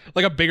mean? changes.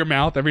 Like a bigger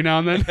mouth every now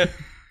and then,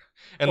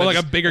 And or then like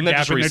just- a bigger and then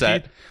gap just in their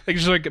reset. teeth. Like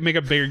just like make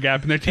a bigger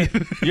gap in their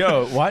teeth.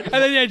 Yo, what? And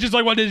then just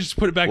like one day just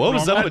put it back. What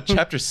was normal. up with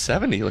chapter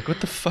 70? Like what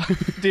the fuck?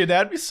 Dude,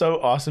 that'd be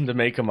so awesome to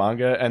make a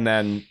manga and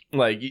then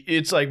like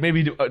it's like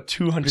maybe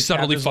 200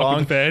 Subtly chapters fuck with long.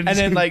 the fans. And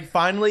then like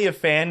finally a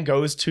fan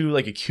goes to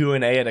like a Q&A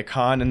at a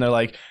con and they're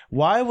like,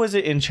 why was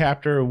it in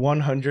chapter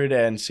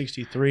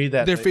 163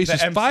 that Their the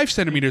faces MC 5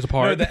 centimeters no,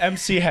 apart. the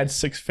MC had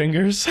 6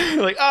 fingers?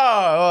 Like, oh,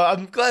 well,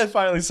 I'm glad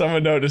finally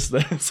someone noticed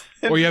this.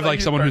 Or you have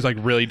like someone who's like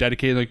really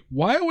dedicated. Like,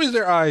 why was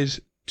their eyes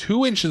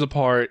 2 inches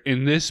apart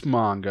in this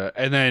manga,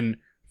 and then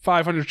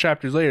 500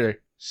 chapters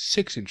later,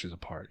 6 inches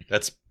apart?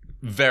 That's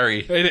very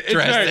It's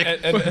drastic.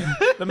 And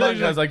the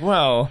manga was like,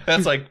 well,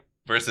 That's like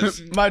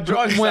versus. my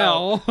drawing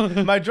style. Well,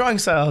 My drawing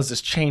style has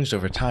just changed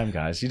over time,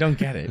 guys. You don't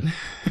get it.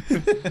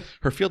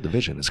 Her field of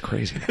vision is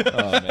crazy.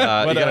 Oh, man. You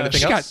got anything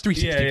she got else?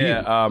 360 view.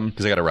 Yeah.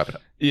 Because I got to wrap it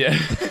up. Yeah.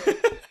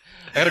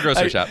 I got a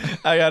grocery shop.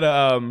 I got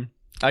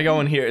I got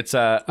one here. It's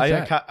that?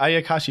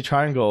 Ayakashi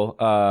Triangle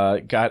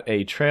got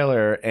a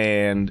trailer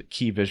and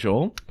key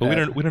visual. But we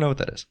don't know what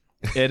that is.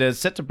 It is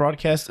set to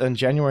broadcast on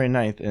January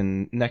 9th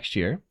in next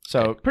year.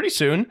 So pretty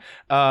soon.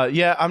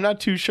 Yeah, I'm not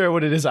too sure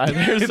what it is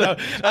either. So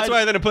That's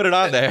why I didn't put it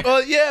on there.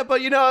 Well, yeah,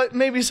 but you know,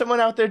 maybe someone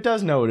out there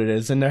does know what it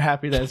is and they're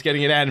happy that it's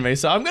getting an anime.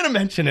 So I'm going to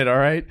mention it, all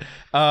right?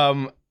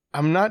 I'm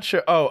not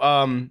sure.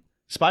 Oh,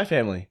 Spy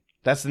Family.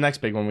 That's the next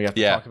big one we have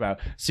to talk about.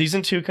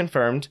 Season 2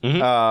 confirmed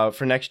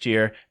for next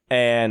year,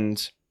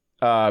 and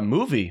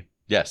movie.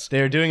 Yes.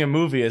 They're doing a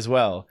movie as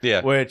well.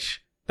 Yeah.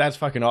 Which that's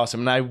fucking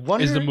awesome. And I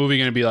wonder, Is the movie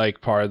going to be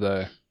like part of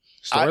the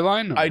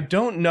storyline? I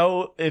don't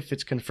know if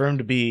it's confirmed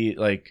to be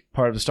like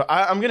part of the story.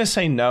 I'm gonna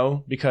say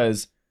no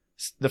because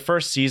the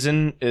first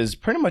season is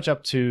pretty much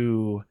up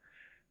to,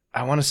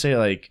 I want to say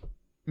like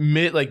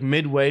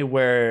midway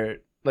where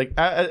like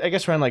I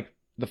guess around like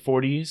the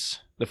 40s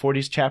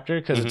chapter,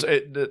 because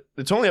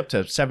it's only up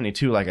to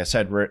 72, like I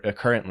said,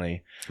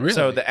 currently. Really?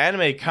 So the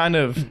anime kind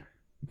of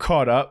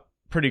caught up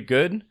pretty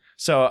good.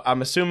 So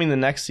I'm assuming the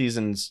next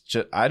season's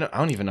just, I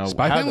don't even know.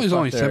 Spy how the Family is fuck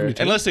only they're-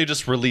 72. Unless they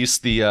just release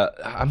the.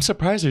 I'm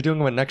surprised they're doing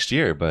one next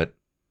year, but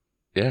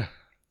yeah.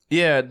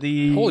 Yeah,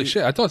 the Holy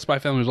shit! I thought Spy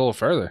Family was a little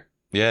further.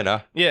 Yeah,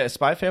 no. Yeah,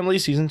 Spy Family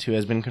season 2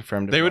 has been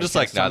confirmed. They were just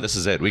like, nah, this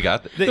is it. We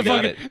got it.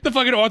 The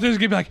fucking authors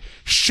gonna be like,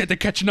 shit, they're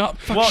catching up.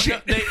 Fuck Well,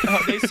 shit.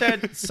 they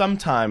said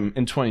sometime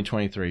in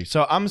 2023.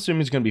 So I'm assuming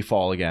it's going to be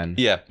fall again.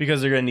 Yeah.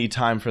 Because they're going to need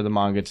time for the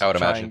manga to I would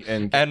try imagine.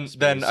 and get And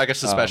then space. I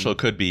guess the special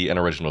could be an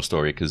original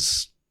story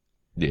because,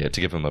 yeah,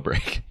 to give him a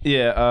break.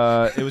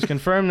 Yeah, it was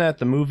confirmed that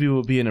the movie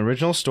will be an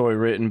original story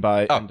written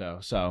by Endo.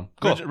 So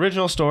Cool.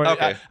 original story.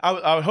 Okay.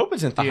 I would hope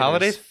it's in A theaters.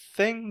 holiday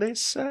thing, they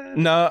said?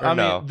 No, Or I mean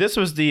no? this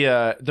was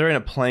the they're in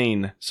a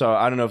plane, so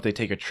I don't know if they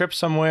take a trip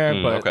somewhere,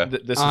 but okay.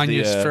 this is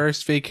Anya's the.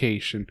 first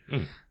vacation. I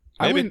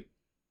Maybe. wouldn't.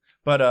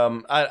 But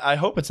I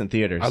hope it's in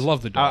theaters. I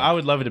love the dog. I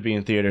would love it to be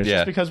in theaters, Yeah.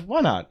 just because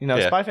why not? You know,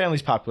 Yeah. Spy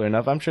Family's popular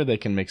enough. I'm sure they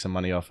can make some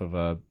money off of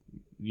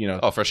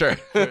Oh, for sure.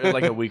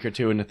 like a week or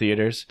two in the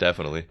theaters.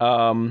 Definitely.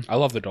 I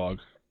love the dog.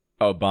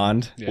 Oh,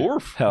 Bond. Yeah.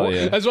 Orf. Hell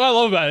yeah. That's what I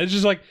love about it. It's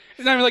just like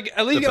it's not even like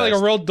at least The you get like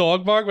best. a real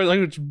dog bark, but like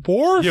it's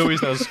borf. He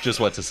always knows just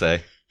what to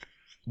say.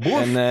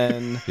 And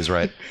then He's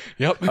right.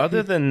 Yep.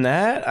 other than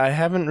that, I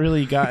haven't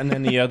really gotten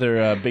any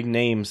other big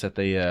names that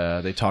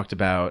they talked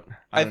about.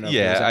 I don't know if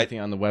yeah, there's anything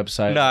on the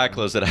website. Nah, I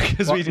closed it out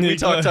because we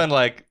talked on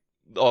like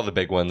all the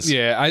big ones.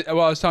 Yeah. I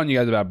was telling you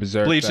guys about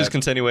Berserk. Bleach that- is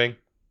continuing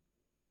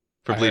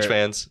for I Bleach heard-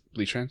 fans.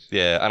 Bleach fans.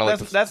 Yeah, I don't like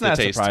That's the not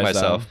a taste surprise,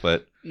 myself,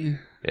 but Yeah.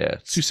 yeah,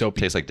 It's too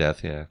soapy. tastes like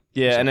death. Yeah.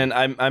 Yeah, and then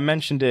I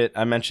mentioned it.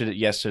 I mentioned it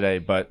yesterday,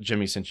 but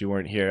Jimmy, since you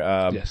weren't here,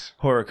 Yes.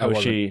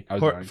 Horikoshi I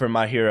was lying. for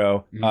My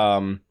Hero,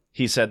 Mhm.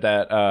 he said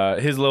that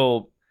his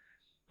little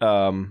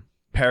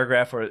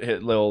paragraph or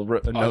his little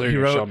note he Show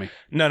wrote. me.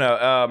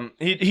 No.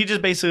 He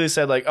just basically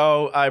said like,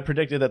 oh, I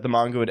predicted that the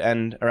manga would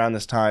end around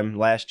this time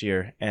last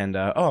year, and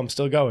I'm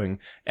still going.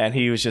 And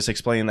he was just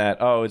explaining that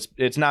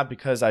it's not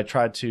because I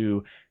tried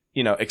to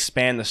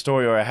expand the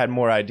story or I had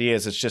more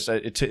ideas. It's just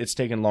it's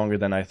taken longer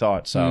than I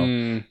thought. So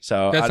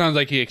That sounds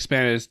like he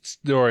expanded his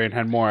story and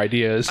had more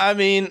ideas. I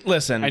mean,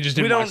 listen, I just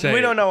didn't wanna say we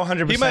it. don't know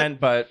 100%,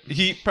 but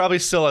He probably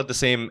still had the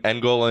same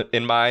end goal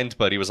in mind,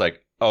 but he was like,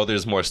 "Oh,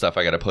 there's more stuff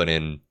I got to put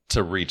in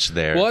to reach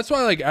there." Well, that's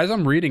why, like, as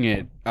I'm reading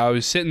it, I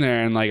was sitting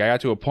there and, like, I got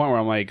to a point where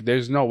I'm like,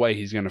 there's no way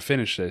he's going to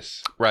finish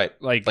this. right.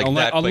 Like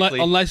that quickly?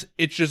 unless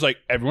it's just, like,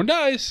 everyone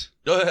dies.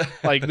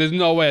 Like, there's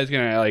no way it's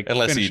going to, like,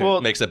 Unless finish he it. Well,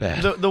 makes it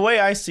bad. the way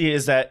I see it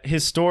is that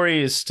his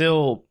story is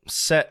still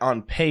set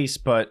on pace,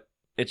 but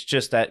it's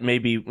just that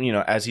maybe,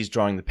 as he's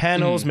drawing the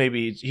panels,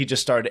 maybe he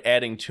just started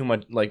adding too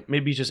much, like,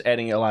 maybe just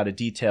adding a lot of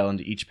detail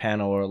into each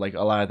panel or, like,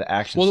 a lot of the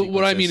action Well,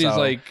 what I sequences. mean is, So,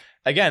 like,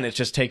 again, it's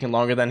just taking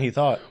longer than he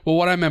thought. well,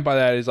 what I meant by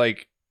that is,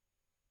 like,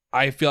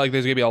 I feel like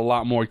there's going to be a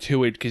lot more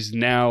to it because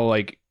now,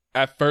 like,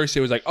 at first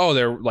it was like, oh,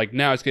 they're, like,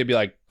 now it's going to be,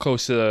 like,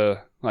 close to the,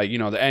 like,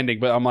 the ending.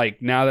 But I'm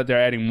like, now that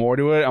they're adding more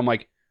to it, I'm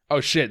like,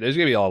 oh, shit, there's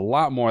going to be a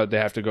lot more that they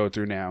have to go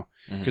through now.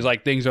 Because,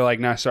 like, things are,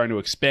 like, now starting to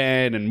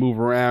expand and move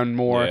around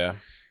more. Yeah.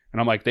 And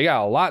I'm like, they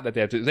got a lot that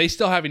they have to. They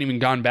still haven't even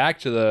gone back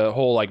to the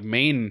whole like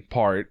main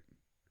part.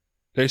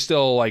 They're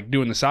still like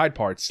doing the side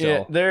parts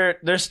Yeah, still.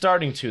 they're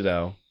starting to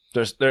though.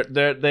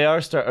 They are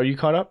start. Are you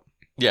caught up?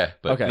 Yeah,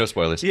 but Okay. no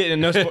spoilers. Yeah,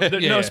 no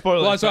Yeah.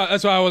 spoilers. Well,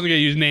 that's why I wasn't gonna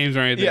use names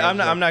or anything. yeah, I'm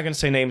not going to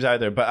say names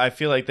either, but I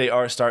feel like they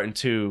are starting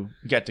to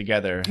get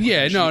together.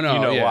 Yeah, no, You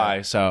know yeah.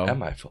 why? So,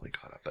 Am I fully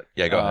caught up? But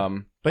yeah, go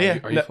ahead. but yeah,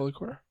 Are you fully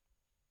caught up?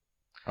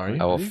 are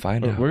you? I will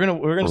find out. We're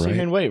gonna sit right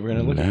here and wait. We're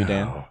gonna look at you,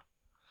 Dan. now.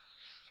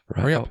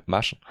 Hurry up.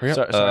 Marshall. Hurry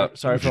up.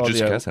 Sorry for all Jujutsu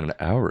the. Kaisen an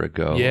hour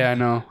ago. Yeah, I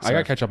know. I Sorry.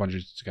 gotta catch up on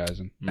Jujutsu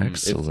Kaisen.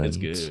 Excellent. It's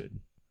good.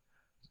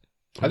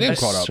 I think I'm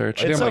caught up. Search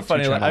I think It's I'm so like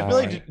funny. two Like, I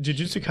feel chapters like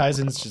Jujutsu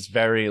Kaisen's just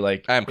very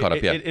like. I am caught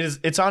up, yeah. It is.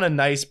 It's on a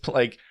nice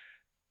like.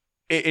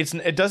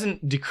 It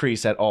doesn't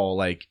decrease at all.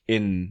 Like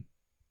in,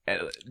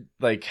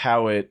 like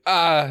how it.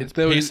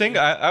 there was- Pacing,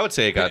 I would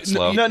say it got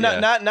slow. No,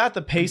 Yeah. not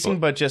the pacing,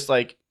 but just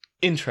like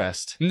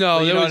interest. No,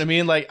 you there know was, what I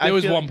mean. Like there I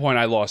was feel one point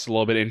I lost a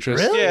little bit of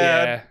interest. Really?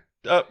 Yeah.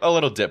 A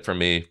little dip for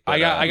me.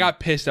 But, I got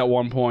pissed at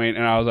one point,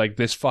 and I was like,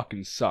 "This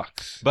fucking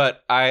sucks."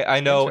 But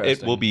I know it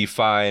Interesting. will be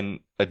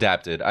fine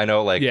adapted. I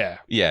know, like, Yeah,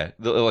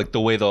 like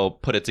the way they'll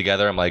put it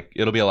together. I'm like,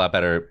 it'll be a lot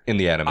better in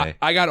the anime.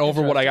 I got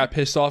over what I got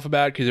pissed off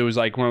about because it was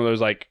like one of those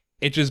like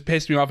it just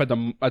pissed me off at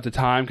the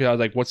time because I was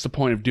like, "What's the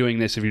point of doing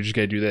this if you're just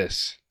gonna do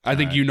this?" I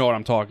think you know what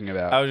I'm talking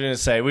about. I was gonna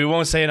say we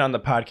won't say it on the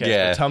podcast.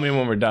 Yeah. But tell me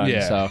when we're done.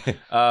 Yeah. So,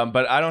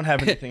 but I don't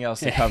have anything else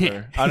to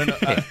cover. I don't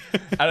know.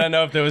 I don't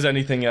know if there was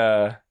anything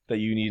that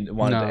you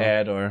wanted No. to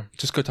add or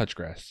Just go touch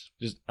grass.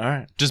 just all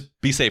right. Just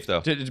be safe though.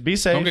 Just be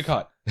safe. Don't get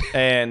caught.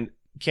 And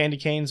candy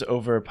canes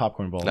over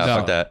popcorn bowls. No, No.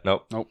 fuck that.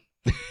 Nope.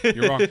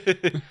 You're wrong.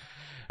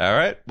 All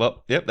right.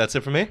 Well, yep. That's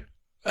it for me.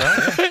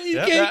 you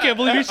can't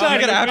believe you I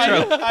signed got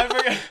an outro. I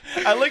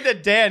forgot. I looked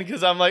at Dan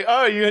because I'm like,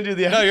 oh, you're gonna do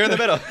the. No, you're in the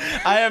middle.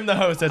 I am the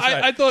host. That's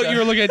right. I thought you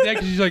were looking at that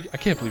because he's like, I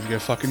can't believe you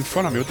got fucking in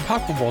front of me with the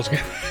popcorn balls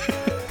again.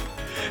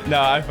 No,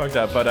 I fucked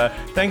up. But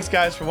thanks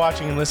guys for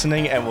watching and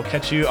listening, and we'll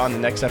catch you on the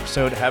next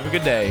episode. Have a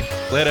good day.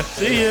 Later.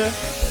 See ya.